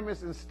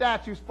commandments and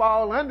statutes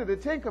fall under the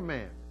Ten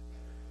Commandments.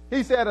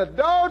 He said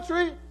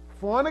adultery,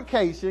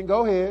 fornication,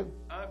 go ahead.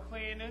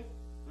 Uncleanness,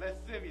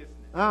 lasciviousness.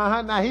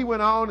 Now he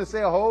went on to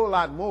say a whole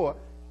lot more,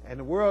 and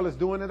the world is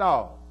doing it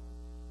all.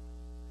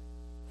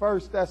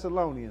 1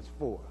 Thessalonians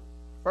 4.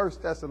 1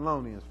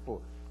 Thessalonians 4.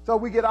 So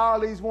we get all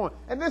these one.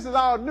 And this is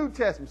all New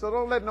Testament, so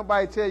don't let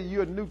nobody tell you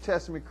you're a New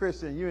Testament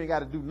Christian and you ain't got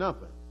to do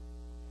nothing.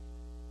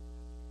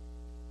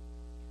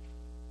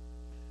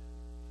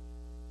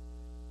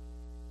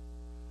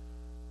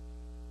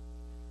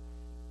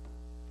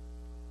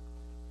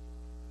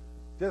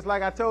 Just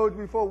like I told you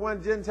before,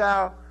 one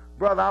Gentile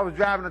brother, I was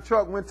driving a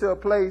truck, went to a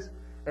place,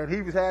 and he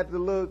had the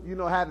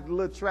little, had the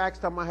little tracks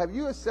talking about, have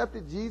you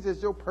accepted Jesus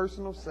as your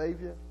personal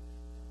Savior?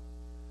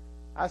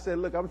 I said,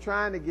 look, I'm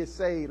trying to get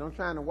saved. I'm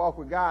trying to walk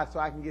with God so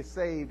I can get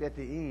saved at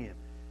the end.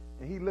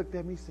 And he looked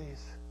at me and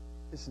says,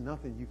 it's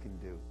nothing you can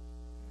do.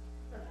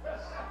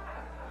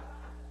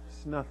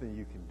 It's nothing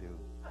you can do.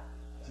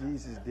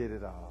 Jesus did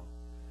it all.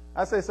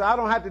 I said, so I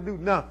don't have to do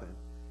nothing.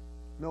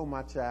 No,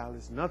 my child,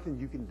 it's nothing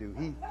you can do.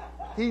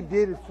 He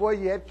did it for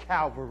you at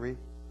Calvary.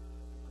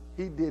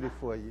 He did it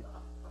for you.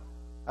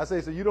 I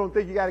said, so you don't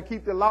think you got to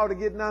keep the law to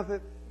get nothing?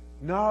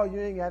 No, you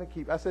ain't got to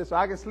keep. I said, so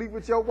I can sleep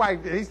with your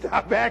wife. He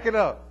stopped backing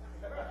up.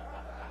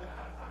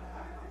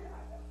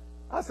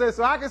 I said,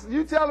 so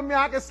you telling me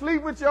I can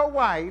sleep with your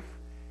wife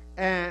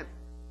and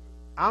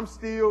I'm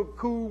still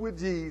cool with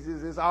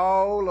Jesus. It's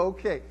all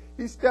okay.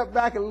 He stepped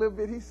back a little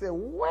bit. He said,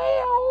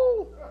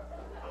 well,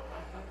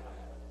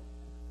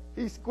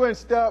 he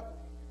squinched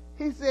up.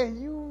 He said,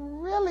 you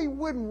really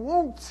wouldn't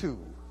want to.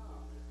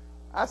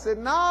 I said,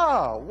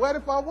 no, what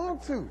if I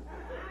want to?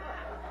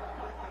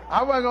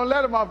 I wasn't going to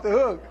let him off the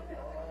hook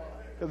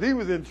because he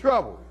was in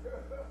trouble.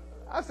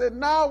 I said,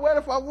 no, what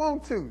if I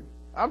want to?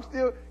 I'm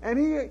still, and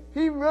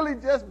he really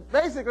just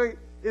basically,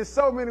 in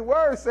so many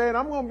words, saying,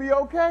 I'm going to be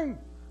okay.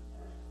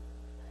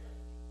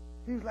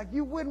 He was like,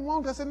 you wouldn't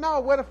want to? I said, no,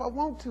 what if I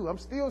want to? I'm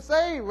still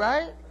saved,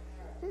 right?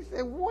 He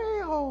said,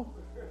 well,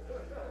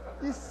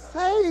 you're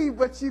saved,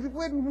 but you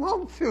wouldn't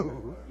want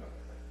to.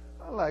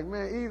 I'm like,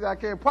 man, either I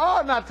can't.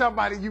 Paul not talking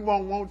about it you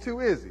won't want to,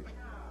 is he?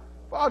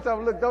 Paul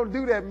telling him, look, don't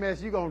do that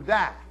mess, you're going to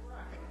die.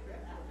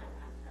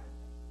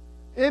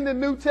 In the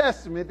New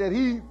Testament that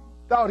he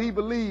thought he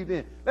believed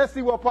in. Let's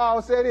see what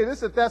Paul said here.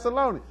 This is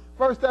Thessalonians.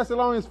 1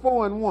 Thessalonians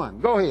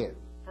 4:1. Go ahead.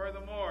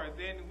 Furthermore,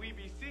 then we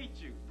beseech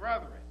you,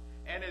 brethren,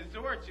 and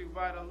exhort you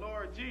by the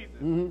Lord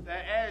Jesus,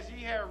 that as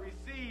ye have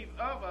received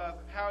of us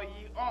how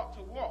ye ought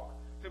to walk,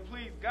 to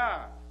please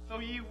God, so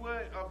ye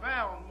would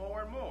abound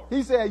more and more.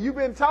 He said, you've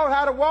been taught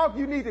how to walk,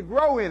 you need to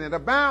grow in it,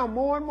 abound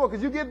more and more,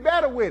 because you get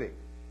better with it.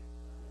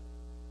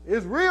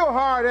 It's real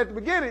hard at the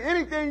beginning.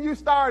 Anything you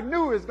start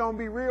new is going to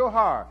be real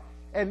hard.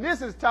 And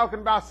this is talking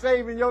about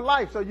saving your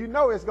life, so you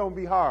know it's going to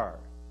be hard.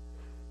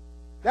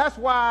 That's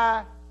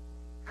why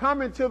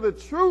coming to the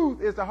truth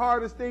is the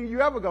hardest thing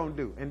you ever going to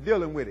do and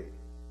dealing with it.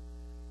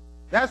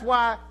 That's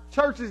why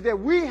churches that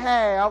we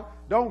have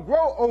don't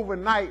grow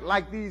overnight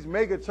like these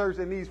mega churches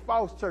and these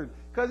false churches.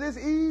 Because it's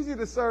easy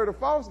to serve the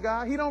false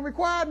God. He don't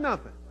require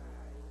nothing.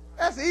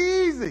 That's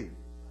easy.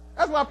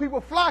 That's why people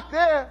flock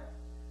there.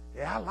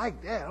 Yeah, I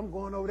like that. I'm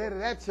going over there to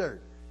that church.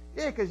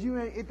 Yeah, because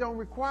it don't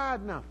require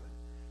nothing.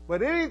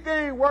 But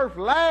anything worth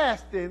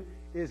lasting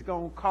is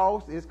going to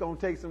cost. It's going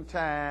to take some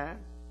time.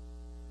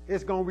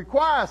 It's going to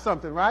require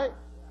something, right?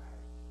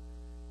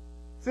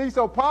 See,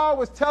 so Paul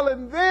was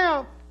telling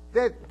them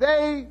that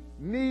they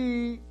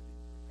need,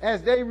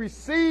 as they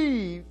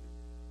receive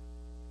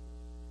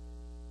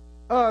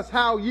us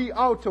how ye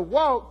ought to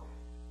walk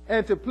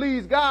and to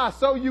please God,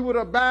 so you would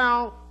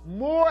abound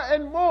more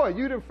and more.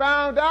 You done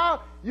found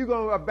out, you're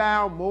going to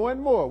abound more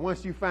and more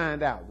once you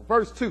find out.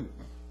 Verse 2.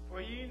 For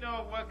ye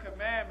know what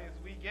commandments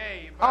we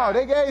gave. Oh,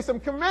 they gave some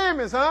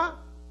commandments, huh?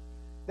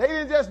 They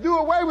didn't just do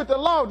away with the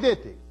law,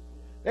 did they?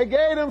 They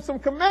gave them some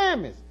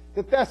commandments,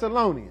 the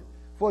Thessalonians.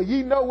 For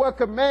ye know what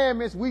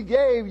commandments we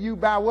gave you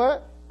by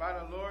what? By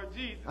the Lord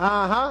Jesus.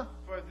 Uh-huh.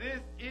 For this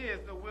is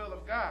the will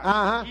of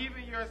God,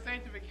 even your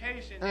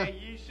sanctification, that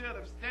ye should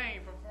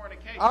abstain from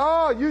fornication.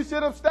 Oh, you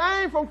should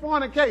abstain from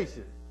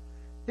fornication.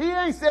 He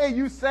ain't saying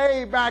you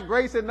saved by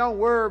grace and don't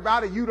worry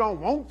about it. You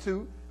don't want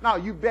to. No,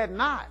 you bet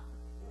not.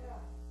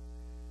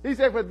 He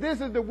said, for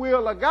this is the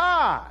will of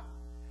God,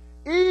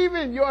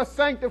 even your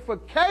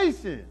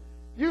sanctification.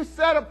 You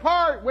set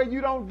apart where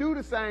you don't do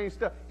the same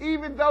stuff,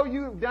 even though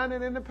you've done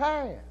it in the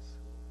past.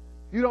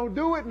 You don't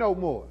do it no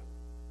more.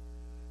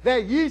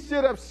 That ye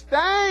should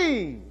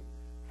abstain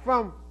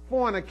from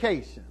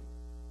fornication.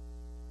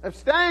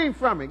 Abstain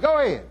from it. Go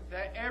ahead.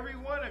 That every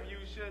one of you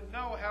should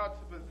know how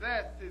to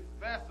possess this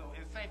vessel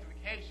in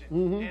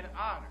sanctification and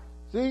honor.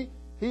 See,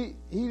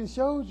 he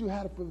showed you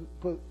how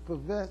to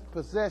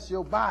possess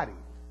your body.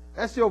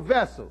 That's your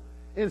vessel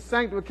in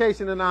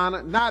sanctification and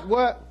honor. Not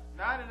what?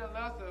 Not in the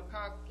lust of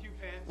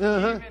concupiscence,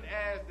 even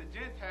as the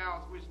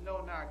Gentiles which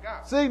know not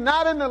God. See,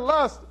 not in the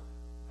lust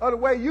of the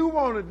way you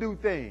want to do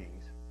things.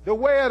 The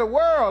way of the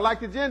world,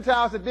 like the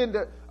Gentiles that didn't,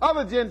 the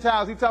other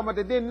Gentiles he's talking about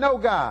that didn't know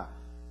God.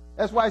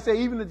 That's why I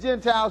say even the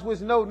Gentiles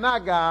which know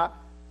not God.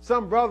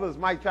 Some brothers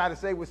might try to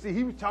say, well, see,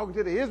 he was talking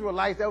to the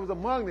Israelites that was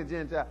among the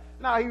Gentiles.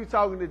 No, he was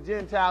talking to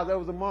Gentiles that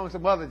was among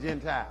some other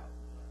Gentiles.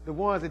 The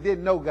ones that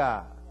didn't know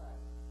God.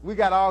 We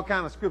got all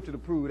kind of scripture to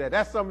prove that.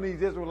 That's some of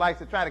these Israelites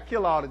that try to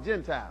kill all the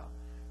Gentiles.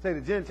 Say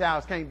the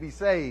Gentiles can't be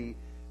saved.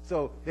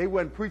 So they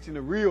wasn't preaching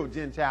the real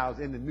Gentiles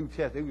in the New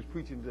Testament. They was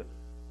preaching the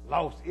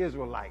lost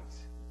Israelites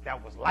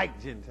that was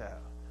like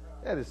Gentiles.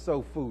 That is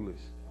so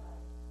foolish.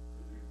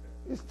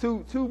 It's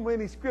too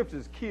many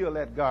scriptures kill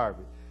that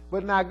garbage.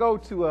 But now go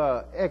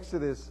to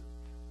Exodus,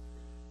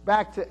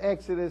 back to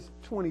Exodus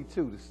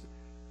 22.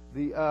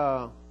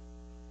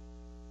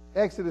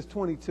 Exodus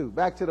 22,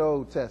 back to the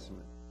Old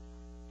Testament.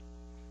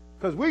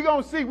 Because we're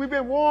going to see, we've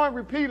been warned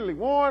repeatedly,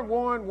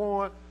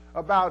 warned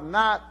about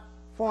not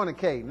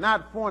fornicate,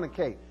 not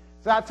fornicate.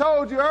 So I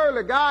told you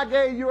earlier, God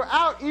gave you an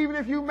out even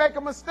if you make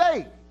a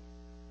mistake.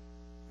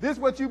 This is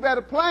what you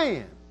better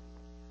plan.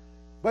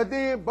 But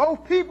then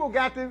both people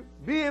got to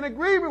be in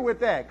agreement with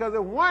that. Because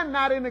if one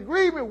not in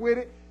agreement with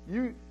it,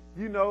 you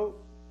know,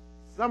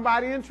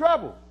 somebody in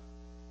trouble.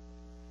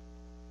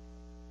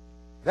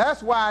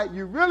 That's why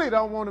you really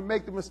don't want to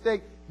make the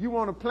mistake. You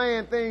want to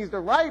plan things the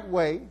right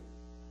way,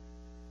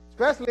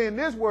 especially in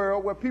this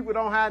world where people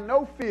don't have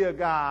no fear of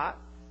God.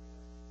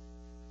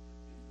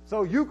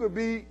 So you could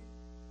be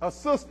a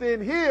sister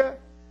in here,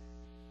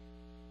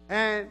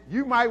 and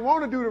you might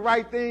want to do the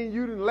right thing.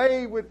 You done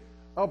lay with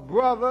a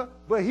brother,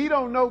 but he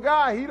don't know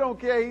God. He don't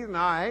care. He's,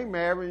 nah, I ain't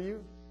marrying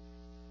you.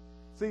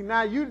 See,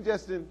 now you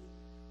just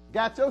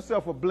got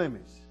yourself a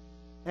blemish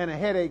and a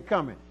headache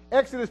coming.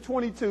 Exodus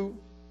 22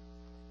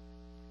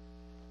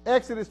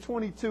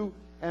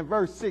 and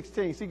verse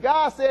 16. See,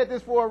 God said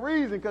this for a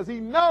reason, because he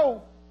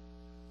know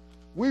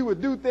we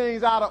would do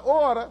things out of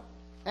order,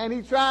 and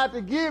he tried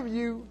to give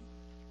you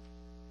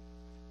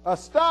a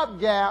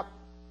stopgap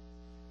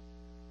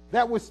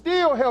that would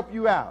still help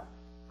you out.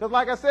 Because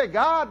like I said,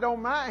 God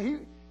don't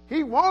mind.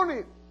 He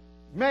wanted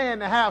man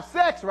to have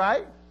sex,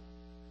 right?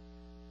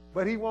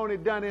 But he wanted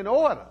it done in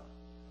order.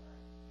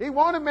 He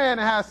wanted man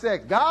to have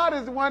sex. God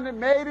is the one that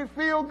made it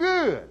feel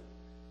good.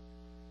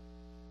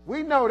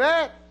 We know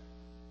that.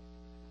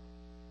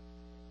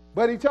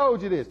 But he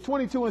told you this,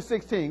 22 and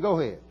 16. Go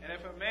ahead. And if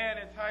a man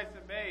entice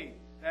a maid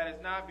that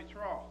is not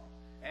betrothed,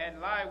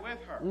 and lie with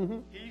her,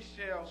 he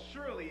shall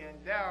surely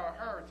endow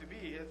her to be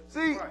his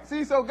wife.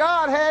 See, so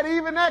God had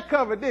even that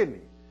covered, didn't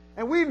he?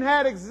 And we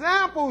had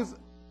examples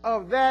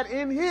of that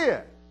in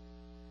here.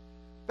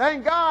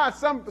 Thank God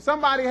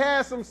somebody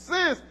had some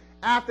sense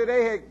after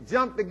they had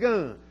jumped the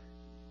gun.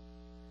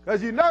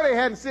 Because you know they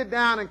hadn't sit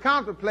down and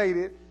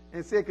contemplated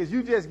and said, because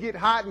you just get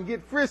hot and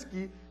get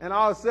frisky, and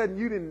all of a sudden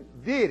you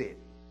did it.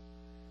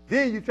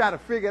 Then you try to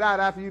figure it out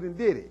after you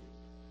did it.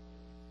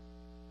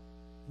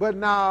 But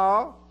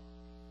no,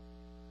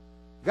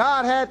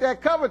 God had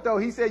that covered, though.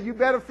 He said, you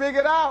better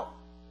figure it out.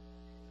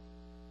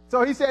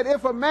 So he said,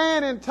 if a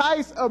man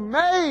entice a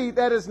maid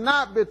that is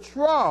not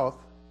betrothed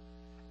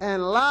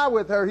and lie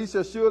with her, he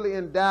shall surely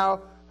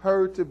endow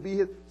her to be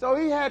his. So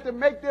he had to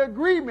make the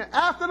agreement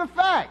after the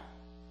fact.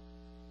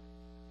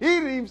 He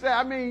didn't even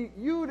say,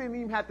 you didn't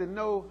even have to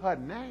know her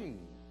name.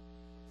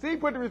 See, he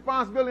put the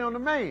responsibility on the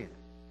man.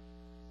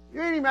 You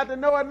didn't even have to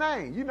know her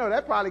name. You know,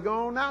 that probably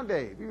going on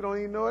nowadays. People don't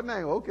even know her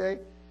name. Okay,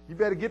 you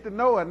better get to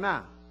know her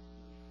now.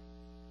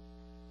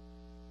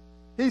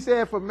 He said,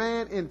 if a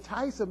man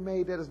entice a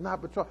maid that is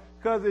not betrothed,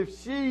 because if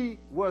she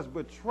was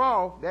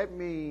betrothed, that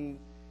means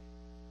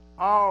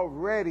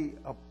already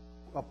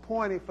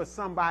appointed for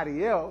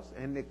somebody else,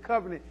 and the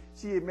covenant,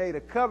 she had made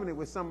a covenant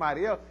with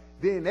somebody else,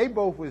 then they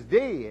both was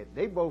dead.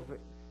 They both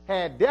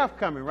had death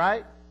coming,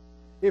 right?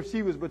 If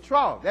she was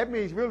betrothed. That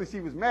means really she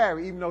was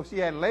married, even though she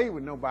hadn't laid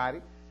with nobody.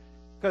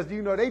 Because,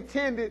 you know, they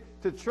tended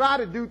to try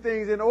to do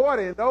things in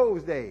order in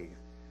those days.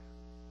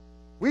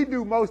 We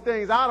do most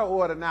things out of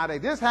order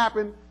nowadays. This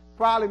happened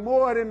probably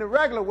more than the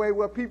regular way,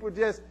 where people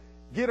just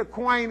get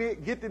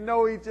acquainted, get to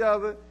know each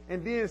other,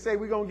 and then say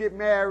we're going to get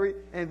married,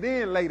 and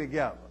then lay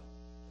together.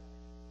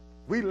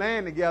 We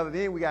land together,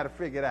 then we got to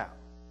figure it out.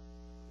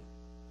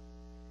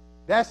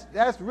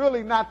 That's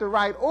really not the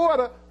right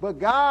order, but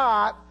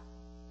God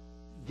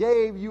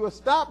gave you a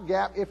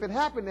stopgap if it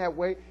happened that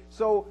way,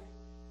 so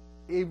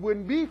it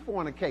wouldn't be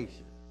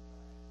fornication.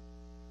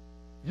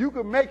 You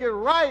could make it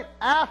right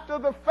after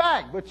the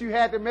fact, but you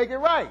had to make it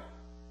right.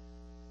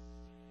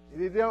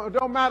 It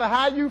don't matter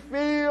how you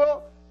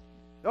feel.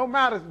 Don't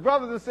matter.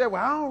 Brothers that say,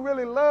 well, I don't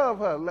really love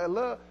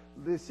her.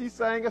 She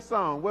sang a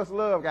song. What's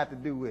love got to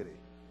do with it?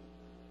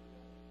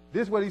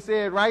 This is what he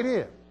said right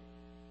here.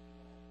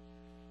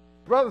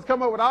 Brothers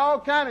come up with all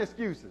kind of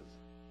excuses.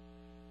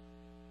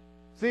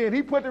 See, and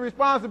he put the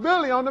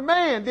responsibility on the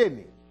man, didn't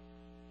he?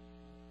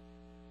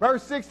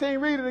 Verse 16,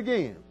 read it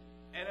again.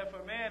 And if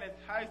a man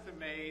entice a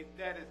maid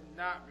that is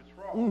not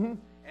betrothed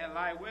and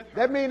lie with her.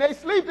 That means they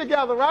sleep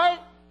together, right?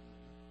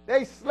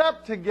 They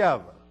slept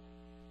together.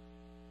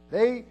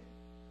 They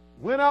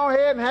went on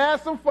ahead and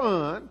had some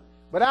fun,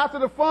 but after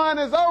the fun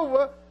is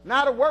over,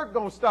 now the work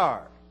gonna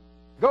start.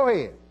 Go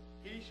ahead.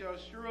 He shall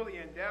surely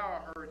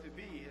endow her to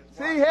be his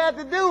wife. See, he had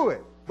to do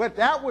it, but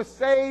that would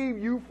save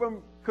you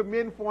from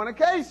committing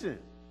fornication.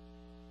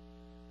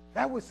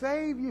 That would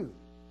save you.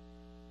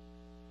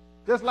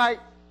 Just like,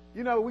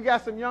 you know, we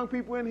got some young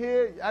people in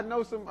here. I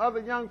know some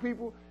other young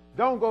people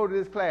don't go to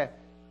this class.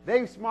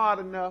 They smart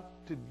enough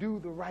to do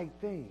the right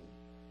thing.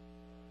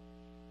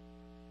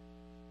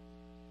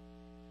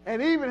 And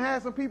even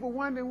had some people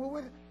wondering,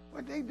 well,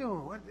 what they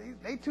doing?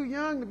 They too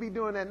young to be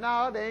doing that.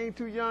 No, they ain't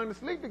too young to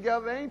sleep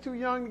together. They ain't too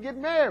young to get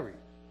married.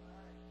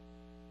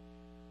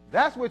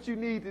 That's what you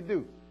need to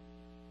do.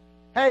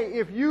 Hey,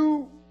 if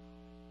you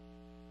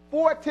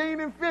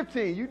 14 and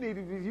 15,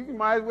 you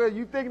might as well,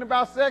 you thinking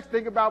about sex,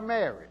 think about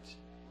marriage.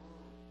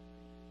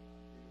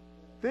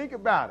 Think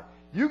about it.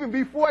 You can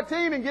be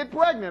 14 and get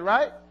pregnant,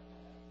 right?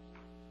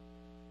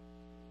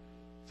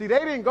 See, they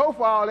didn't go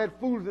for all that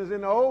foolishness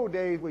in the old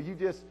days where you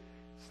just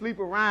sleep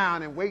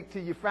around and wait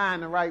till you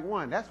find the right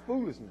one. That's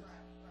foolishness.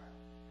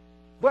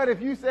 But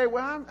if you say,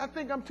 well, I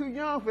think I'm too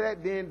young for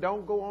that, then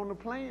don't go on the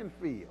playing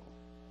field.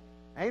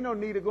 Ain't no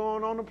need of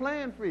going on the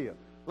playing field.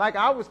 Like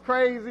I was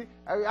crazy.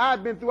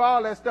 I'd been through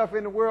all that stuff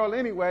in the world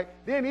anyway.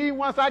 Then even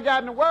once I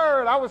got in the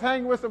Word, I was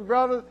hanging with some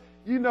brothers,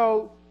 you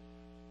know,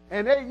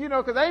 and they, you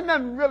know, because ain't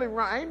nothing really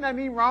wrong. Ain't nothing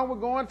even wrong with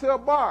going to a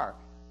bar.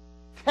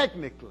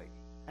 Technically.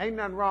 Ain't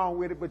nothing wrong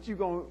with it, but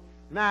 9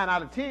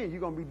 out of 10, you're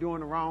going to be doing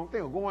the wrong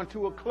thing. Or going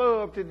to a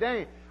club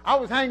today. I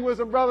was hanging with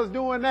some brothers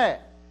doing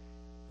that.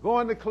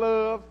 Going to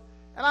clubs.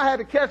 And I had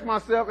to catch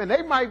myself, and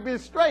they might have been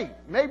straight.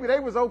 Maybe they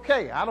was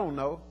okay. I don't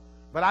know.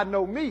 But I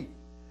know me.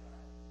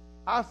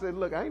 I said,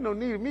 look, ain't no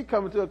need of me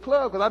coming to a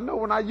club, because I know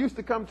when I used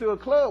to come to a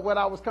club what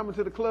I was coming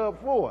to the club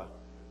for.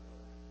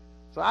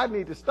 So I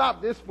need to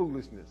stop this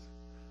foolishness.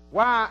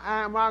 Why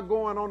am I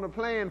going on the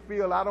playing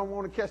field? I don't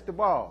want to catch the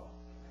ball.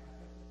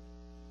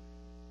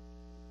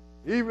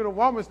 Even a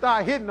woman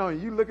start hitting on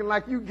you, you looking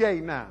like you gay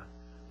now.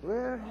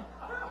 Well,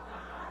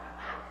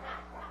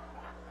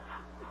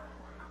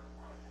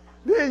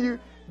 then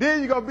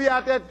you're going to be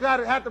out there trying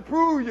to have to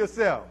prove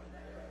yourself.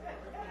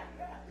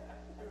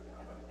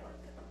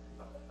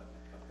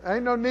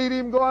 Ain't no need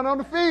even going on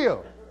the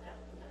field.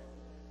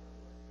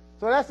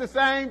 So that's the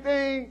same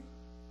thing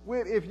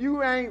with if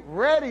you ain't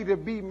ready to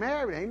be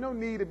married. Ain't no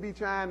need to be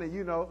trying to,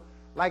 you know,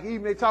 like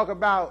even they talk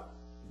about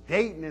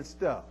dating and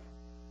stuff.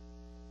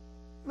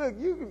 Look,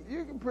 you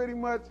can pretty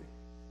much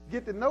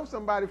get to know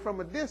somebody from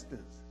a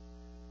distance.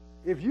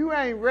 If you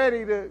ain't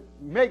ready to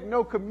make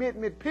no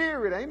commitment,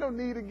 period, ain't no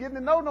need of getting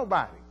to know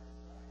nobody.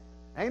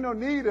 Ain't no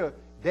need of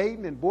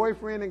dating and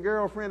boyfriend and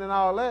girlfriend and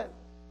all that.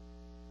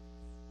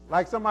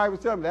 Like somebody was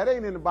telling me, that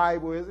ain't in the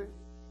Bible, is it?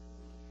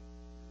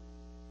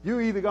 You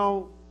either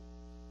going to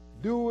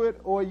do it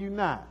or you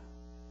not.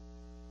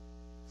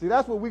 See,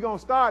 that's what we're going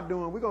to start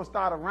doing. We're going to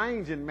start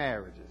arranging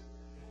marriages.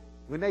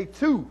 When they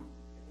 2,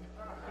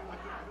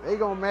 they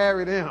going to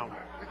marry them.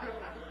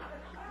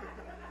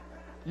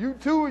 You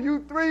 2 or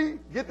you 3,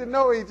 get to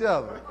know each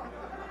other.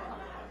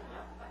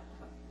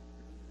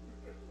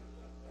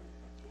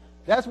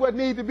 That's what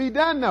needs to be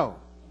done, though.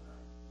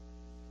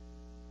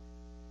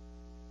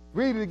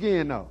 Read it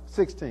again, though.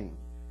 16.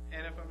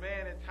 And if a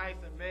man entice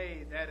a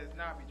maid that is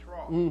not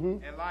betrothed,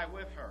 and lie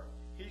with her,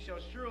 he shall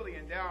surely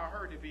endow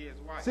her to be his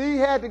wife. See, he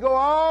had to go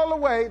all the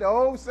way. The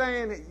old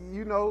saying,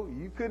 you know,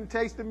 you couldn't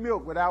taste the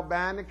milk without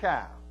buying the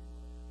cow.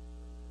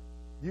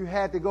 You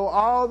had to go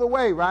all the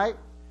way, right?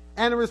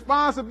 And the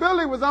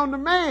responsibility was on the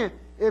man.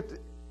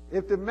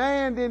 If the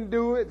man didn't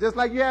do it, just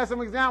like you had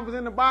some examples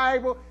in the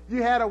Bible,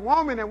 you had a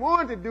woman that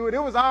wanted to do it.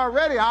 It was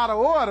already out of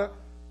order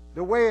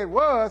the way it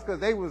was because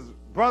they was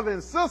brother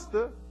and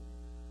sister.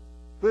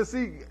 But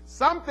see,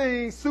 some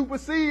things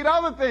supersede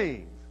other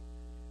things.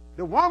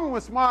 The woman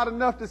was smart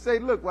enough to say,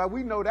 look, well,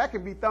 we know that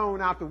can be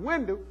thrown out the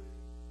window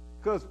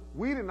because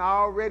you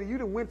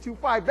done went too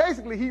far.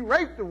 Basically, he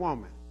raped the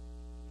woman.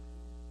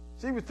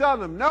 She was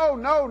telling him, no,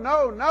 no,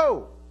 no,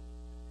 no.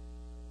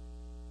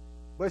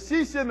 But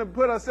she shouldn't have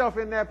put herself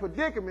in that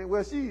predicament.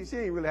 Well, she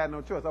ain't really had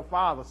no choice. Her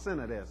father sent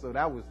her there,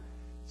 so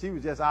she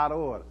was just out of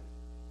order.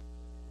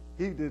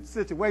 The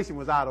situation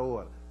was out of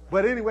order.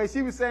 But anyway,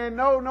 she was saying,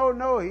 no, no,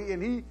 no.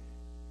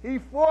 He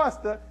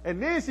forced her,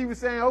 and then she was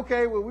saying,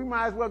 okay, well, we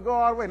might as well go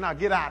all the way. Now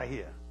get out of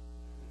here.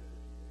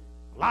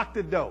 Lock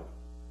the door.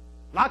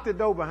 Lock the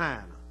door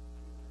behind her.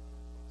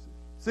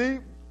 See?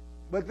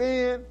 But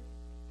then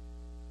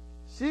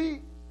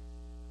she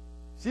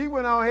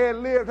went on ahead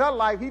and lived her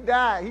life. He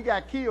died. He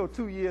got killed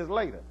 2 years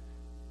later.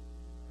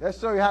 Let's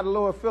show you how the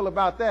Lord feel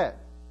about that.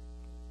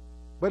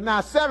 But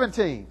now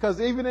 17,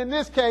 because even in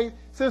this case,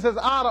 since it's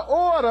out of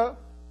order,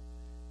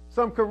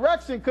 some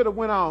correction could have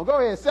went on. Go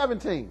ahead,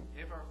 17.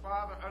 If her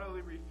father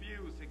utterly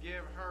refused to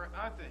give her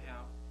unto him,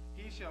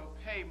 he shall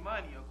pay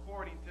money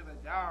according to the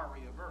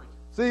dowry of virgin.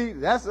 See,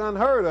 that's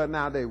unheard of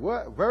nowadays.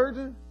 What?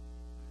 Virgin?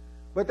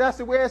 But that's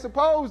the way it's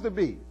supposed to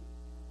be.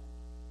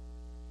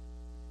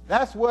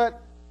 That's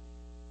what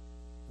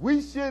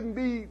we shouldn't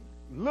be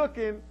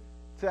looking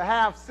to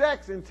have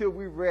sex until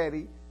we're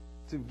ready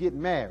to get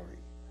married.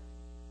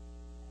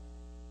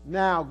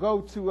 Now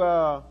go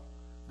to,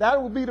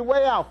 that would be the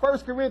way out. 1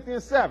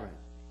 Corinthians 7.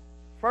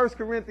 1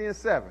 Corinthians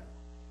 7.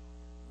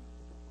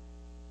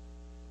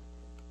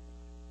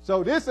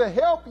 So this will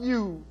help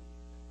you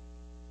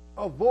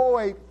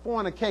avoid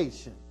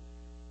fornication.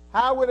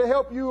 How would it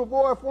help you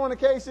avoid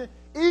fornication?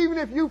 Even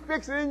if you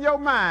fix it in your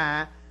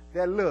mind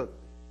that, look,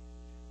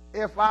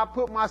 if I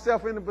put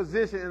myself in a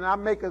position and I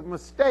make a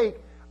mistake,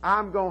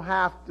 I'm going to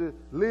have to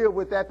live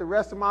with that the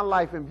rest of my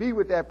life and be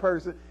with that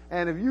person.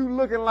 And if you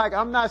looking like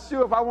I'm not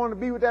sure if I want to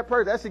be with that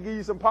person, that should give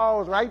you some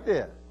pause right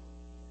there.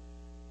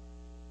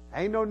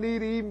 Ain't no need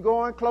of even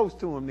going close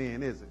to him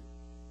then, is it?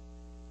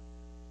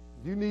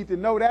 You need to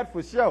know that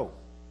for sure.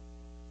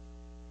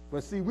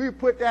 But see, we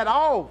put that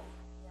off.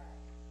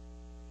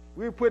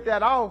 We put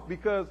that off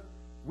because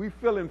we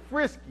feeling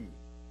frisky.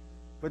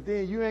 But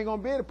then you ain't going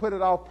to be able to put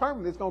it off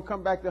permanently. It's going to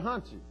come back to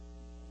hunt you.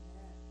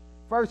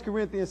 1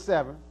 Corinthians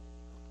 7.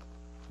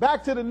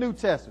 Back to the New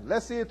Testament.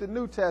 Let's see if the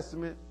New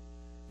Testament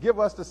give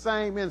us the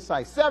same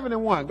insight. 7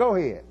 and 1. Go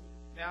ahead.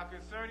 Now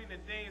concerning the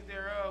things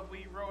thereof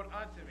we wrote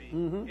unto me,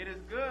 it is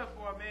good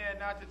for a man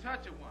not to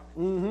touch a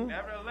woman.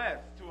 Nevertheless,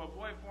 to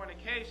avoid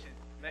fornication,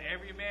 let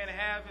every man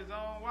have his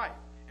own wife,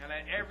 and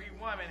let every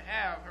woman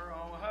have her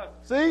own husband.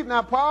 See,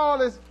 now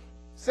Paul is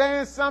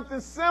saying something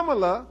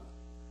similar.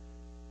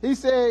 He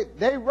said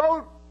they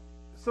wrote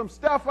some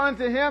stuff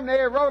unto him.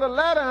 They wrote a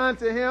letter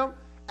unto him,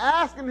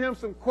 asking him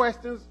some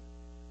questions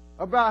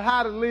about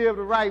how to live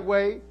the right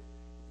way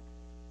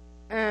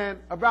and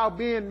about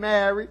being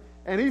married.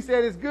 And he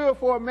said it's good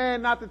for a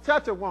man not to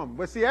touch a woman.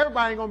 But see,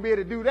 everybody ain't going to be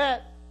able to do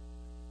that.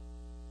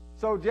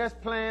 So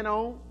just plan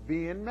on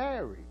being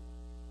married.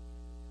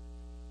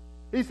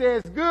 He said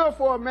it's good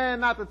for a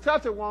man not to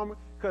touch a woman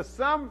because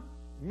some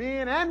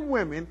men and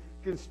women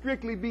can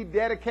strictly be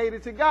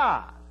dedicated to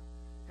God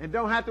and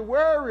don't have to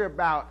worry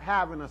about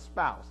having a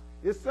spouse.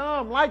 It's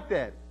some like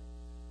that.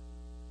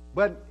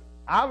 But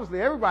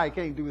obviously everybody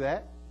can't do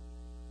that.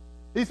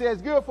 He says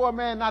it's good for a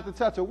man not to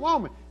touch a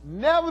woman.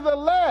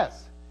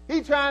 Nevertheless,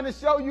 he's trying to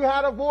show you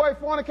how to avoid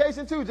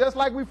fornication too, just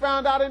like we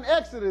found out in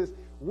Exodus,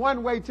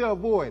 one way to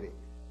avoid it.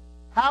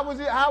 How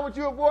would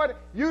you avoid it?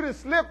 You'd have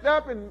slipped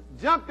up and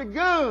jumped the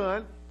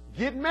gun,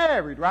 get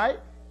married, right?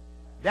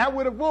 That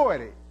would avoid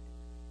it.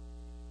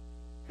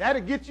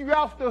 That'd get you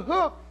off the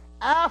hook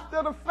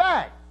after the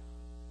fact.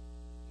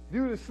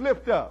 You'd have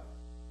slipped up.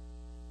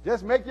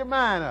 Just make your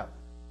mind up.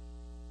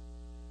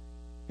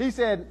 He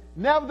said,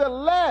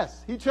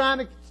 nevertheless, he's trying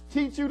to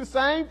teach you the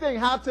same thing,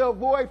 how to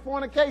avoid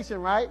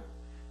fornication, right?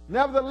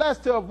 Nevertheless,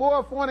 to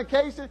avoid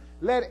fornication,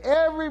 let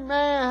every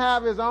man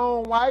have his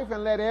own wife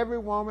and let every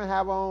woman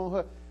have her own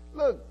husband.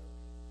 Look,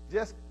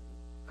 just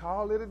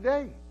call it a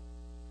day.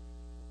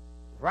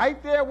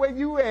 Right there where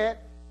you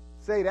at,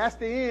 say that's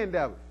the end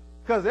of it.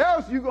 Because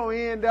else you're going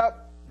to end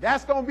up,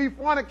 that's going to be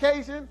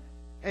fornication,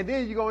 and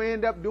then you're going to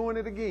end up doing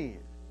it again.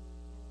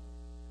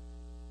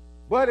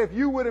 But if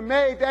you would have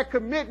made that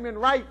commitment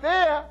right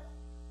there,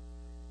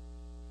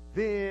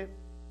 then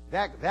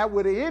that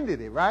would have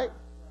ended it, right?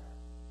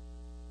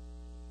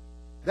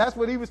 That's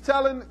what he was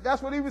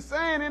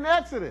saying in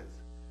Exodus.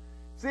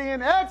 See,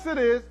 in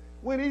Exodus,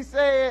 when he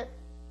said,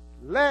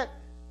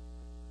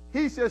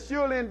 he shall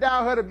surely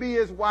endow her to be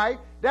his wife,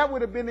 that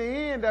would have been the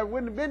end. There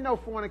wouldn't have been no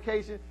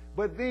fornication.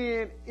 But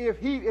then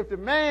if the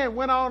man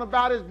went on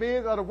about his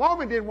business or the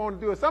woman didn't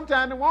want to do it,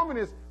 sometimes the woman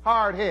is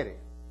hard-headed.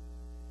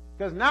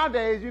 Because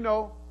nowadays, you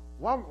know,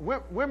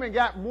 women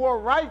got more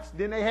rights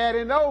than they had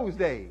in those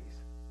days.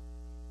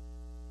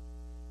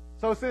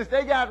 So since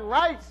they got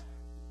rights,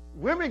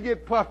 women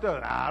get puffed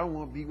up. I don't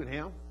want to be with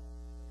him.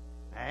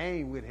 I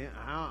ain't with him.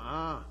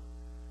 I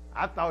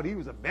thought he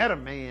was a better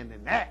man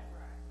than that.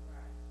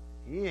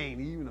 He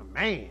ain't even a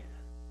man.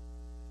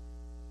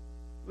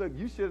 Look,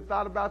 you should have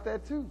thought about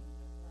that too.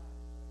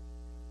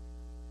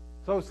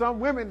 So some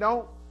women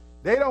don't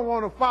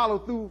want to follow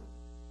through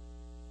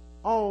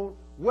on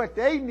what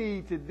they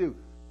need to do.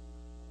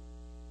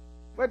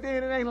 But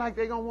then it ain't like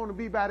they're going to want to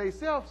be by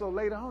themselves, so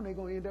later on they're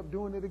going to end up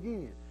doing it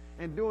again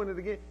and doing it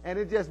again, and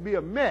it just be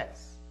a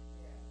mess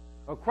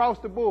across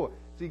the board.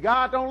 See,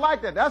 God don't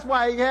like that. That's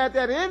why he had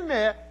that in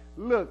there.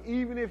 Look,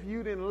 even if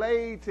you didn't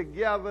lay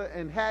together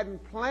and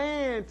hadn't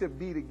planned to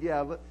be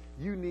together,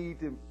 you need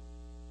to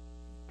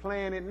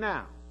plan it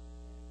now.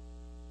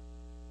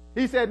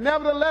 He said,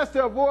 nevertheless,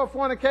 to avoid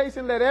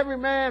fornication, let every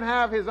man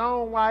have his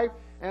own wife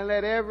and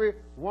let every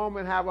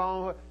woman have her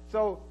own husband.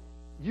 So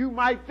you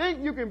might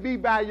think you can be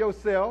by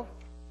yourself,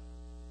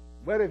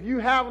 but if you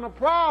having a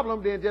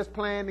problem, then just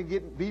plan to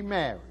be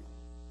married.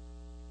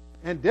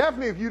 And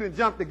definitely if you done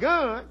jumped the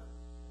gun,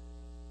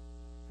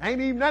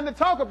 ain't even nothing to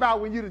talk about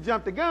when you done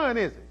jumped the gun,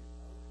 is it?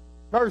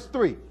 Verse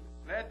 3.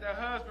 Let the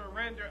husband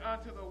render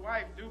unto the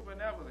wife due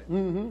benevolence,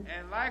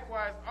 and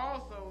likewise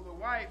also the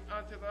wife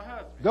unto the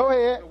husband. Go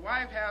ahead. The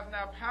wife has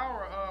not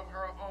power of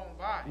her own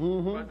body,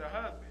 but the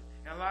husband.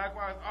 And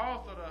likewise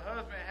also the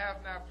husband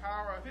hath not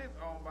power of his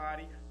own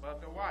body,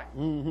 but the wife.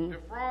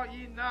 Defraud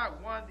ye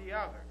not one the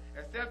other,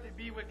 except it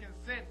be with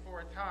consent for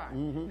a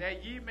time,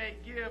 that ye may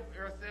give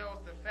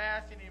yourselves to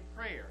fasting and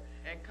prayer,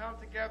 and come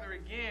together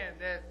again,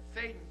 that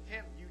Satan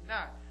tempt you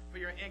not for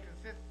your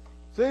inconsistency.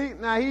 See,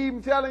 now he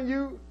even telling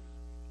you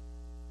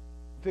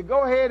to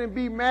go ahead and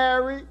be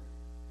married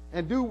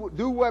and do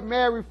what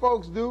married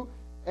folks do,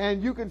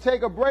 and you can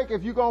take a break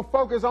if you're going to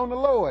focus on the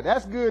Lord.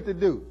 That's good to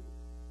do.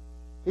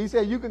 He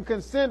said you can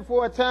consent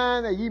for a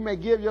time that ye may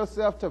give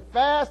yourself to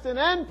fasting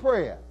and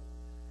prayer,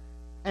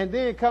 and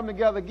then come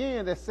together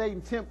again, that Satan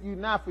tempt you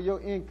not for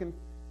your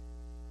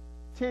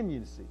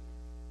incontinency.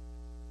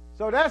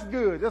 So that's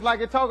good. Just like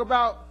it talk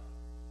about,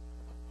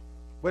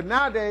 but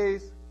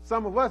nowadays,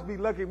 some of us be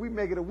lucky we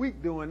make it a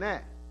week doing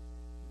that.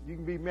 You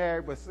can be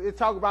married, but it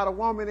talk about a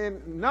woman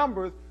in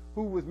Numbers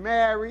who was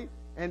married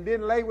and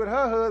didn't lay with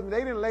her husband. They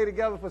didn't lay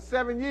together for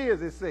 7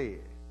 years, it said.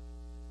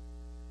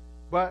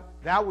 But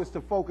that was to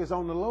focus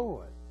on the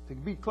Lord, to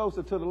be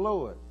closer to the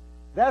Lord.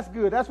 That's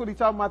good. That's what he's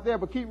talking about there,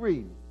 but keep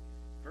reading.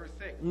 Verse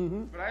 6.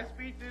 But I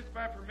speak this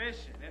by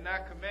permission and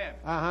not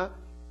commandment. Uh-huh.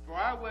 For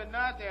I would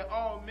that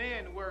all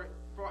men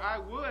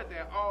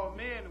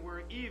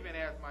were even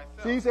as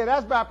myself. See, he said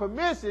that's by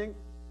permission,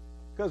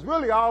 because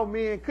really all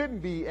men couldn't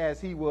be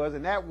as he was,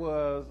 and that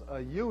was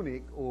a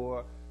eunuch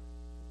or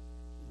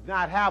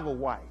not have a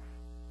wife.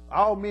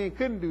 All men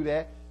couldn't do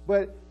that,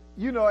 but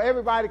you know,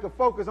 everybody could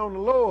focus on the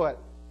Lord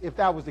if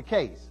that was the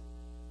case.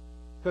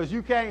 Because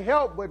you can't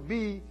help but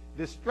be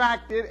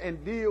distracted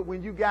and deal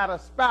when you got a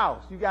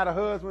spouse, you got a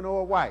husband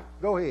or a wife.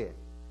 Go ahead.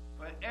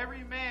 But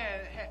every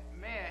man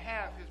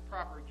have his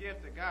proper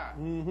gift of God.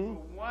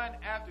 One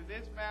after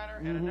this manner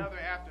and another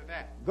after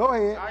that. Go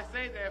ahead. I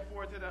say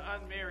therefore to the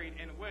unmarried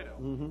and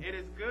widow, it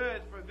is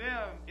good for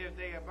them if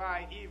they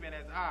abide even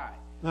as I.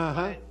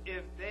 But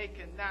if they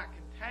cannot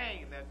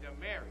contain, let them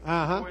marry.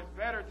 For it's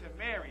better to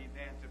marry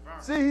than to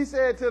burn. See, he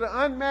said to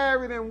the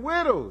unmarried and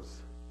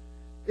widows,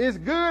 it's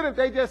good if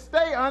they just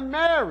stay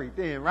unmarried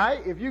then,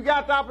 right? If you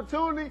got the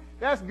opportunity,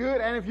 that's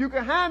good. And if you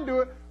can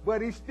handle it,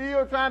 but he's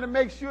still trying to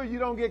make sure you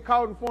don't get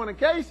caught in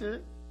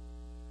fornication.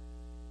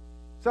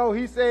 So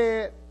he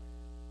said,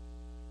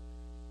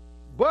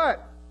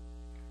 but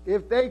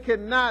if they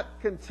cannot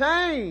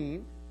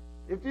contain,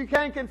 if you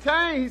can't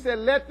contain, he said,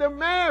 let them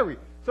marry.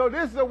 So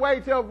this is a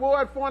way to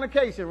avoid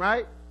fornication,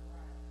 right?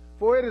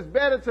 For it is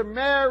better to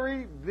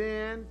marry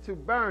than to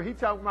burn. He's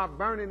talking about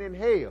burning in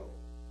hell.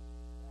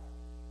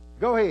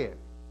 Go ahead.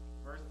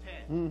 Verse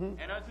 10.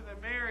 And unto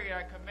the married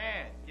I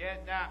command,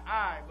 yet not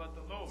I, but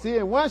the Lord. See,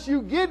 and once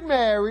you get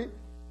married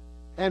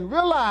and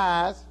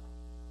realize,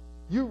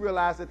 you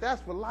realize that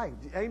that's for life.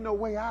 Ain't no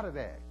way out of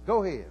that.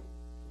 Go ahead.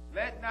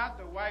 Let not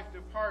the wife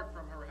depart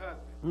from her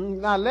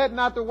husband. Now, let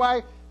not the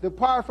wife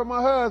depart from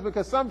her husband,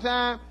 because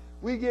sometimes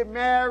we get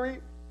married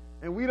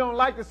and we don't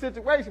like the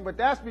situation, but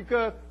that's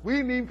because we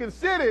didn't even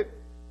consider it,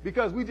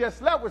 because we just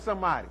slept with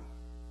somebody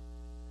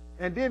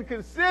and didn't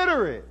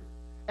consider it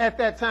at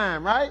that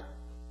time, right?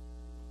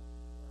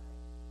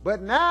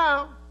 But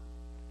now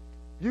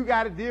you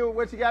got to deal with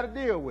what you got to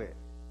deal with.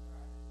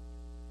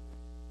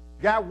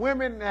 Got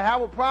women that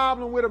have a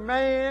problem with a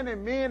man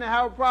and men that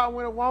have a problem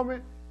with a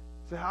woman.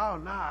 Say, oh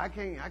no, I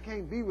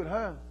can't be with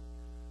her.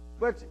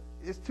 But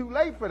it's too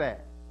late for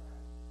that.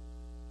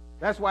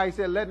 That's why he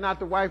said, let not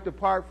the wife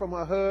depart from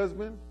her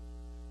husband.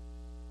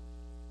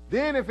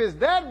 Then if it's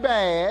that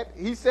bad,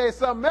 he says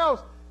something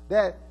else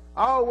that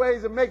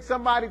always will make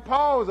somebody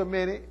pause a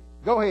minute.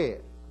 Go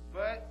ahead.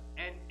 But,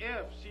 and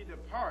if she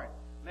depart,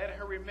 let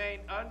her remain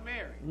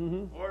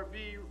unmarried, or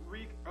be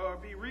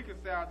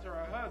reconciled to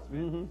her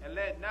husband, and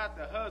let not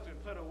the husband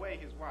put away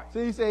his wife.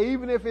 So he said,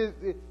 even if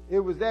it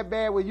was that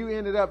bad where you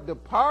ended up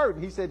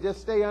departing, he said, just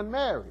stay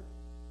unmarried.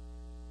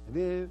 And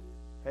then,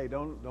 hey,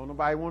 don't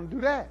nobody want to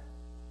do that.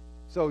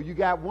 So you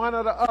got one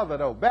or the other,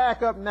 though.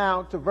 Back up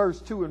now to verse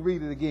 2 and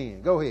read it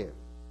again. Go ahead.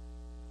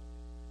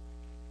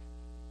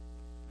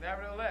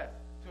 Nevertheless,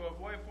 to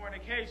avoid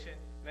fornication,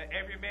 let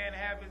every man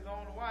have his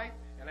own wife,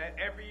 and let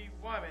every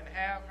woman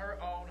have her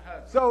own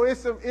husband. So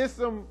it's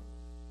some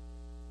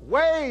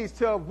ways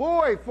to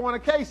avoid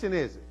fornication,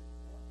 is it?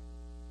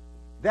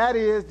 That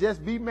is,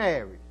 just be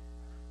married.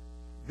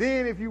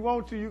 Then if you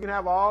want to, you can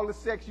have all the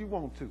sex you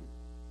want to.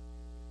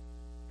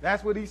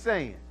 That's what he's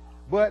saying.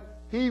 But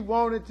he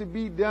wanted to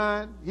be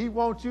done. He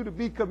wants you to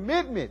be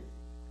committed.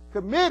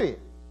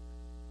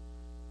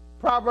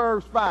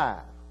 Proverbs 5.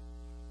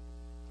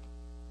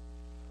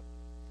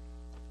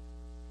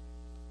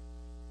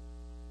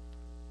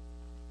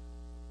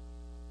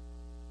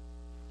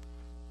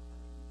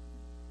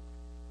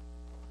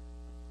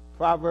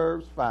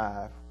 Proverbs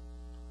 5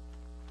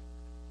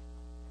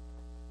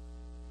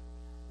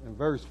 and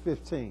verse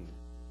 15.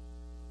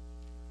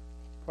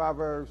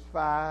 Proverbs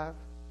 5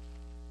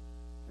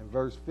 and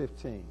verse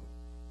 15.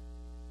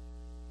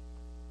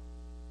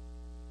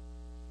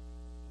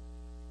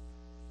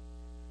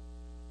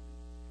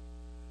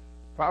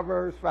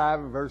 Proverbs 5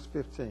 and verse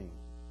 15.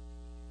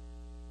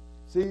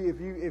 See,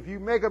 if you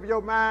make up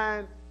your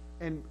mind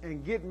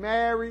and get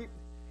married,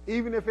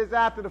 even if it's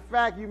after the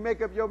fact, you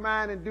make up your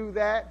mind and do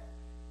that,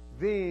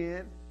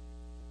 then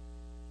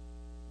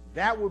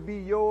that will be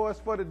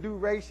yours for the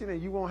duration,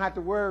 and you won't have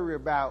to worry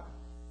about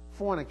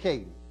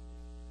fornicating.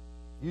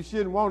 You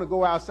shouldn't want to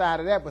go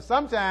outside of that, but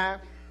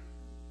sometimes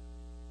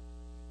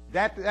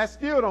that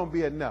still don't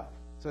be enough.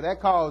 So that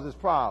causes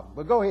problems.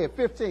 But go ahead,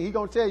 15. He's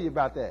going to tell you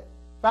about that.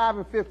 5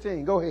 and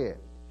 15. Go ahead.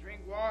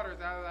 Drink waters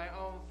out of thy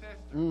own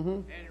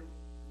cistern, and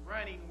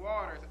running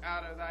waters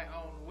out of thy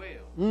own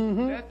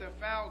well. Let the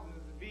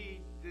fountains be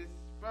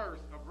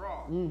dispersed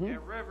abroad,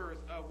 and rivers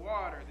of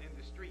waters in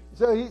the streets.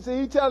 So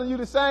he's telling you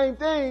the same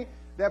thing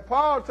that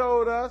Paul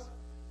told us.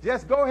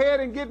 Just go ahead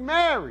and get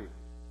married.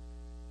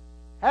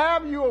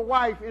 Have you a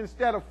wife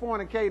instead of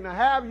fornicating, or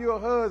have you a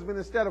husband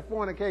instead of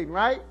fornicating,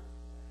 right?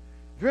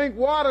 Drink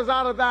waters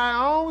out of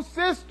thy own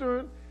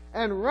cistern,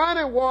 and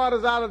running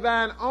waters out of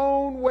thine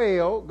own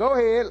well. Go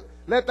ahead.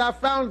 Let thy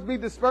fountains be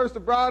dispersed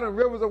abroad, and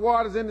rivers of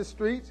waters in the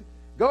streets.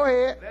 Go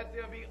ahead. Let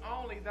there be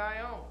only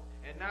thy own,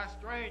 and not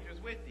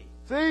strangers with thee.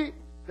 See,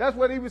 that's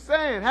what he was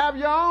saying. Have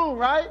your own,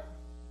 right?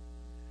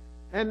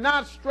 and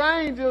not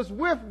strangers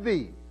with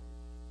thee.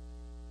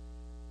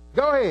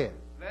 Go ahead.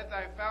 Let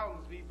thy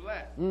fountains be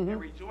blessed, and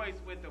rejoice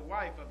with the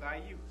wife of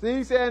thy youth. See,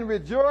 he's saying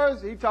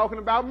rejoice. He's talking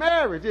about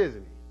marriage,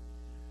 isn't he?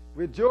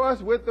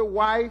 Rejoice with the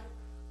wife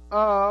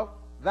of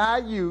thy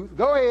youth.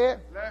 Go ahead.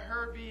 Let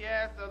her be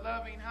as the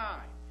loving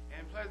hind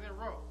and pleasant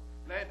roe.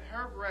 Let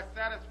her breast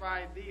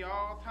satisfy thee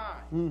all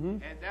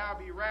time, and thou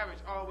be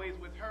ravished always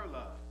with her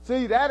love.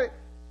 See,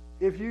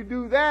 if you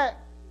do that,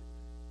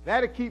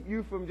 that'll keep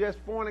you from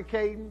just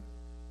fornicating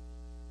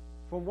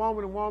from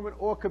woman to woman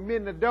or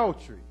committing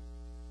adultery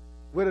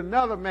with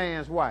another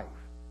man's wife.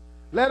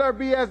 Let her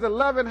be as the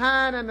loving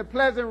hind and the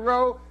pleasant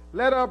roe.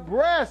 Let her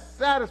breast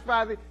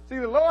satisfy thee. See,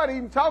 the Lord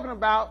even talking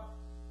about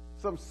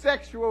some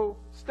sexual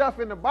stuff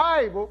in the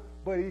Bible,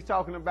 but he's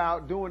talking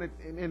about doing it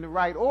in the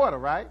right order,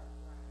 right?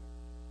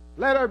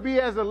 Let her be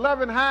as a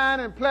loving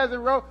hind and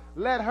pleasant roe.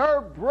 Let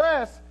her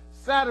breast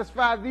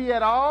satisfy thee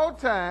at all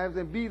times,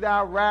 and be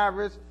thou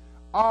ravished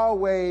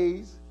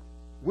always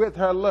with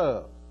her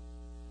love.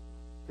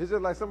 It's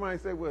just like somebody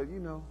say, well,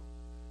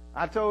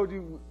 I told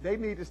you they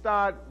need to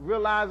start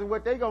realizing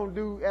what they're going to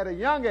do at a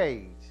young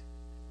age.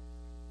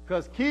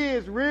 Because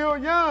kids real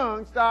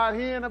young start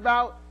hearing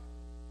about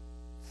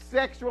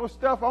sexual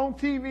stuff on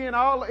TV and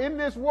all in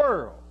this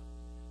world.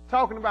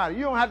 Talking about it.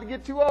 You don't have to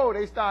get too old,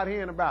 they start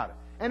hearing about it.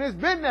 And it's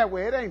been that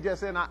way. It ain't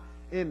just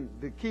in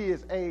the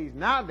kids' age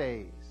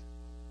nowadays.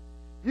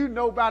 You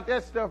know about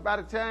that stuff by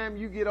the time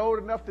you get old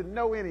enough to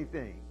know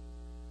anything.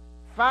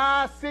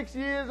 5, 6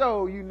 years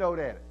old, you know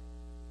that.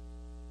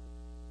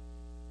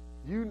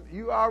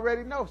 You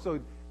already know. So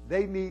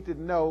they need to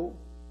know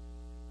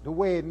the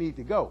way it needs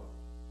to go.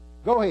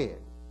 Go ahead.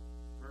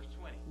 Verse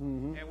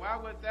 20. And why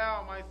would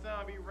thou, my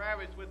son, be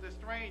ravished with a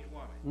strange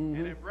woman,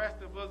 and embrace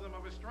the bosom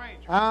of a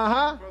stranger?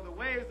 For the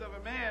ways of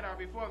a man are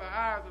before the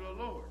eyes of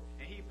the Lord,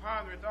 and he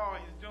pondereth all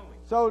his doings.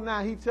 So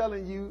now he's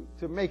telling you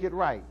to make it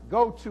right.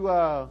 Go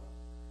to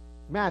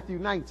Matthew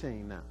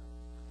 19 now.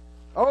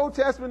 Old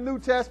Testament, New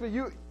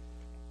Testament,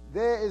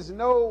 there is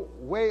no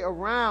way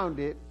around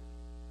it.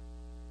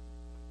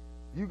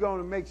 You're going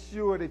to make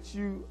sure that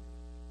you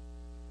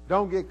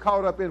don't get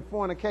caught up in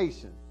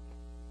fornication.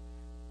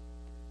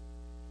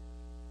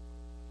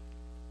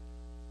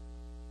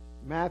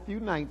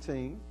 Matthew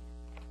 19.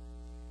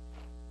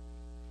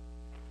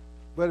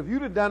 But if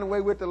you'd have done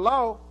away with the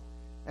law,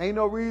 ain't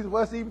no reason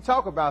for us to even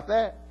talk about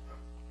that.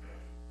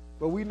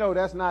 But we know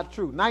that's not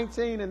true.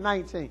 19 and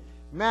 19.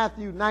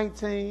 Matthew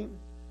 19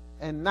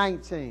 and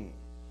 19.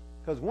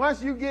 Because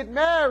once you get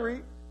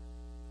married,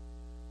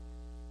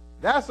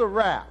 that's a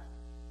wrap.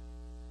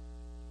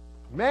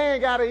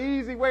 Man got an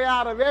easy way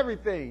out of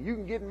everything. You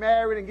can get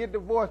married and get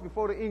divorced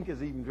before the ink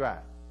is even dry.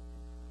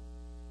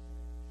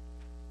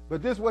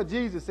 But this is what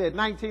Jesus said,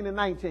 19 and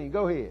 19.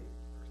 Go ahead.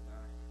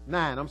 Verse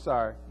 9, I'm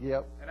sorry.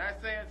 Yep. And I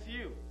say unto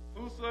you,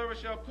 whosoever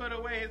shall put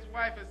away his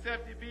wife,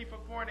 except it be for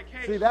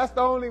fornication. See, that's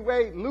the only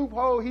way,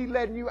 loophole he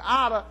letting you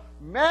out of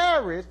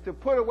marriage, to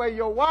put away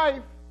your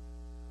wife,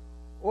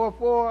 or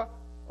for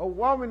a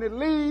woman to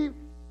leave.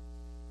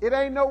 It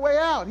ain't no way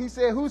out. He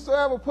said,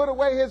 whosoever put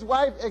away his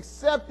wife,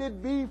 except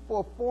it be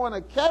for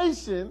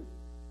fornication.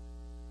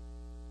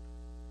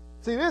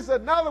 See, this is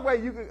another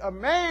way a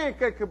man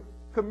could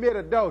commit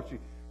adultery.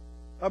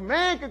 A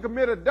man can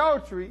commit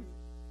adultery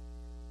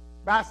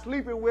by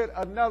sleeping with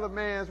another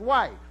man's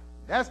wife.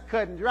 That's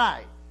cut and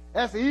dry.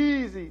 That's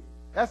easy.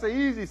 That's an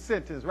easy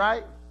sentence,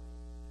 right?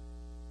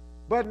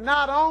 But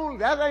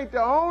that ain't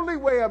the only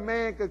way a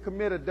man could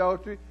commit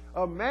adultery.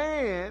 A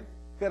man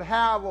could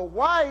have a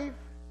wife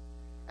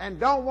and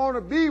don't want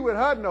to be with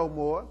her no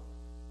more,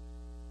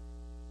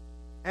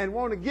 and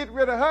want to get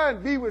rid of her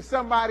and be with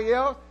somebody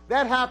else.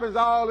 That happens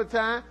all the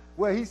time.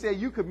 Well, he said,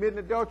 you committing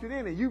adultery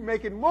then, and you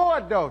making more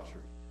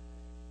adultery.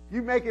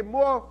 You making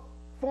more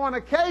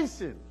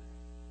fornication.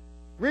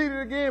 Read it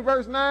again,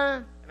 verse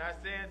 9. And I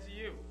say unto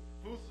you,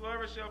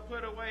 whosoever shall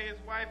put away his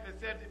wife,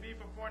 except it be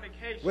for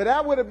fornication. Well,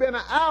 that would have been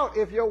an out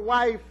if your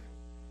wife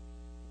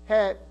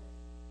had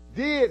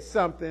did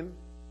something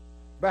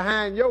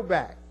behind your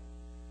back.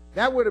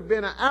 That would have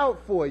been an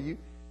out for you.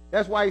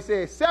 That's why he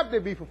said, except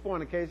it be for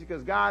fornication,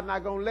 because God's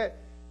not going to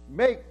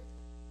make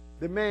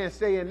the man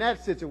stay in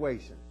that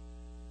situation.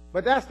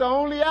 But that's the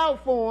only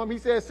out for him. He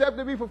said, except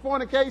it be for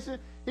fornication.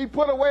 He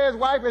put away his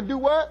wife and do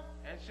what?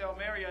 And shall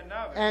marry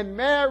another. And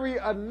marry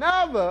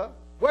another.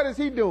 What is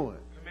he doing?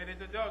 Committed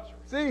adultery.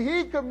 See,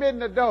 he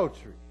committing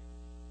adultery.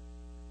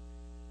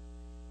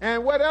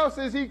 And what else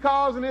is he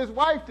causing his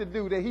wife to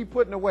do that he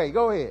putting away?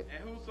 Go ahead.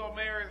 And whoso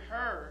marrieth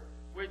her,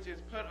 which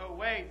is put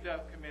away,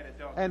 doth commit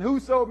adultery. And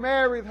whoso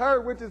marrieth her,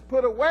 which is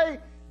put away,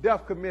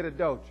 doth commit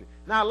adultery.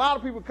 Now, a lot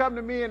of people come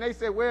to me and they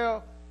say,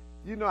 well,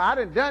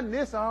 I done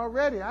this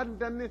already. I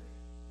done this,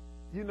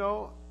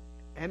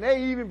 and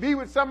they even be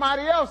with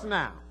somebody else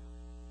now.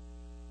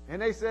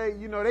 And they say,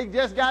 they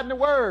just got in the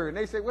word. And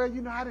they say, well,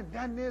 I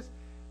done this,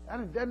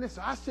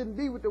 so I shouldn't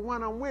be with the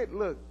one I'm with.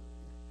 Look,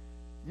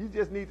 you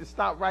just need to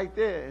stop right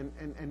there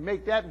and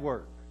make that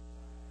work.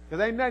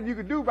 Because ain't nothing you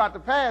can do about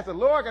the past. The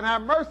Lord can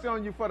have mercy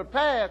on you for the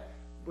past,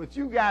 but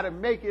you got to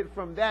make it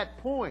from that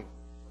point.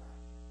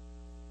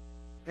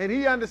 And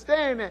he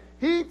understand that.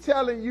 He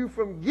telling you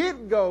from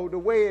get-go the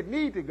way it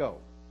need to go.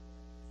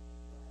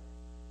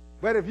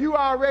 But if you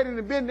already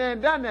been there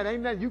and done that,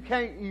 ain't nothing, you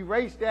can't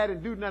erase that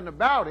and do nothing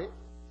about it.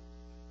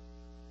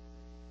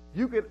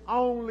 You can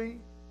only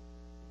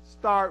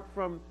start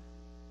from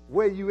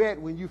where you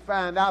at when you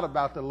find out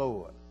about the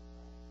Lord.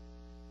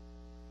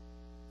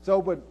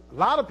 So, but a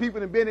lot of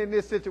people have been in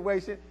this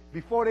situation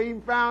before they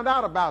even found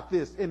out about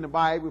this in the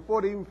Bible,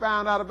 before they even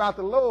found out about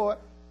the Lord.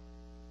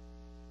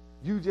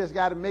 You just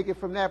got to make it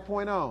from that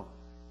point on.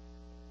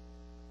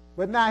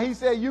 But now he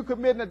said, you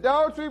committing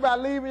adultery by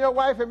leaving your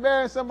wife and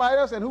marrying somebody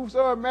else, and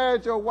whosoever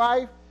married your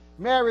wife,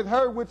 married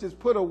her which is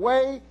put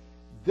away,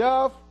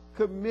 doth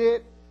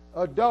commit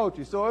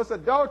adultery. So it's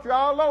adultery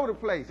all over the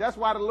place. That's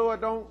why the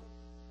Lord don't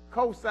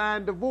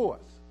co-sign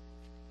divorce.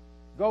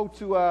 Go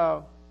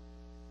to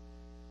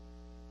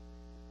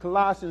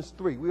Colossians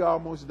 3. We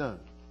almost done.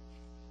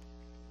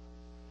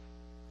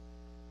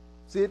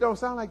 See, it don't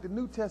sound like the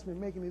New Testament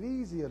making it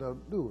easier to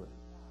do it.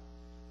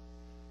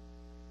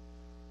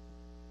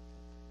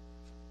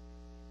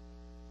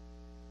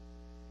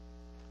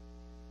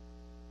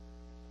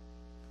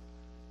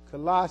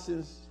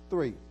 Colossians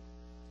 3,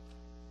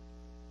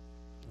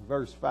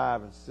 verse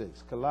 5 and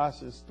 6.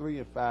 Colossians 3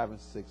 and 5 and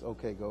 6.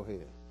 Okay, go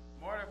ahead.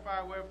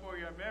 Mortify wherefore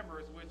your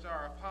members which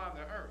are upon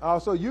the earth. Oh,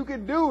 so you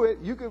can do it.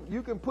 You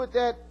can put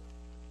that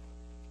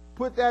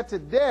to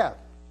death.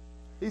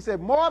 He said,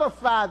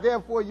 mortify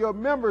therefore your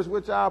members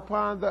which are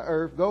upon the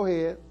earth. Go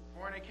ahead.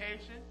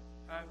 Fornication,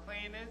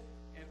 uncleanness,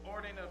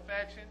 inordinate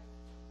affection,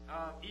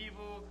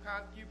 evil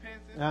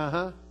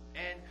concupiscence,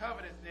 and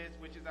covetousness,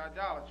 which is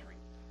idolatry.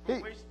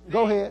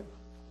 Go ahead.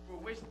 For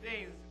which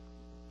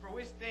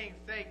things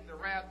sake the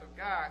wrath of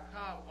God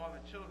come on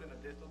the children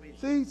of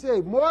disobedience. See, he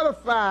said,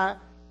 mortify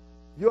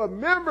your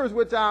members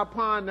which are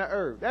upon the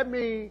earth. That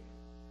means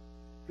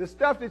the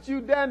stuff that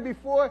you done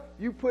before,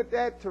 you put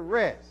that to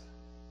rest.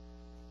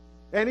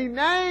 And he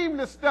named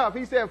the stuff.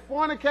 He said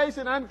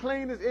fornication,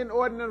 uncleanness,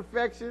 inordinate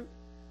affection.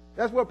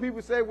 That's what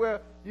people say,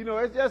 well, you know,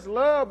 it's just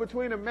love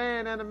between a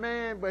man and a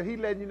man, but he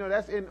letting you know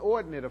that's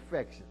inordinate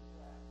affection.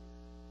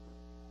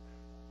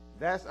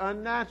 That's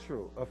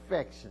unnatural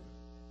affection.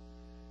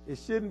 It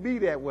shouldn't be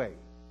that way.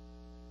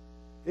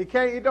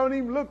 It don't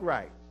even look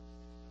right.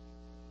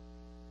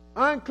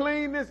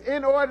 Uncleanness,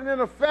 inordinate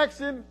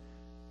affection,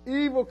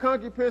 evil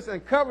concupiscence,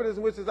 and covetous,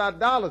 which is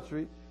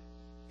idolatry.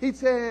 He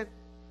said,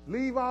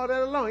 leave all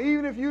that alone.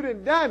 Even if you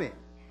done done it,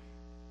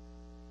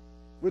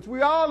 which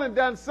we all have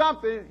done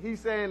something,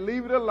 he's saying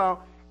leave it alone.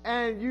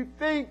 And you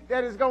think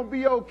that it's going to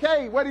be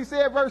okay. What he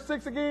said, verse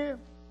 6 again?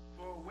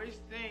 For which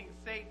things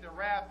sake the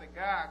wrath of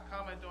God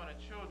cometh on the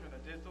children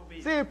of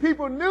disobedience. See, if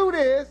people knew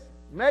this,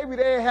 maybe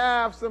they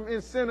have some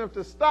incentive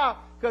to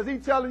stop, because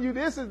he's telling you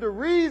this is the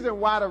reason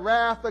why the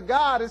wrath of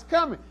God is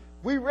coming.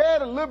 We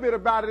read a little bit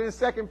about it in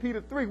 2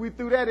 Peter 3. We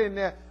threw that in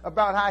there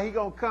about how he's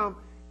going to come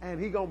and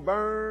he's going to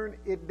burn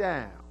it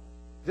down,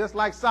 just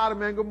like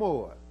Sodom and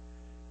Gomorrah.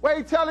 Well,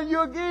 he's telling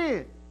you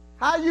again,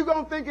 how you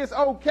going to think it's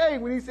okay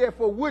when he said,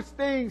 for which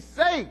things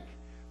sake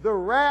the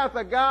wrath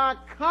of God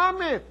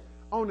cometh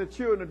on the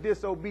children of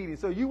disobedience.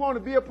 So you want to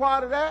be a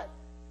part of that?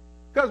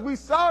 Because we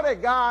saw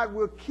that God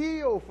will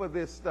kill for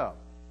this stuff.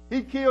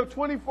 He killed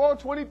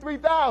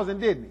 23,000,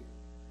 didn't he?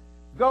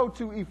 Go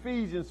to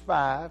Ephesians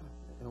 5,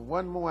 and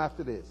one more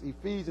after this.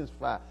 Ephesians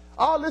 5.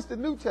 All this the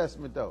New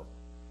Testament, though.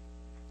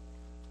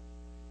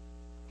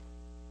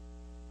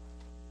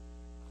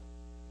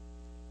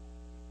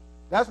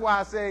 That's why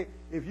I say,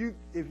 if you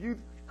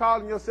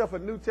calling yourself a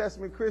New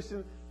Testament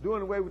Christian,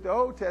 doing away with the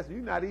Old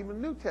Testament, you're not even a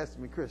New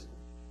Testament Christian.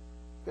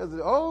 Because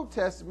the Old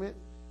Testament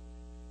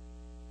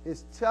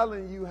is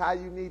telling you how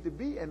you need to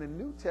be, and the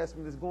New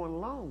Testament is going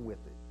along with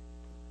it.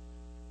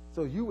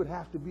 So you would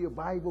have to be a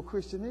Bible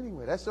Christian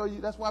anyway. That's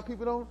why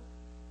people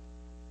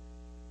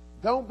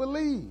don't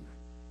believe.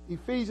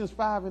 Ephesians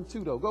 5 and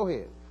 2, though. Go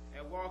ahead.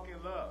 And walk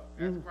in love,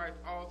 as Christ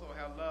also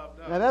hath loved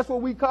us. Now that's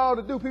what we call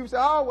to do. People say,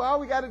 oh, well, all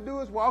we got to do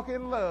is walk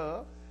in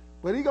love.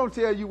 But he's going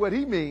to tell you what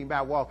he means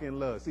by walk in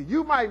love. See,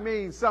 you might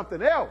mean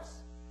something else.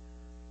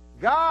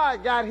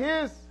 God got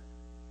his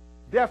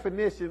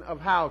definition of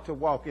how to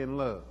walk in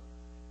love.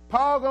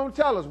 Paul going to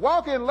tell us,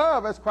 walk in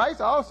love as Christ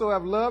also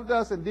have loved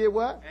us and did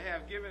what? And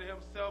have given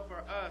himself for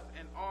us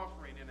an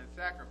offering and a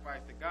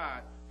sacrifice to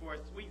God for a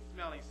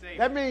sweet-smelling Savior.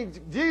 That means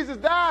Jesus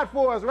died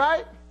for us,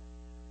 right?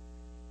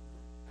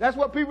 That's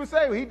what people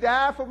say. Well, he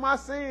died for my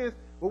sins.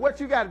 Well,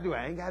 what you got to do?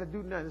 I ain't got to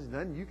do nothing. There's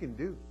nothing you can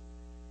do.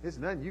 There's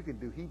nothing you can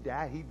do. He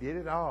died. He did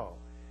it all.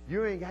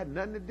 You ain't got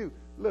nothing to do.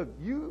 Look,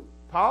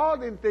 Paul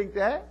didn't think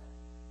that.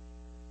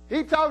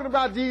 He talking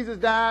about Jesus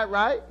died,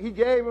 right? He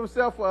gave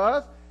himself for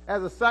us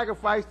as a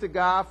sacrifice to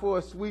God for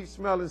a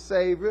sweet-smelling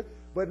Savior.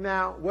 But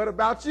now, what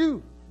about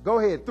you? Go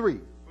ahead, 3.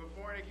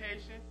 For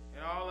fornication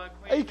and all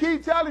uncleanness. He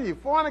keep telling you,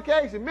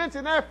 fornication.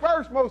 Mention that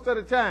first most of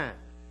the time.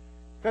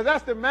 Because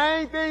that's the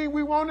main thing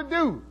we want to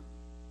do.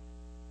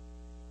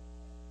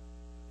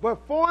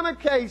 But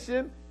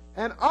fornication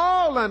and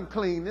all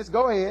uncleanness,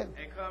 go ahead.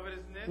 And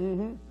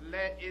covetousness,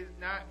 let it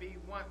not be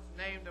once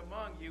named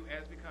among you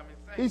as becoming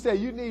saints. He said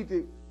you need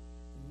to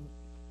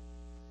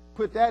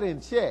put that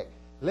in check.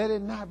 Let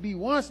it not be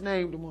once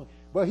named among.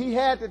 But he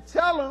had to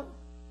tell them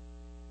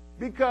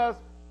because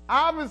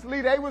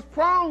obviously they was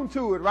prone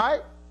to it,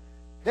 right?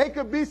 They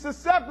could be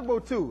susceptible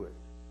to it.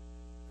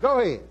 Go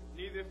ahead.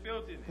 Neither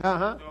filthiness,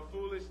 nor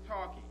foolish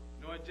talking,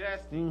 nor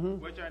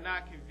jesting, which are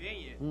not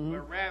convenient,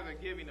 but rather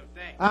giving of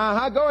thanks.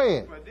 Go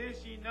ahead. For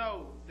this ye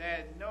know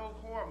that no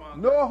whoremonger.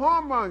 No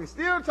whoremonger.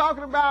 Still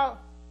talking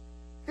about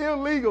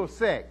illegal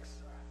sex.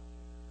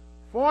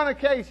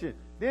 Fornication.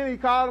 Then he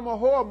called him a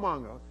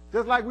whoremonger.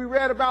 Just like we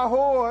read about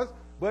whores,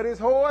 but it's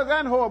whores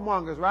and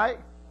whoremongers, right?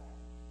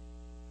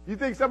 You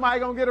think somebody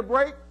gonna get a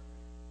break?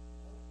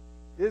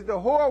 Is the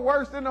whore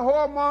worse than the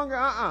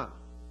whoremonger?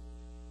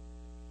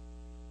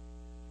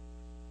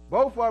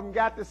 Both of them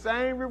got the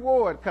same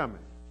reward coming.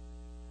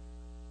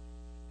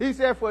 He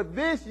said, for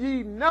this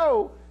ye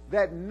know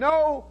that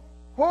no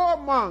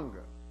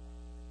whoremonger.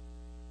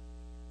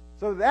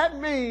 So that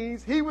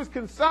means he was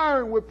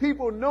concerned with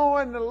people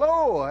knowing the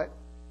Lord.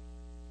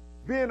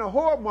 Being a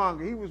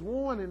whoremonger, he was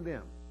warning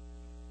them.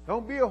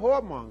 Don't be a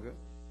whoremonger.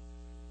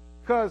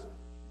 Because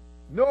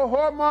no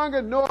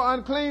whoremonger, nor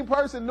unclean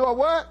person, nor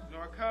what?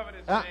 Nor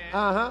covetous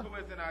man, who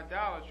is an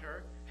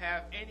idolater,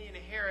 have any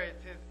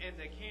inheritance in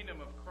the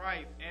kingdom of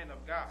Christ and of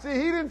God. See,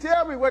 he didn't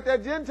tell me what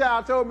that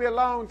Gentile told me a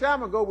long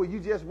time ago, well, you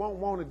just won't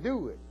want to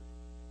do it.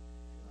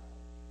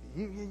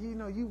 You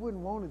know, you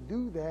wouldn't want to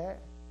do that.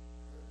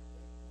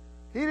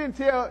 He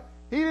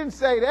didn't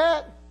say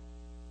that.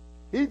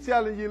 He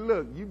telling you,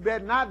 look, you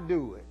better not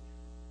do it.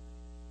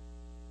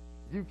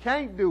 You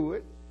can't do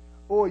it,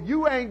 or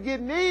you ain't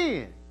getting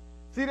in.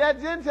 See,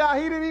 that Gentile,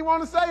 he didn't even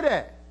want to say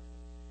that.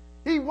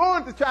 He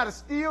wanted to try to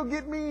still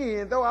get me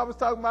in, though I was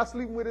talking about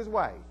sleeping with his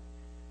wife.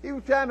 He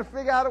was trying to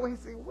figure out a way. He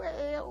said,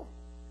 well,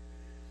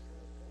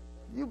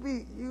 you'll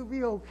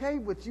be okay,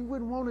 but you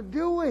wouldn't want to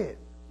do it.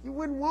 You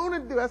wouldn't want to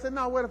do it. I said,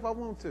 no, what if I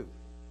want to?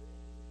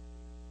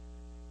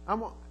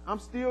 I'm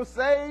still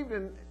saved,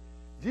 and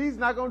Jesus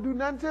not going to do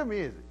nothing to me,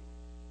 is he?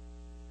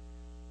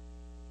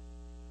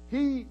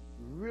 He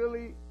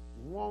really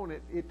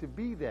wanted it to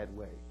be that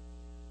way.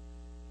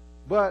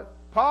 But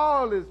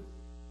Paul is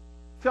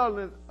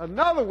telling us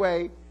another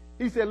way.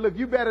 He said, look,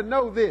 you better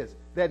know this,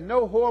 that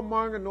no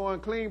whoremonger, nor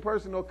unclean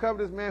person, nor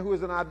covetous man who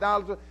is an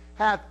idolater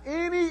hath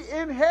any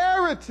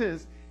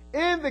inheritance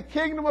in the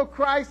kingdom of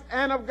Christ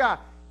and of God.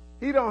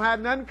 He don't have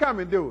nothing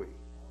coming, do he?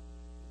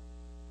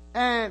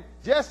 And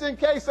just in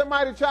case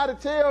somebody try to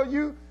tell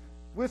you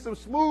with some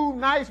smooth,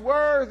 nice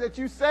words that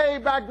you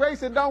saved by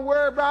grace and don't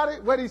worry about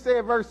it, what did he say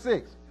in verse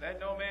 6? Let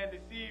no man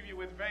deceive you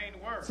with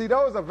vain words. See,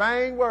 those are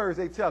vain words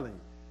they telling you.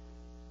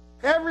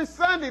 Every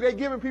Sunday they're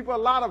giving people a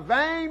lot of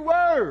vain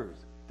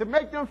words to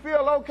make them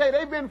feel okay.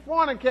 They've been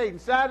fornicating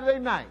Saturday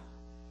night.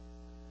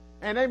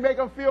 And they make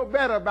them feel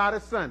better about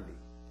it Sunday.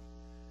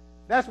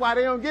 That's why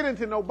they don't get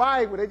into no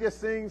Bible. They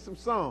just sing some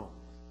songs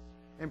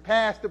and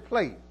pass the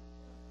plate.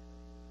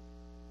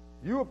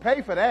 You will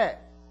pay for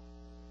that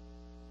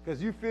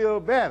because you feel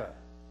better.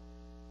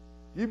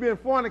 You've been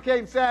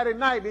fornicating Saturday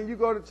night, then you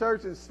go to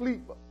church and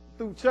sleep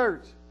through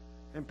church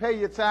and pay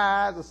your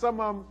tithes, or some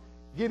of them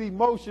get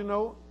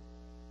emotional,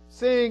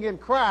 sing and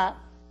cry.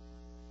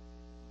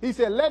 He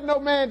said, let no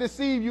man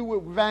deceive you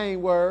with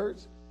vain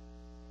words.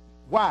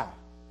 Why?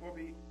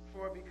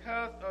 For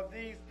because of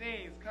these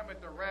things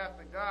cometh the wrath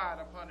of God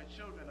upon the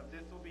children of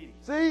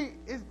disobedience.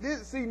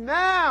 See,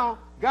 now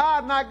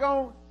God not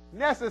going to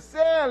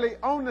necessarily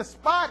on the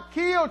spot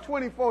kill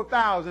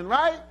 24,000,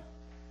 right?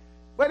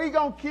 But he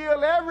going to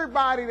kill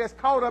everybody that's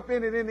caught up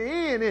in it in the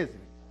end, isn't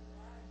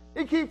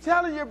he? He keep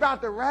telling you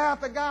about the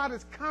wrath of God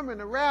is coming.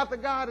 The wrath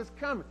of God is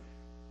coming.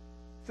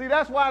 See,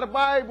 that's why the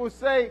Bible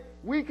say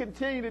we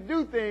continue to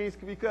do things,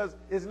 because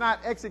it's not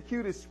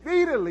executed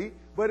speedily,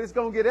 but it's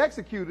going to get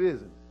executed,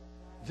 isn't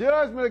it?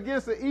 Judgment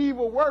against the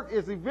evil work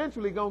is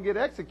eventually going to get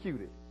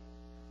executed.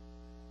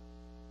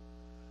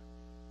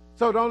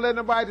 So don't let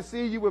nobody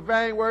deceive you with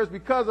vain words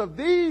because of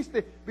these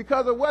things.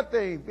 Because of what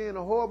things? Being a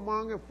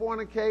whoremonger,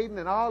 fornicating,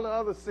 and all the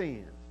other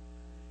sins.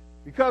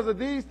 Because of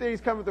these things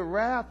cometh the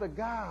wrath of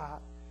God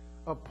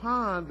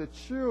upon the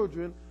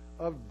children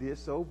of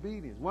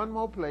disobedience. One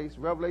more place,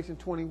 Revelation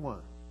 21.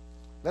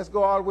 Let's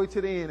go all the way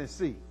to the end and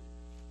see.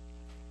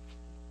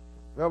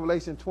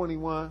 Revelation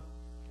 21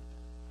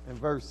 and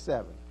verse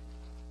 7.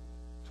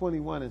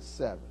 21 and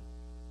 7.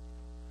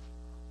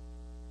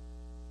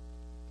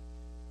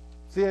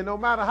 See, and no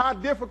matter how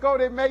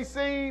difficult it may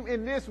seem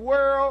in this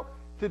world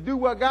to do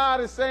what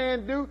God is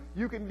saying do,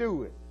 you can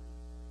do it.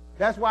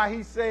 That's why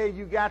he said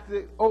you got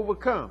to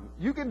overcome.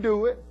 You can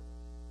do it.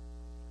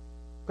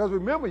 Because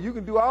remember, you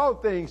can do all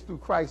things through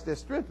Christ that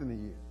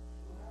strengthens you.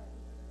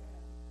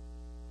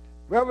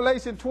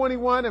 Revelation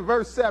 21 and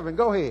verse 7.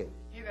 Go ahead.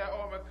 He that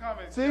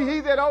overcometh. See, he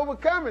that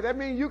overcometh. That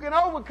means you can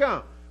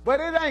overcome. But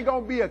it ain't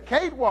going to be a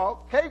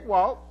cakewalk,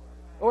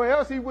 or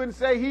else he wouldn't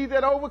say he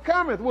that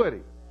overcometh, would he?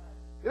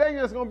 It ain't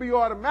just going to be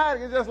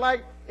automatic. It's just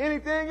like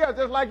anything else,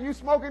 just like you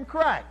smoking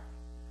crack.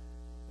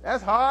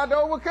 That's hard to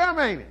overcome,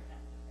 ain't it?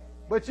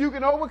 But you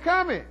can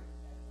overcome it.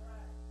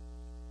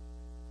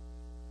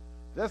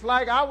 Just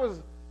like I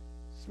was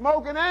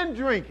smoking and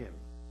drinking.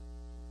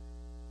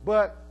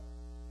 But,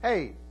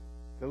 hey,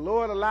 the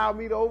Lord allowed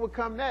me to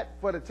overcome that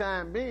for the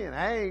time being.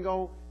 I ain't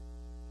going to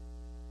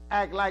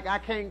act like I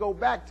can't go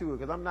back to it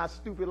because I'm not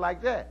stupid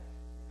like that.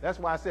 That's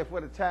why I said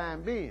for the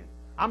time being.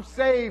 I'm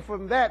saved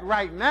from that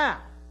right now.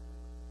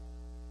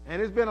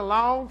 And it's been a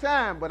long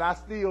time, but I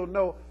still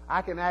know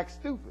I can act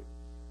stupid.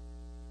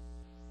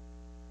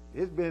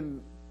 It's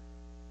been,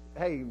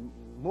 hey,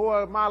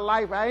 more of my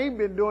life I ain't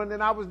been doing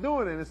than I was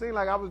doing it. It seemed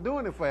like I was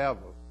doing it forever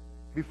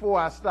before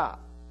I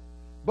stopped.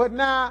 But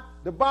now,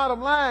 the bottom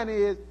line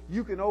is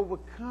you can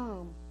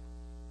overcome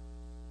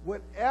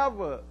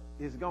whatever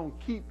is going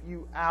to keep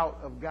you out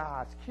of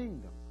God's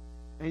kingdom.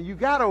 And you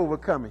got to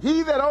overcome it.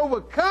 He that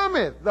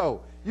overcometh,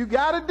 though, you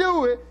got to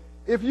do it.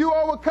 If you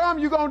overcome,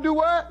 you're going to do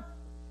what?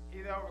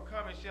 He that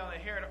overcometh shall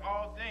inherit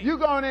all things. You're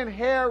going to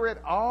inherit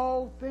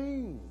all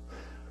things.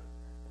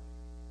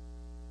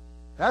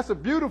 That's a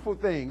beautiful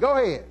thing. Go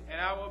ahead. And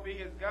I will be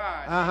his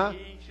God, and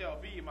he shall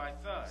be my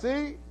son.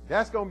 See?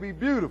 That's going to be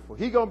beautiful.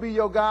 He's going to be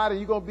your God, and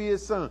you're going to be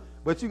his son.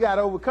 But you got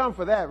to overcome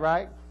for that,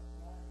 right?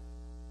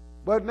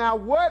 But now,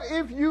 what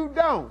if you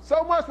don't?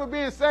 So much for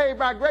being saved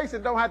by grace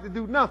and don't have to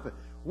do nothing.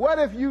 What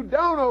if you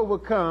don't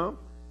overcome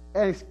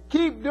and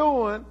keep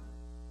doing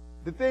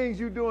the things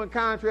you're doing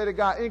contrary to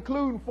God,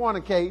 including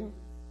fornicating?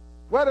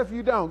 What if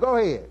you don't? Go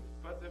ahead.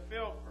 But the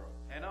filther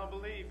and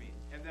unbelieving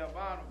and the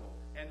abominable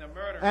and the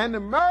murderers. And the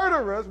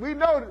murderers, we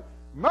know that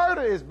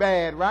murder is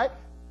bad, right?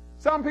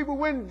 Some people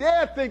wouldn't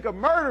dare think of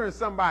murdering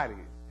somebody.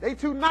 They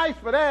too nice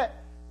for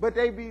that, but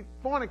they be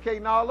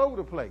fornicating all over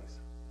the place.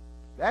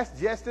 That's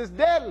just as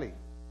deadly.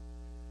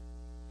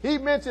 He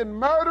mentioned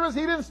murderers.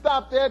 He didn't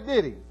stop there,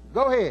 did he?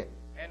 Go ahead.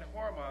 And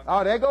whoremongers.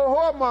 Oh, there go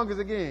whoremongers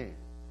again.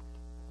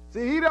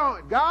 See,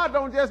 God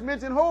don't just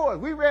mention whores.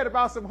 We read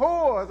about some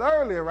whores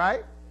earlier,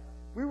 right?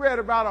 We read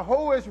about a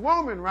whorish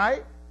woman,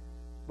 right?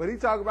 But he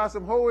talked about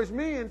some whorish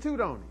men too,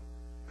 don't he?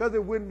 Because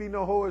there wouldn't be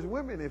no whorish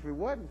women if it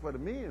wasn't for the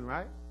men,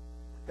 right?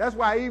 That's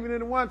why even in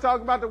the one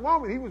talking about the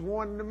woman, he was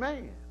warning the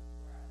man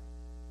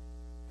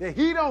that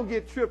he don't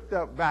get tripped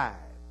up by it.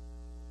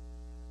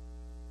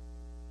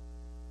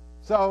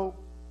 So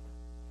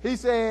he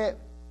said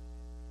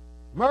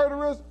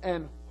murderers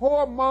and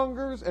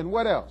whoremongers and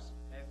what else?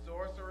 And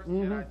sorcerers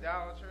and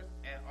idolaters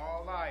and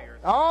all liars.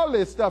 All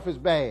this stuff is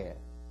bad.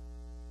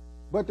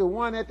 But the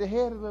one at the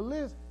head of the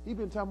list, he's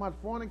been talking about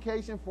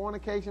fornication,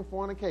 fornication,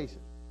 fornication.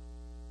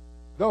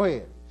 Go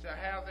ahead. Shall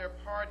have their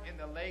part in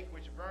the lake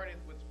which burneth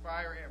with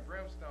fire and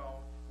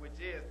brimstone, which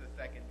is the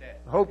second death.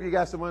 I hope you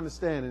got some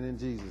understanding in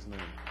Jesus' name.